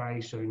very,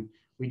 very soon.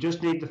 We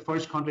just need the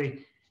first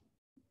country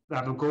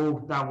that will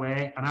go that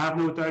way. And I have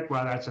no doubt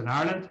whether it's in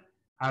Ireland,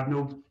 I have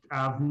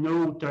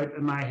no doubt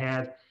in my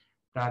head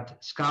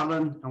that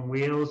Scotland and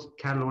Wales,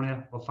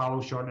 Catalonia will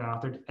follow shortly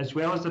after, as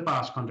well as the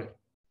Basque Country.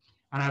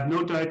 And I have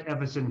no doubt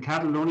if it's in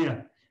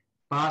Catalonia,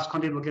 Basque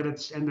Country will get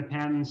its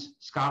independence,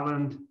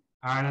 Scotland,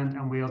 Ireland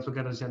and Wales will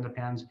get its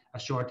independence a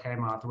short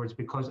time afterwards,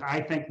 because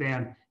I think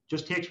then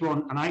just takes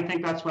one. And I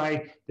think that's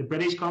why the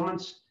British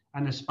governments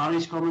and the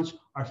Spanish governments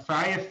are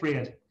very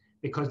afraid,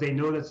 because they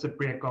know that's the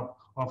breakup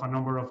of a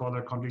number of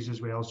other countries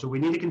as well. So we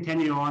need to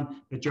continue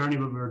on the journey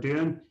that we're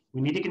doing.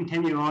 We need to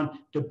continue on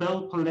to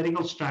build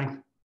political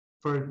strength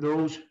for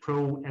those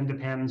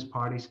pro-independence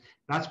parties.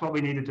 That's what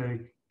we need to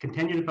do.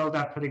 Continue to build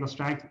that political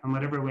strength in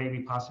whatever way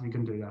we possibly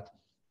can do that.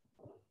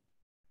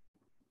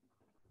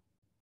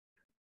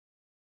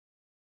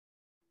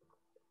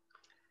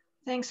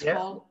 Thanks, Yeah.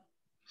 Paul.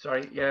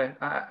 Sorry,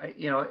 yeah,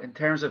 you know, in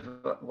terms of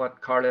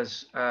what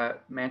Carla's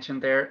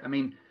mentioned there, I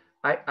mean,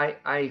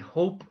 I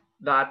hope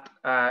that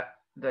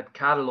that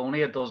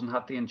Catalonia doesn't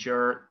have to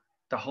endure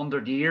the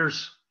 100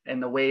 years in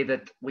the way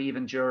that we've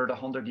endured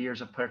 100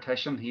 years of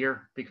partition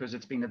here, because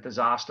it's been a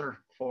disaster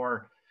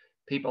for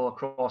people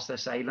across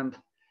this island.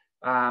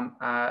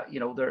 You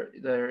know,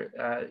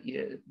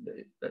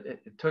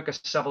 it took a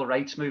civil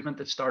rights movement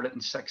that started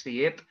in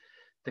 '68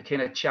 to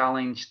kind of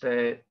challenge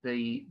the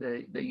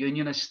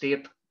unionist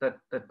state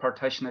that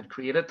partition had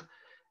created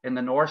in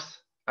the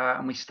north,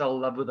 and we still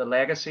live with the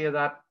legacy of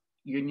that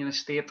unionist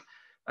state.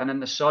 And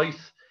in the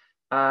south,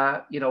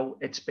 you know,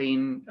 it's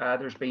been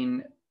there's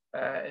been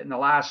in the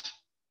last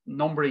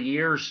number of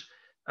years,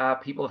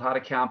 people have had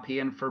a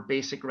campaign for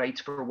basic rights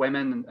for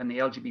women and the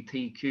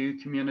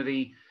LGBTQ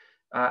community,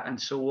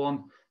 and so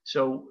on.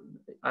 So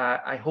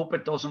I hope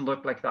it doesn't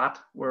look like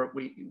that,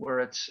 where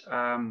it's.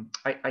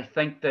 I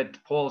think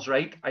that Paul's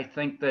right. I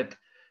think that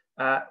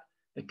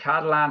the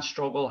Catalan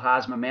struggle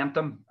has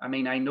momentum. I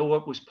mean, I know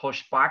it was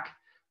pushed back,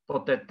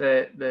 but that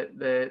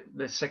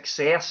the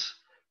success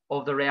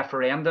of the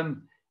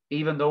referendum,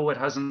 even though it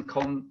hasn't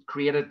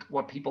created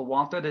what people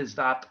wanted, is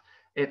that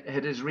it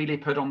has really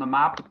put on the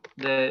map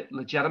the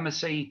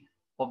legitimacy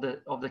of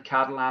the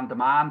Catalan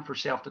demand for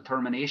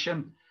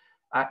self-determination.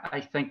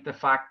 I think the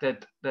fact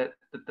that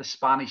the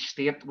Spanish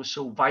state was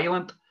so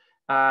violent,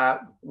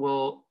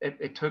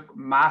 it took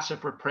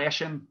massive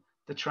repression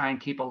to try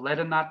and keep a lid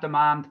on that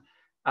demand.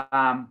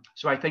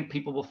 So I think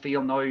people will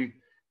feel now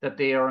that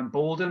they are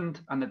emboldened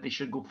and that they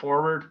should go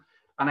forward.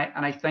 And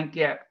I think,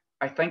 yeah,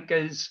 I think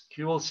as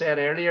Huel said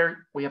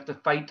earlier, we have to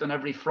fight on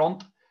every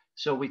front.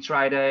 So we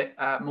try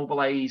to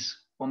mobilize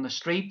on the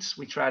streets.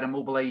 We try to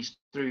mobilize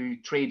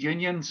through trade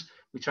unions.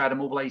 We try to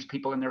mobilize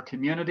people in their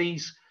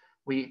communities.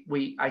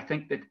 I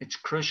think that it's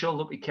crucial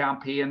that we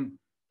campaign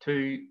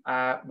to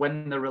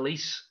win the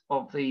release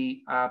of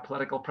the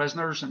political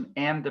prisoners and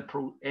end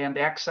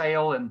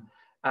exile and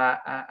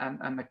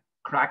the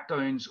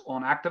crackdowns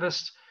on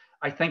activists.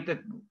 I think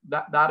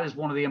that is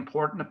one of the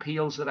important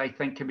appeals that I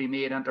think can be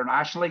made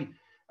internationally.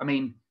 I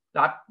mean,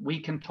 that we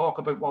can talk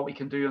about what we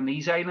can do on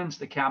these islands,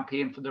 the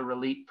campaign for the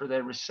relief, for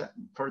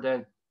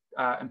the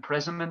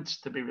imprisonments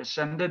to be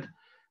rescinded,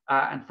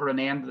 and for an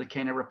end to the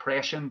kind of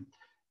repression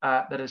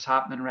that is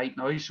happening right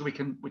now. So we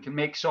can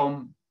make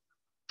some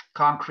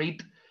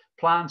concrete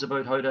plans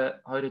about how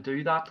to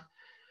do that.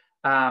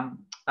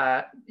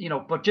 You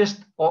know, but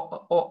just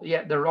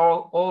yeah, there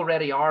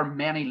already are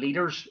many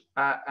leaders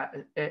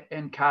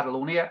in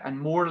Catalonia, and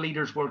more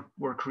leaders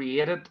were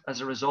created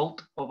as a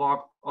result of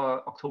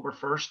October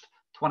 1st,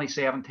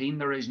 2017.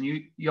 There is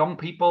young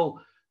people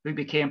who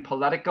became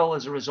political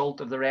as a result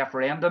of the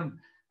referendum,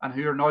 and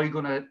who are now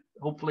going to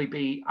hopefully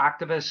be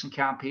activists and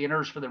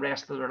campaigners for the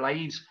rest of their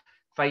lives,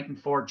 fighting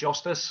for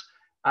justice,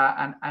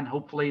 and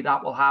hopefully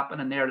that will happen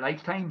in their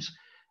lifetimes.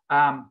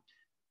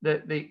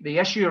 The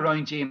issue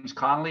around James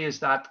Connolly is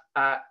that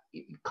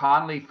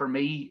Connolly, for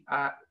me,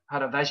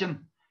 had a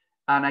vision.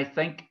 And I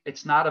think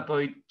it's not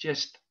about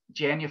just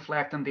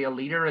genuflecting to a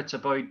leader, it's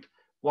about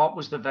what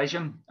was the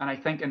vision. And I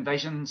think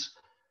visions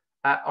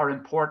are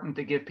important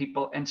to give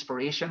people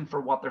inspiration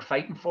for what they're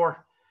fighting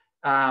for.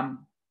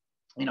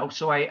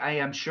 So I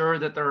am sure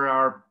that there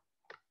are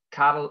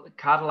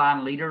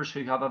Catalan leaders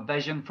who have a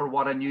vision for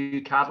what a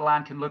new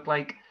Catalan can look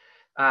like,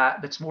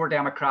 that's more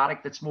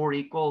democratic, that's more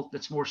equal,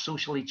 that's more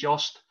socially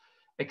just,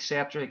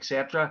 etc.,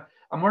 etc.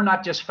 And we're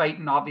not just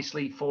fighting,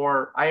 obviously,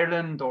 for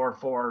Ireland or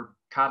for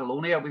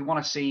Catalonia. We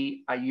want to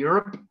see a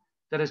Europe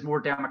that is more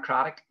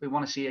democratic. We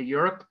want to see a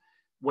Europe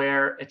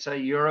where it's a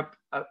Europe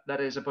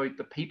that is about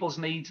the people's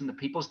needs and the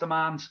people's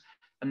demands,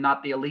 and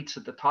not the elites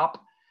at the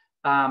top.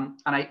 And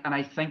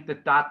I think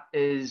that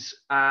is,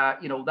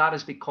 that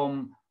has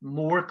become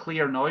more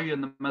clear now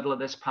in the middle of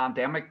this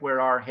pandemic,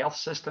 where our health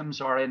systems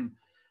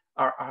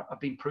have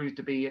been proved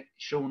to be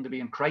shown to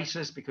be in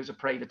crisis because of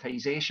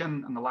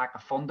privatization and the lack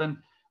of funding,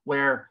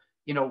 where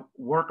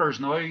workers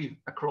now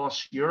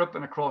across Europe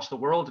and across the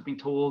world have been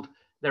told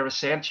they're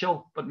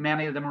essential, but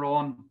many of them are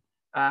on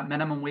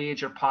minimum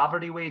wage or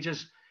poverty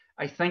wages.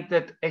 I think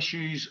that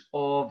issues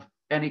of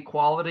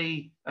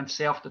inequality and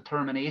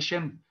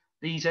self-determination,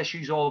 these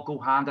issues all go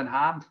hand in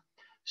hand.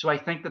 So I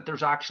think that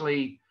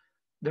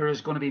there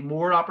is going to be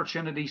more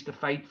opportunities to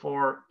fight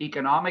for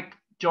economic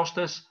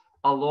justice,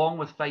 along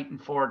with fighting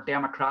for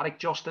democratic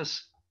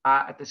justice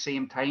at the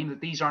same time,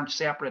 that these aren't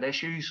separate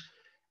issues.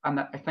 And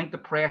that I think the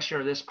pressure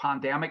of this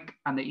pandemic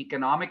and the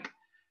economic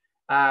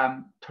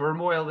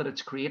turmoil that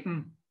it's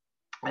creating,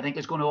 I think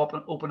is going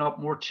to open up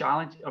more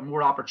challenge or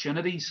more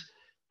opportunities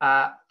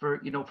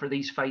for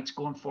these fights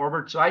going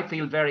forward. So I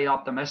feel very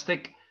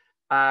optimistic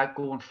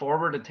going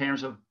forward in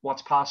terms of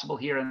what's possible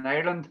here in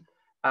Ireland,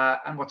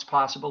 and what's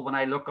possible when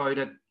I look out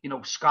at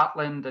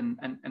Scotland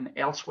and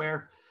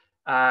elsewhere.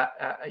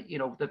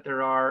 That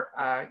there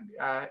are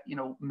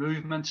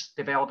movements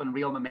developing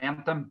real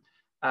momentum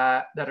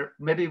that are,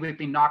 maybe we've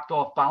been knocked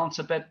off balance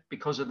a bit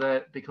because of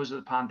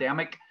the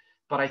pandemic,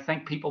 but I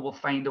think people will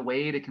find a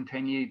way to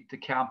continue to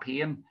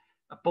campaign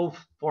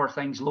both for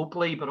things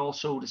locally, but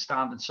also to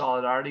stand in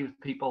solidarity with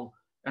people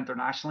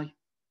internationally.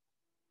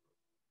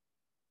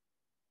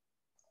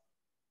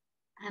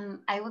 And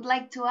I would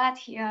like to add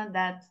here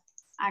that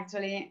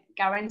actually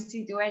current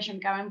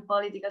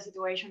political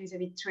situation is a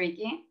bit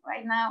tricky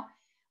right now.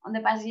 On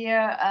the past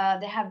year,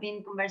 there have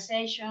been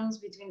conversations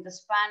between the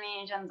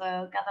Spanish and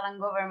the Catalan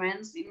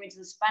governments, in which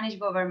the Spanish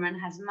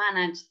government has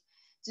managed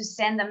to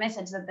send a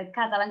message that the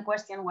Catalan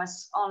question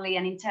was only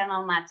an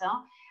internal matter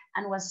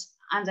and was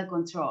under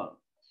control.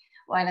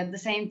 While at the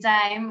same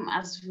time,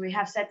 as we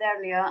have said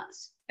earlier,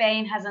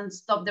 Spain hasn't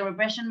stopped the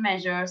repression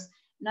measures,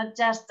 not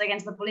just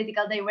against the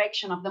political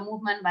direction of the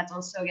movement, but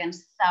also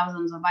against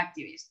thousands of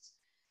activists.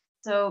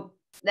 So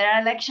there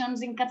are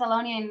elections in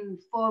Catalonia in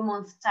 4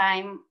 months'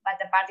 time, but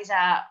the parties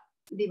are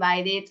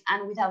divided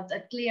and without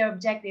a clear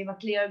objective, a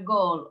clear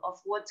goal of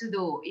what to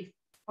do if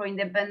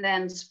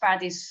pro-independence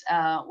parties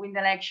win the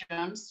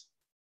elections.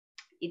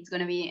 It's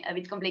going to be a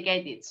bit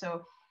complicated.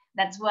 So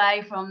that's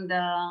why from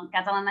the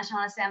Catalan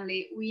National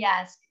Assembly, we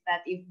ask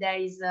that if there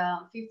is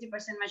a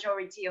 50%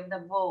 majority of the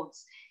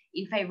votes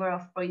in favor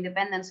of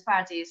pro-independence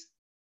parties,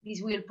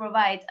 this will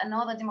provide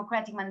another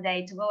democratic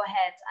mandate to go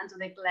ahead and to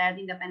declare the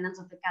independence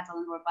of the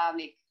Catalan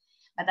Republic,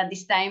 but at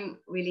this time,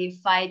 really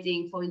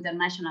fighting for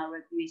international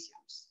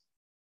recognitions.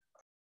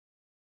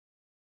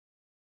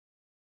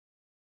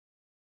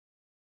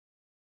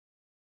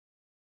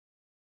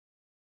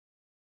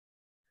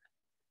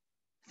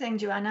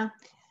 Thank you, Anna.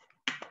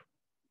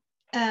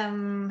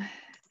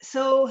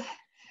 So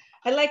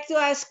I'd like to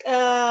ask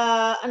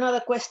another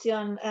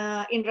question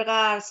in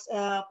regards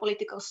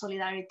political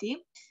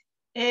solidarity.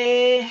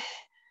 Do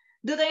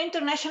the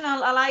international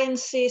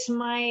alliances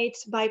made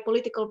by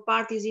political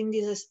parties in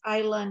these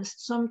islands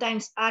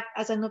sometimes act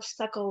as an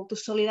obstacle to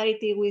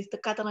solidarity with the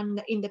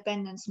Catalan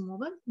independence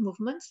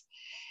movements?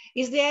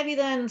 Is there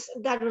evidence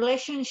that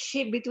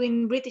relationship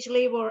between British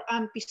Labour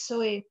and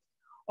PSOE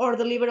or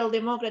the Liberal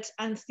Democrats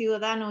and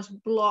Ciudadanos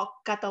block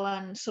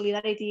Catalan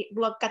solidarity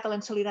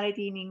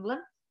in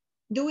England?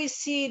 Do we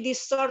see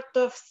this sort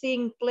of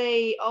thing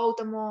play out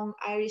among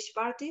Irish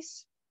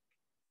parties?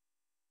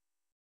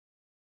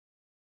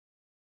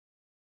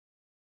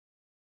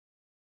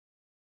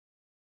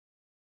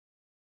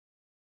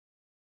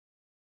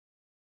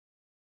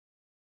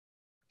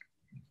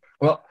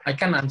 Well, I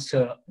can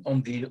answer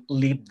on the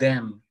Lib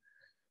Dem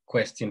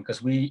question,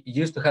 because we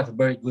used to have a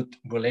very good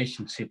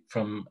relationship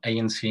from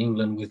ANC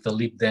England with the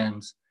Lib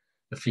Dems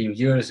a few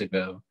years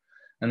ago.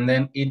 And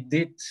then it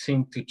did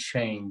seem to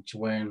change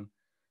when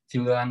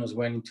Ciudadanos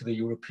went into the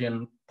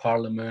European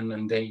Parliament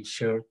and they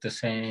shared the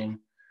same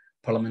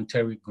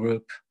parliamentary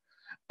group.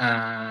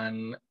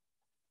 And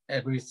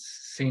ever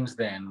since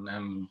then,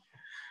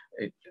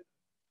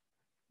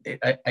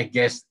 I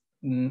guess,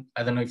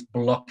 I don't know if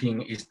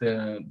blocking is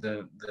the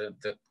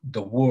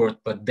word,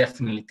 but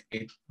definitely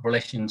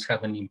relations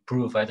haven't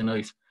improved. I don't know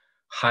if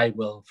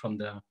Highwell from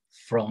the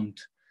front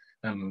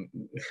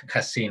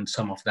has seen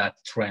some of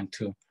that trend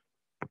too.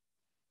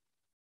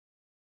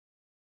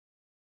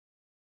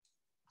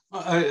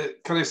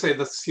 Can I say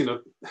that's,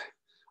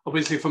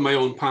 obviously for my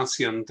own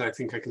party, and I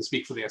think I can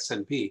speak for the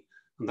SNP,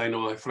 and I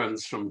know I have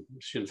friends from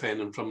Sinn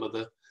Féin and from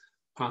other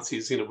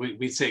parties,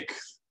 we take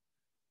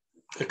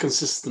a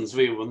consistent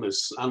view on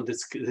this, and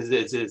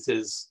it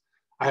is,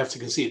 I have to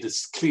concede,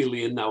 it's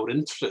clearly in our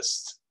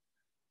interest.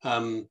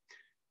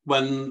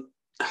 When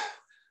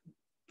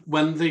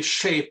the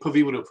shape of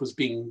Europe was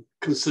being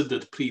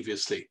considered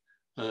previously,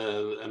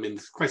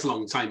 quite a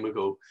long time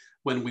ago,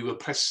 when we were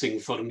pressing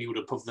for an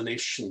Europe of the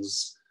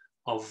nations,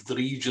 of the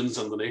regions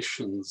and the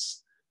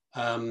nations,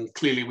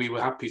 clearly we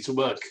were happy to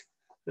work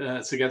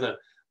together.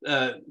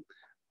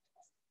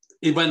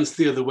 It went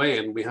the other way,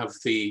 and we have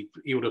the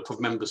Europe of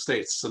member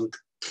states, and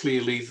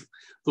clearly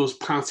those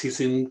parties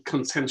in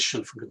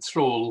contention for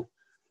control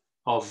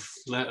of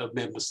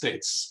member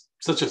states,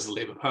 such as the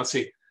Labour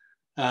Party,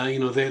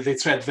 they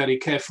tread very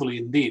carefully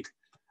indeed.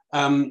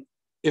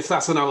 If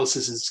that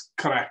analysis is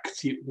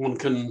correct, one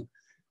can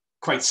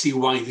quite see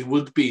why they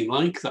would be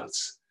like that.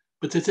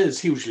 But it is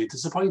hugely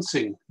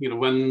disappointing.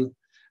 When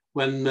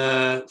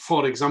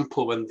for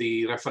example, when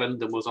the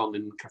referendum was on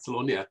in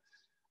Catalonia,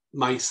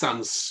 my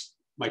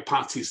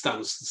party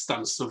stance, the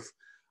stance of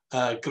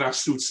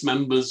grassroots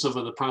members of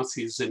other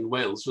parties in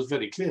Wales was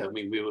very clear. I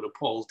mean, we were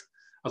appalled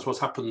at what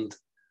happened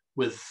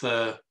with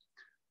the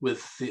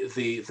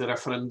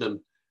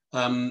referendum.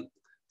 The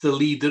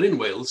leader in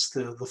Wales,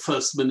 the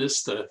First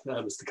Minister,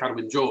 Mr.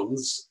 Carwyn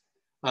Jones,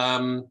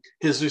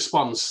 his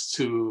response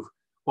to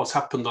what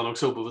happened on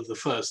October the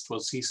 1st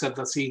was he said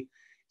that he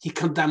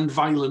condemned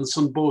violence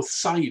on both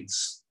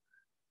sides,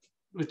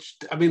 which,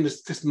 I mean,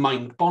 it's just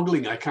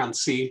mind-boggling. I can't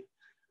see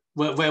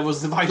where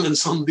was the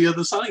violence on the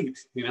other side,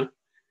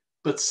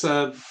 But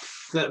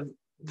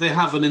they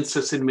have an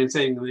interest in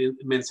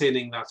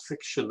maintaining that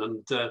fiction,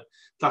 and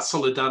that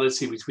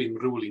solidarity between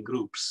ruling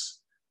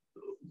groups,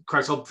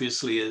 quite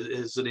obviously,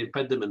 is an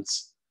impediment.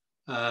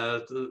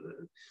 Can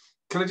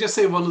I just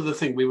say one other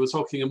thing? We were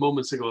talking a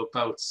moment ago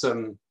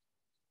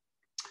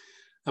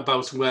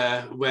about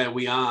where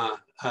we are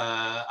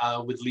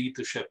with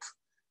leadership.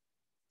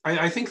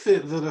 I think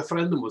the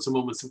referendum was a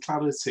moment of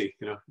clarity.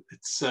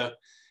 It's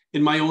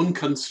in my own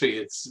country,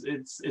 it's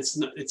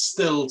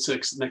still to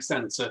an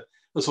extent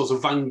a sort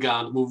of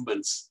vanguard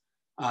movement,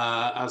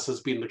 as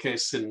has been the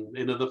case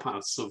in other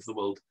parts of the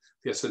world.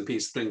 The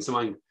SNP springs to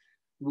mind.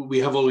 We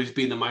have always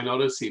been a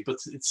minority, but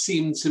it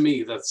seemed to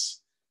me that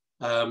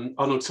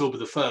on October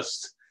the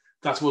 1st,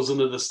 that was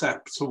another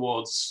step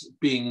towards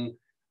being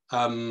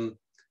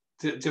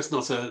just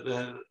not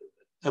a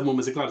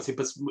moment of clarity,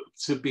 but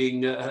to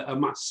being a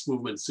mass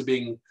movement, to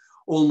being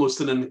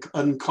almost an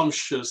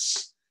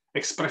unconscious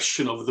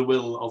expression of the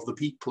will of the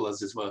people,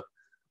 as it were.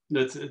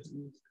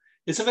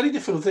 It's a very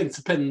difficult thing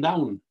to pin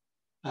down,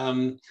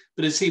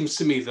 but it seems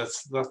to me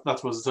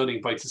that was a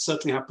turning point. It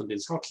certainly happened in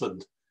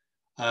Scotland,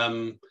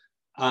 and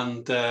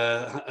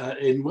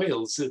in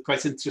Wales.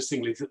 Quite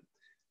interestingly,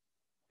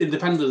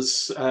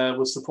 independence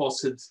was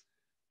supported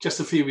just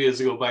a few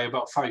years ago by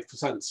about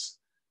 5%.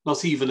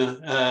 Not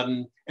even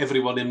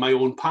everyone in my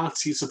own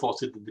party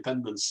supported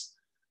independence,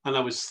 and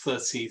that was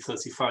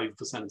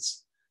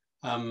 35%.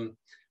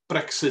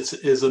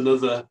 Brexit is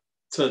another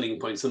turning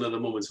point, another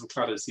moment of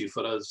clarity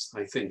for us,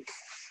 I think,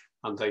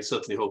 and I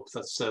certainly hope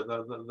that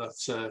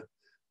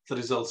the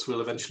results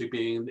will eventually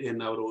be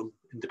in our own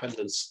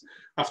independence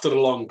after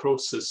a long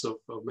process of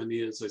many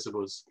years, I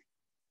suppose.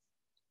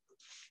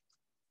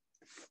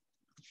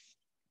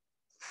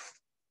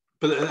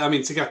 But I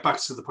mean, to get back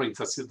to the point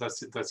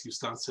that you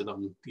started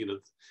on,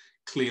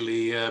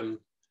 clearly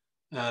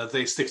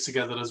they stick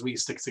together as we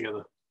stick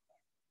together.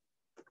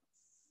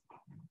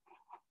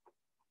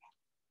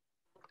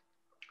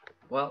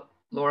 Well,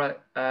 Laura,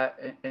 I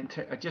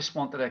just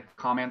wanted to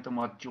comment on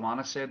what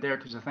Joanna said there,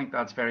 because I think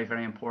that's very,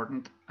 very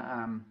important.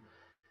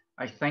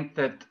 I think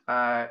that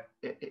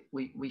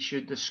we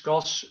should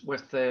discuss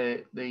with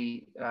the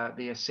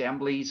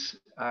assemblies,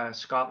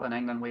 Scotland,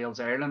 England, Wales,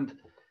 Ireland,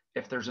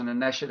 if there's an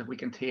initiative we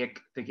can take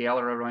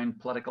together around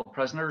political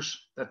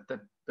prisoners that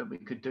we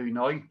could do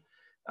now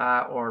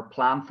or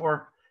plan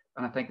for.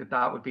 And I think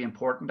that would be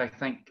important. I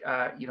think,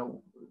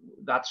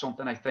 that's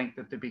something I think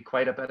that there'd be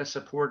quite a bit of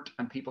support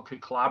and people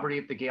could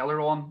collaborate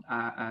together on,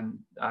 and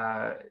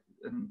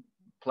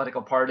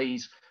political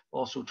parties,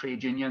 also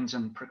trade unions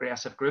and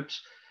progressive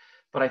groups.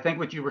 But I think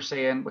what you were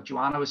saying, what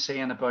Joanna was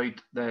saying about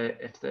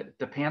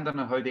depending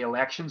on how the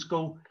elections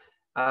go,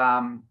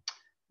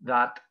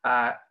 that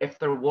if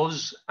there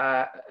was,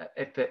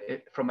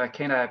 from a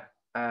kind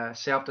of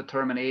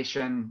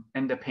self-determination,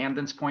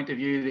 independence point of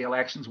view, the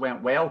elections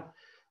went well,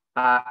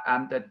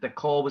 and that the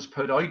call was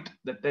put out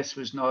that this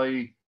was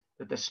now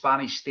that the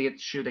Spanish state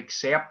should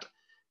accept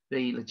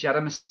the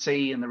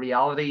legitimacy and the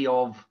reality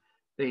of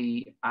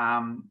the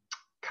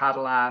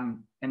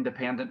Catalan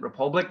Independent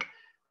Republic,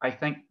 I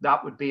think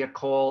that would be a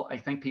call I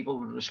think people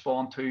would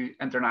respond to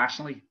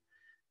internationally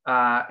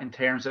in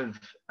terms of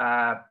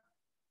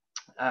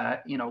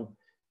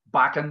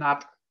backing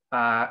that.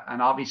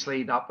 And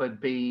obviously that would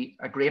be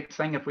a great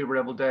thing if we were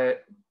able to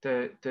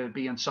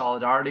be in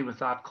solidarity with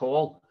that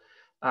call.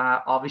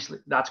 Obviously,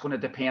 that's going to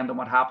depend on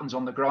what happens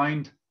on the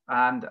ground.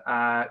 And,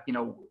 you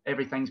know,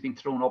 everything's been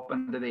thrown up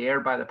into the air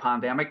by the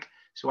pandemic.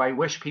 So I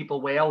wish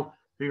people well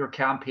who are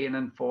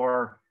campaigning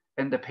for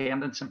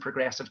independence and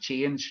progressive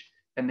change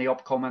in the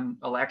upcoming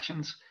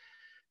elections.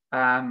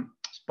 But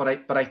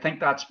I think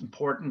that's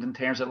important in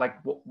terms of like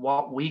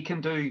what we can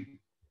do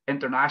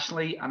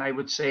internationally. And I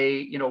would say,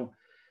 you know,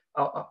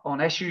 on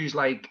issues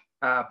like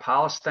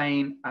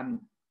Palestine and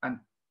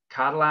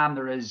Catalan,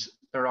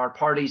 there are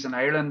parties in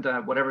Ireland,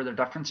 whatever their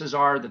differences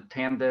are, that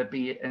tend to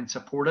be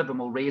supportive, and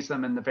will raise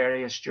them in the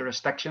various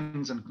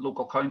jurisdictions and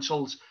local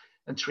councils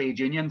and trade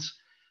unions.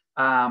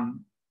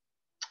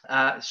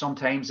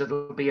 Sometimes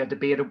it'll be a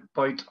debate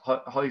about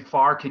how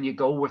far can you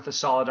go with the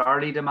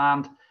solidarity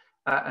demand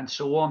and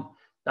so on.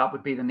 That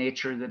would be the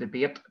nature of the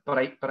debate. But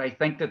I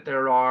think that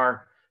there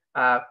are,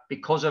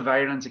 because of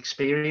Ireland's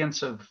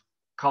experience of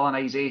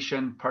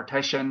colonization,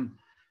 partition,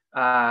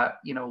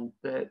 you know,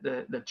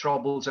 the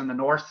troubles in the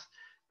north,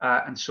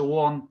 and so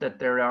on, that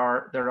there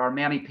are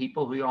many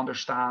people who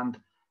understand,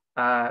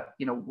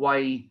 you know,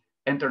 why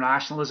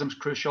internationalism is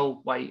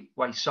crucial,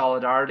 why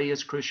solidarity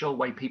is crucial,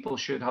 why people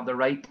should have the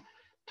right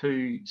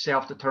to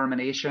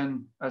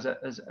self-determination as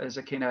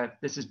a kind of,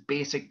 this is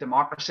basic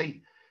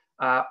democracy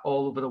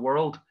all over the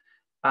world.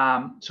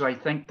 So I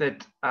think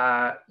that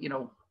you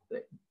know,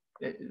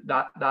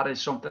 that is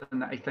something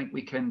that I think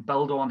we can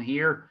build on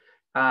here.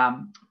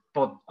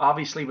 But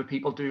obviously, what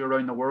people do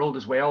around the world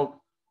as well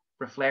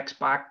reflects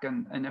back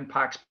and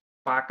impacts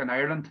back in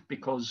Ireland,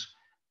 because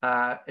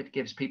it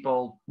gives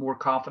people more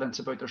confidence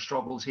about their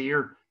struggles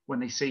here when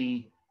they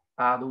see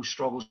those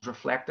struggles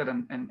reflected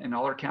in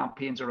other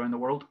campaigns around the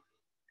world.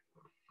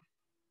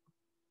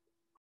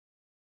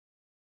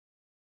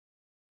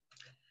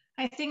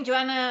 I think,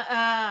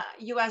 Joanna,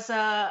 you as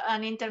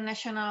an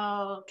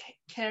international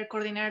care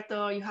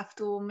coordinator, you have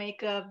to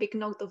make a big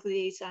note of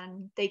this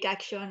and take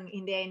action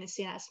in the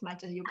ANC as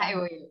much as you can.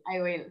 I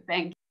will.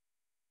 Thank you.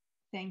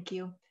 Thank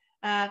you.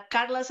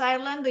 Carlos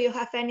Ireland, do you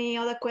have any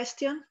other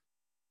question?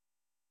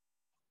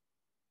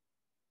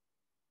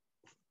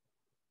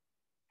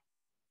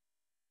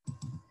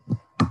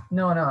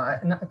 No,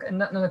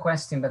 not a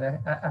question, but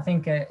I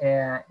think,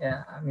 I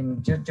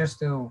mean, just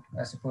to,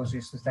 I suppose,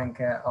 just to thank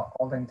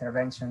all the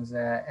interventions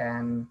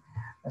and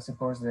I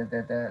suppose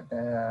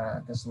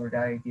the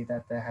solidarity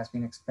that has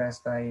been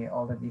expressed by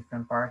all the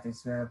different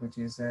parties, which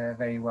is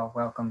very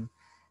welcome.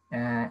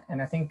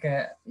 And I think,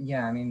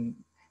 yeah, I mean,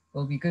 it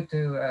will be good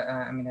to,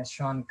 I mean, as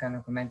Sean kind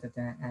of commented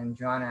and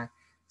Joanna,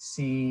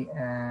 see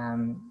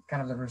kind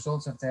of the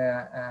results of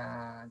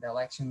the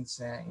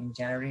elections in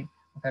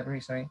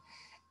February, sorry.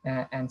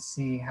 And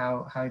see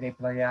how they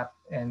play out,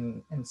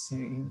 and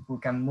see if we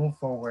can move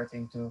forward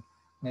into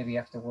maybe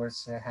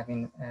afterwards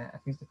having a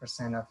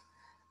 50% of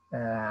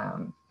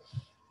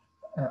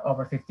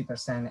over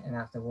 50%, and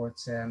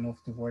afterwards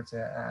move towards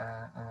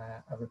a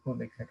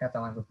republic, a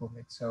Catalan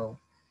republic. So,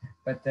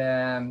 but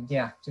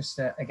yeah, just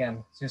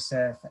again, just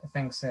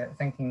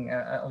thanking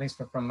at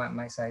least from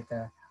my side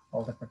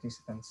all the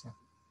participants.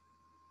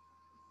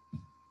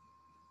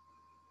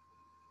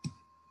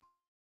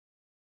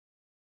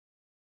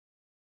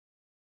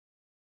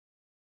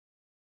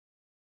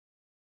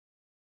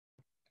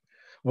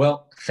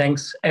 Well,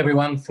 thanks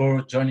everyone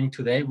for joining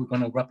today. We're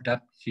going to wrap it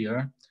up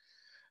here.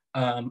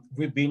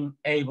 We've been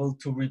able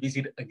to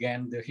revisit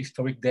again the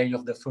historic day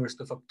of the 1st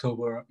of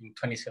October in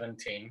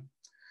 2017.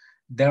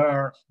 There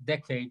are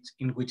decades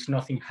in which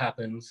nothing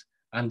happens,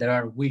 and there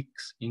are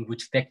weeks in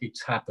which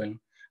decades happen,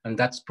 and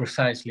that's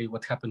precisely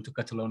what happened to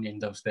Catalonia in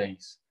those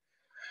days.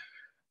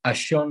 As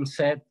Sean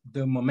said,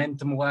 the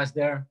momentum was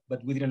there,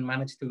 but we didn't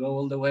manage to go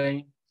all the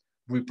way.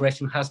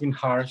 Repression has been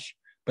harsh,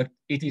 but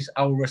it is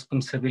our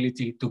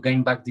responsibility to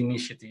gain back the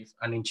initiative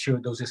and ensure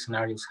those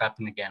scenarios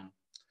happen again.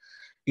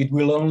 It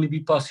will only be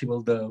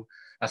possible, though,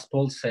 as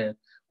Paul said,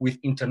 with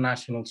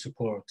international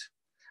support,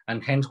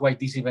 and hence why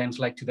these events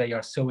like today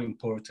are so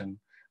important,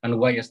 and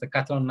why, as the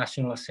Catalan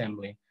National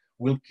Assembly,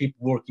 we'll keep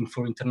working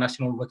for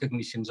international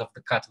recognitions of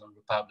the Catalan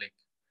Republic.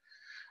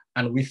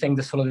 And we thank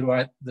the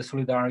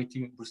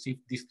solidarity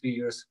received these 3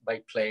 years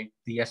by PLAY,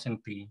 the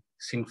SNP,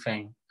 Sinn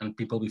Féin, and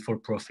People Before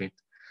Profit.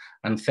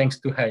 And thanks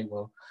to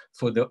Haywell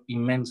for the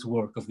immense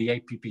work of the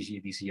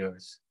APPG these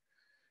years.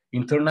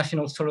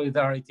 International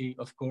solidarity,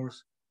 of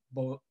course,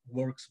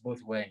 works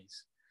both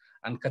ways.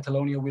 And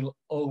Catalonia will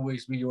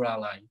always be your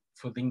ally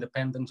for the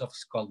independence of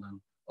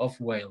Scotland, of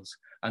Wales,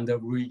 and the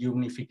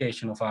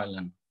reunification of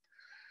Ireland.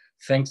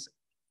 Thanks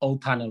all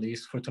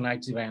panelists for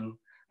tonight's event,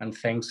 and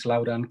thanks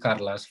Laura and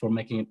Carlas for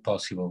making it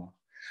possible.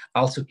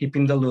 Also keep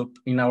in the loop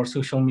in our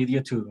social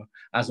media too,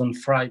 as on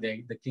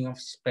Friday, the King of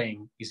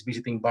Spain is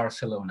visiting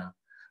Barcelona,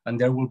 and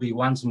there will be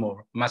once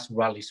more mass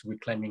rallies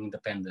reclaiming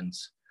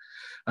independence.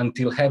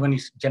 Until heaven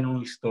is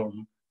genuinely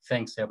storm,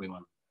 thanks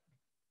everyone.